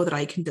know that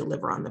I can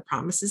deliver on the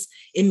promises.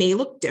 It may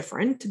look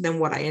different than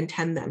what I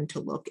intend them to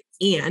look.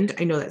 And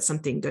I know that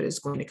something good is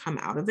going to come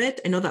out of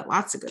it. I know that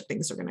lots of good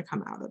things are going to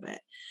come out of it.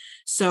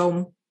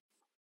 So,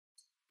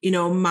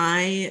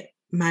 my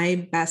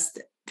best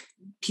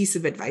piece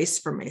of advice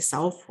for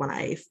myself when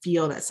I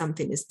feel that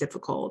something is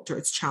difficult or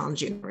it's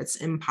challenging or it's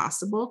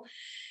impossible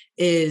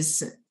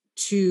is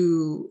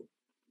to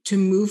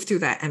move through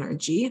that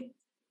energy,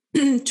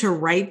 to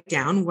write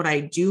down what I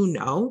do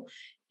know,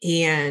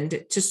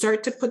 and to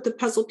start to put the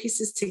puzzle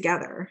pieces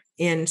together,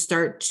 and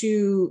start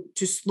to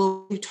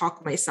slowly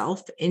talk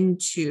myself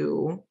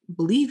into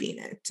believing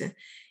it.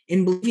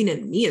 And believing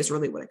in me is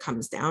really what it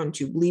comes down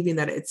to, believing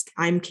that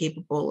I'm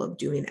capable of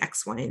doing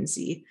X, Y, and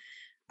Z.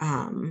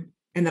 And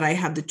that I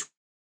have the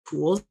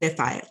tools. If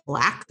I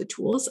lack the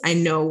tools, I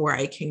know where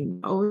I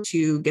can go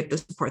to get the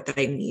support that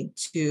I need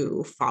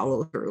to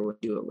follow through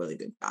and do a really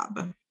good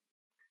job.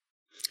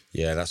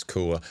 Yeah, that's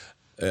cool.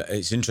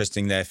 It's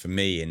interesting there for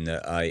me in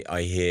that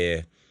I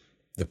hear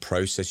the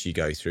process you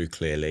go through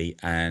clearly,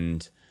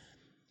 and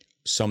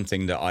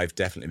something that I've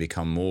definitely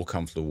become more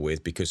comfortable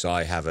with, because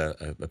I have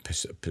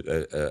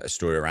a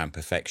story around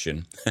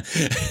perfection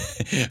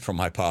from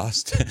my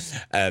past,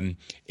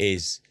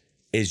 is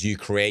you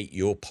create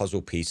your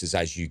puzzle pieces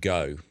as you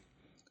go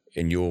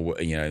in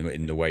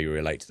the way you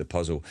relate to the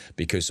puzzle.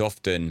 Because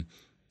often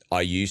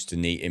I used to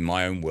need, in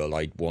my own world,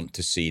 I want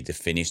to see the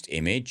finished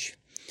image.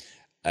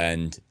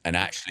 And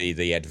actually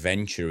the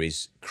adventure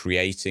is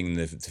creating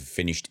the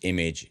finished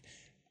image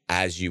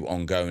as you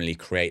ongoingly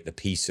create the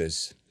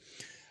pieces,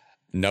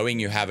 knowing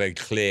you have a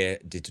clear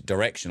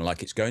direction.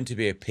 Like, it's going to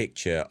be a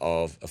picture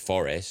of a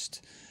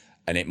forest,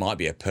 and it might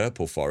be a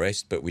purple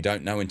forest, but we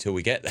don't know until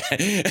we get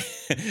there.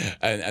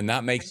 and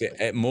that makes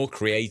it more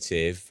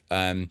creative.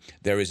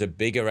 There is a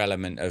bigger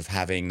element of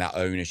having that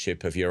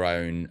ownership of your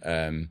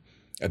own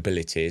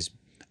abilities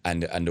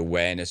and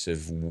awareness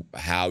of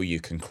how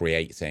you can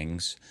create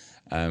things.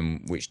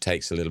 Which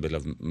takes a little bit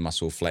of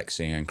muscle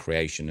flexing and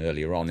creation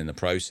earlier on in the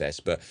process.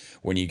 But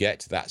when you get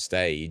to that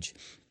stage,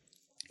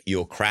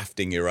 you're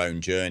crafting your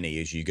own journey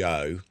as you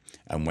go.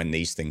 And when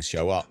these things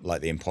show up,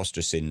 like the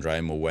imposter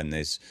syndrome, or when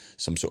there's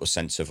some sort of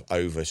sense of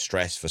over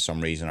stress for some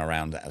reason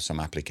around some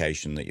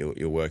application that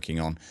you're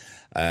working on,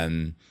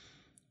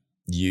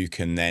 you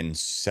can then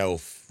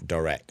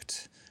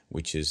self-direct,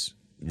 which is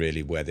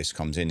really where this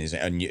comes in, is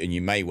and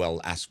you may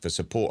well ask for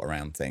support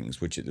around things,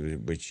 which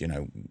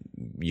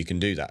you can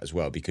do that as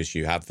well, because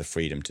you have the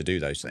freedom to do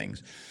those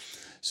things.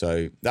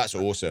 So that's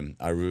awesome.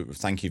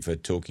 Thank you for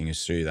talking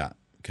us through that,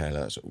 Kayla.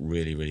 That's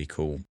really, really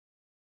cool.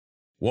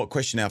 What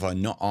question have I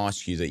not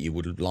asked you that you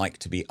would like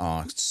to be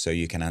asked so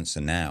you can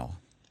answer now?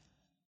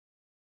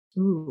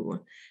 Ooh.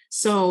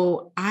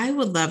 So I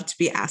would love to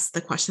be asked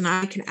the question.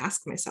 I can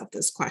ask myself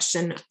this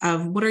question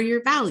of, what are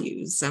your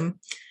values?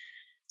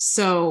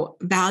 So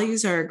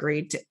values are a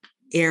great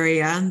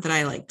area that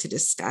I like to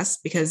discuss,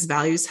 because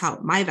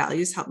my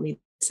values help me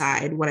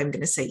decide what I'm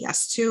going to say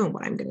yes to and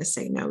what I'm going to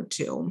say no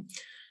to.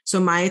 So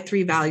my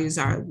 3 values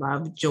are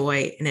love,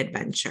 joy, and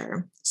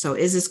adventure. So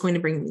is this going to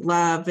bring me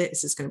love?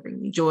 Is this going to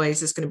bring me joy? Is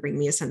this going to bring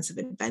me a sense of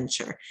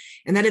adventure?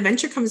 And that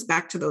adventure comes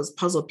back to those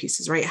puzzle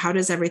pieces, right? How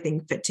does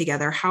everything fit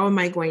together? How am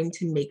I going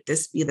to make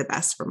this be the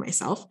best for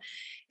myself?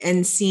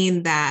 And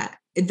seeing that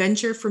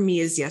adventure for me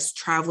is, yes,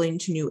 traveling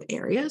to new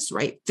areas,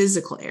 right?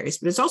 Physical areas,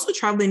 but it's also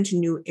traveling to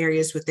new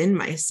areas within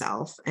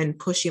myself and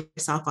pushing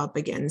myself up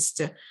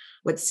against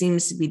what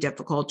seems to be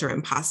difficult or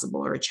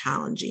impossible or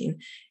challenging,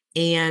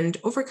 and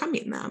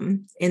overcoming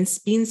them and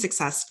being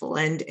successful,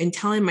 and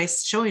showing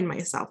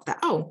myself that,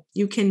 oh,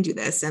 you can do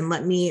this. And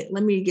let me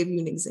give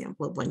you an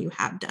example of when you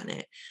have done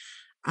it.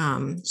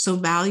 So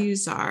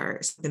values are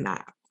something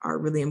that are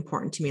really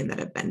important to me and that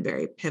have been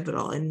very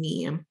pivotal in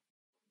me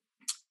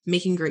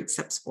making great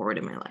steps forward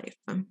in my life.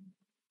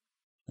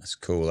 That's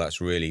cool.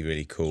 That's really,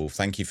 really cool.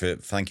 Thank you for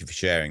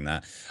sharing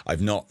that.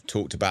 I've not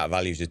talked about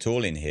values at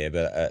all in here,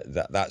 but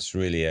that's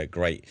really a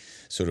great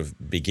sort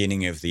of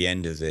beginning of the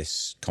end of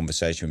this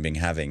conversation we've been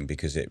having,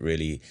 because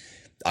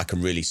I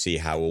can really see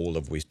how all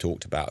of we've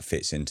talked about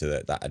fits into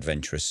that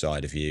adventurous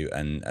side of you,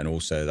 and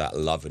also that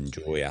love and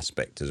joy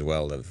aspect as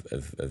well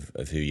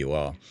of who you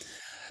are.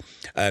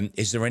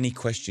 Is there any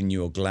question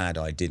you're glad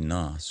I didn't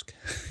ask?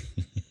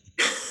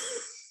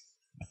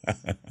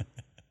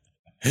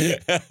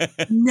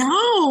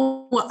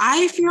 No,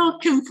 I feel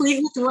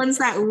complete with the ones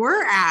that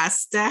were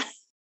asked.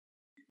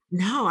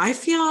 No, I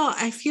feel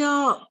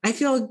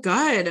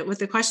good with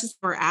the questions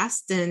that were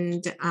asked.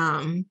 And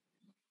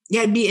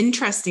yeah, it'd be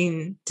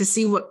interesting to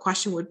see what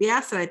question would be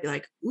asked. And I'd be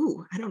like,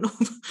 ooh, I don't know.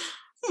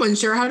 I'm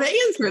unsure how to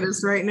answer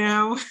this right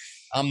now.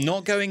 I'm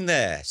not going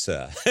there,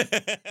 sir.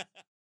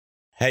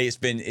 Hey,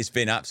 it's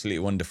been absolutely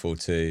wonderful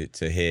to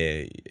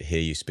hear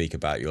you speak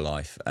about your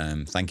life.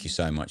 Thank you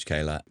so much,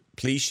 Kayla.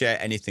 Please share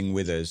anything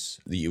with us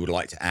that you would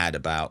like to add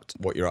about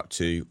what you're up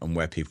to and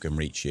where people can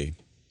reach you.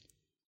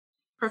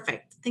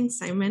 Perfect. Thanks,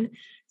 Simon.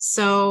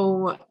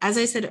 So, as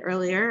I said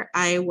earlier,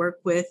 I work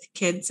with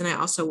kids and I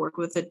also work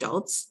with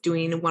adults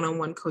doing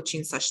one-on-one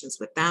coaching sessions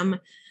with them.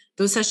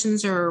 Those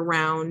sessions are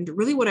around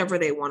really whatever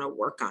they want to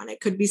work on.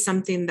 It could be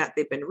something that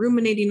they've been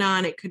ruminating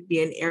on. It could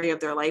be an area of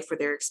their life where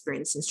they're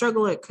experiencing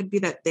struggle. It could be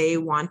that they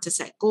want to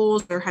set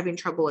goals. They're having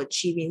trouble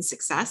achieving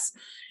success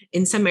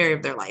in some area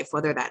of their life,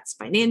 whether that's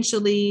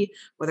financially,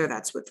 whether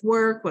that's with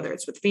work, whether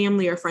it's with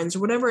family or friends,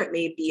 or whatever it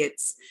may be.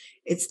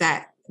 It's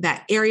that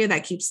area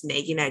that keeps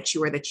nagging at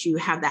you, or that you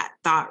have that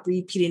thought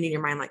repeating in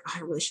your mind, like, oh, I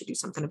really should do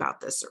something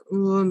about this,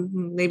 or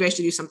maybe I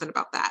should do something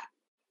about that.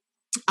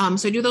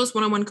 So I do those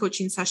one-on-one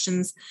coaching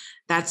sessions.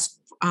 That's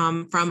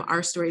from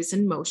Our Stories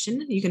in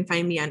Motion. You can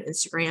find me on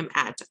Instagram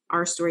at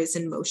Our Stories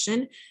in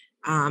Motion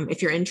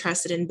if you're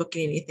interested in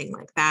booking anything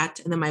like that.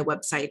 And then my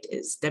website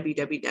is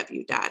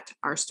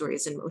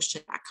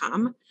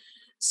www.ourstoriesinmotion.com.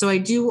 So I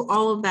do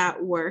all of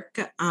that work,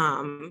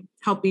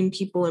 helping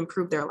people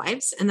improve their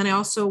lives. And then I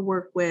also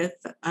work with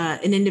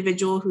an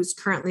individual who's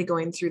currently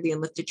going through the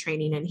Enlifted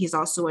training, and he's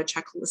also a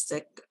Czech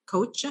holistic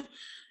coach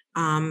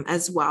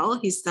as well.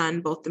 He's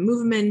done both the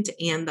movement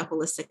and the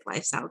holistic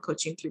lifestyle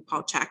coaching through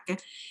Paul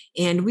Czech.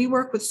 And we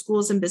work with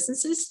schools and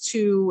businesses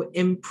to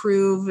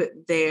improve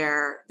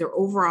their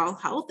overall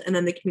health, and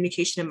then the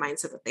communication and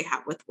mindset that they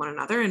have with one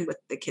another and with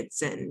the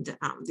kids and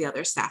the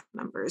other staff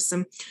members.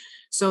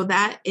 So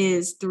that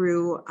is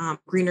through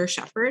Greener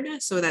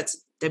Shepherd. So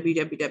that's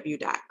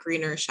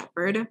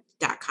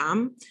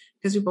www.greenershepherd.com,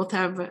 because we both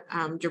have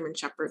German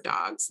Shepherd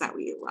dogs that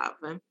we love.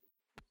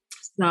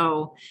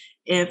 So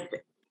if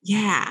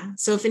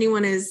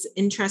anyone is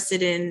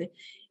interested in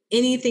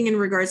anything in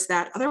regards to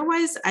that,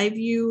 otherwise I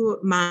view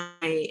my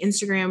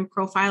Instagram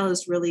profile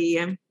as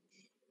really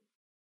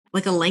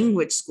like a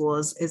language school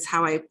is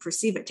how I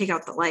perceive it. Take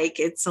out the like.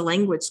 It's a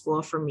language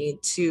school for me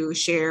to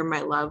share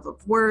my love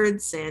of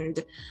words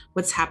and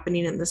what's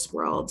happening in this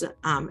world,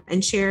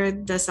 and share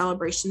the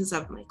celebrations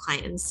of my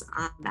clients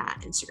on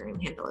that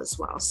Instagram handle as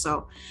well.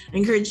 So I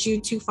encourage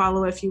you to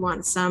follow if you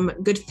want some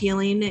good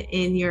feeling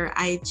in your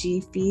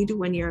IG feed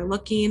when you're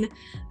looking.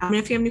 And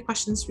if you have any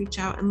questions, reach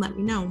out and let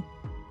me know.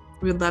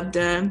 We'd love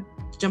to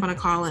jump on a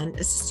call and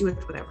assist you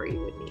with whatever you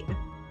would need.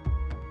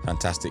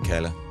 Fantastic,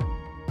 Kayla.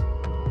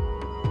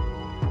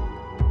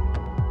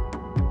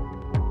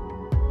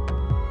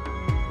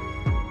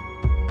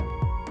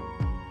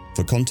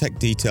 For contact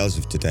details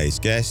of today's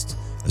guest,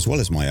 as well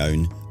as my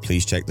own,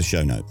 please check the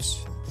show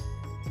notes.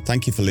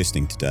 Thank you for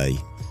listening today,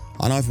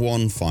 and I've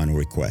one final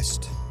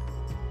request.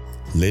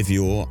 Live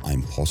your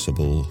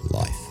impossible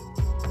life.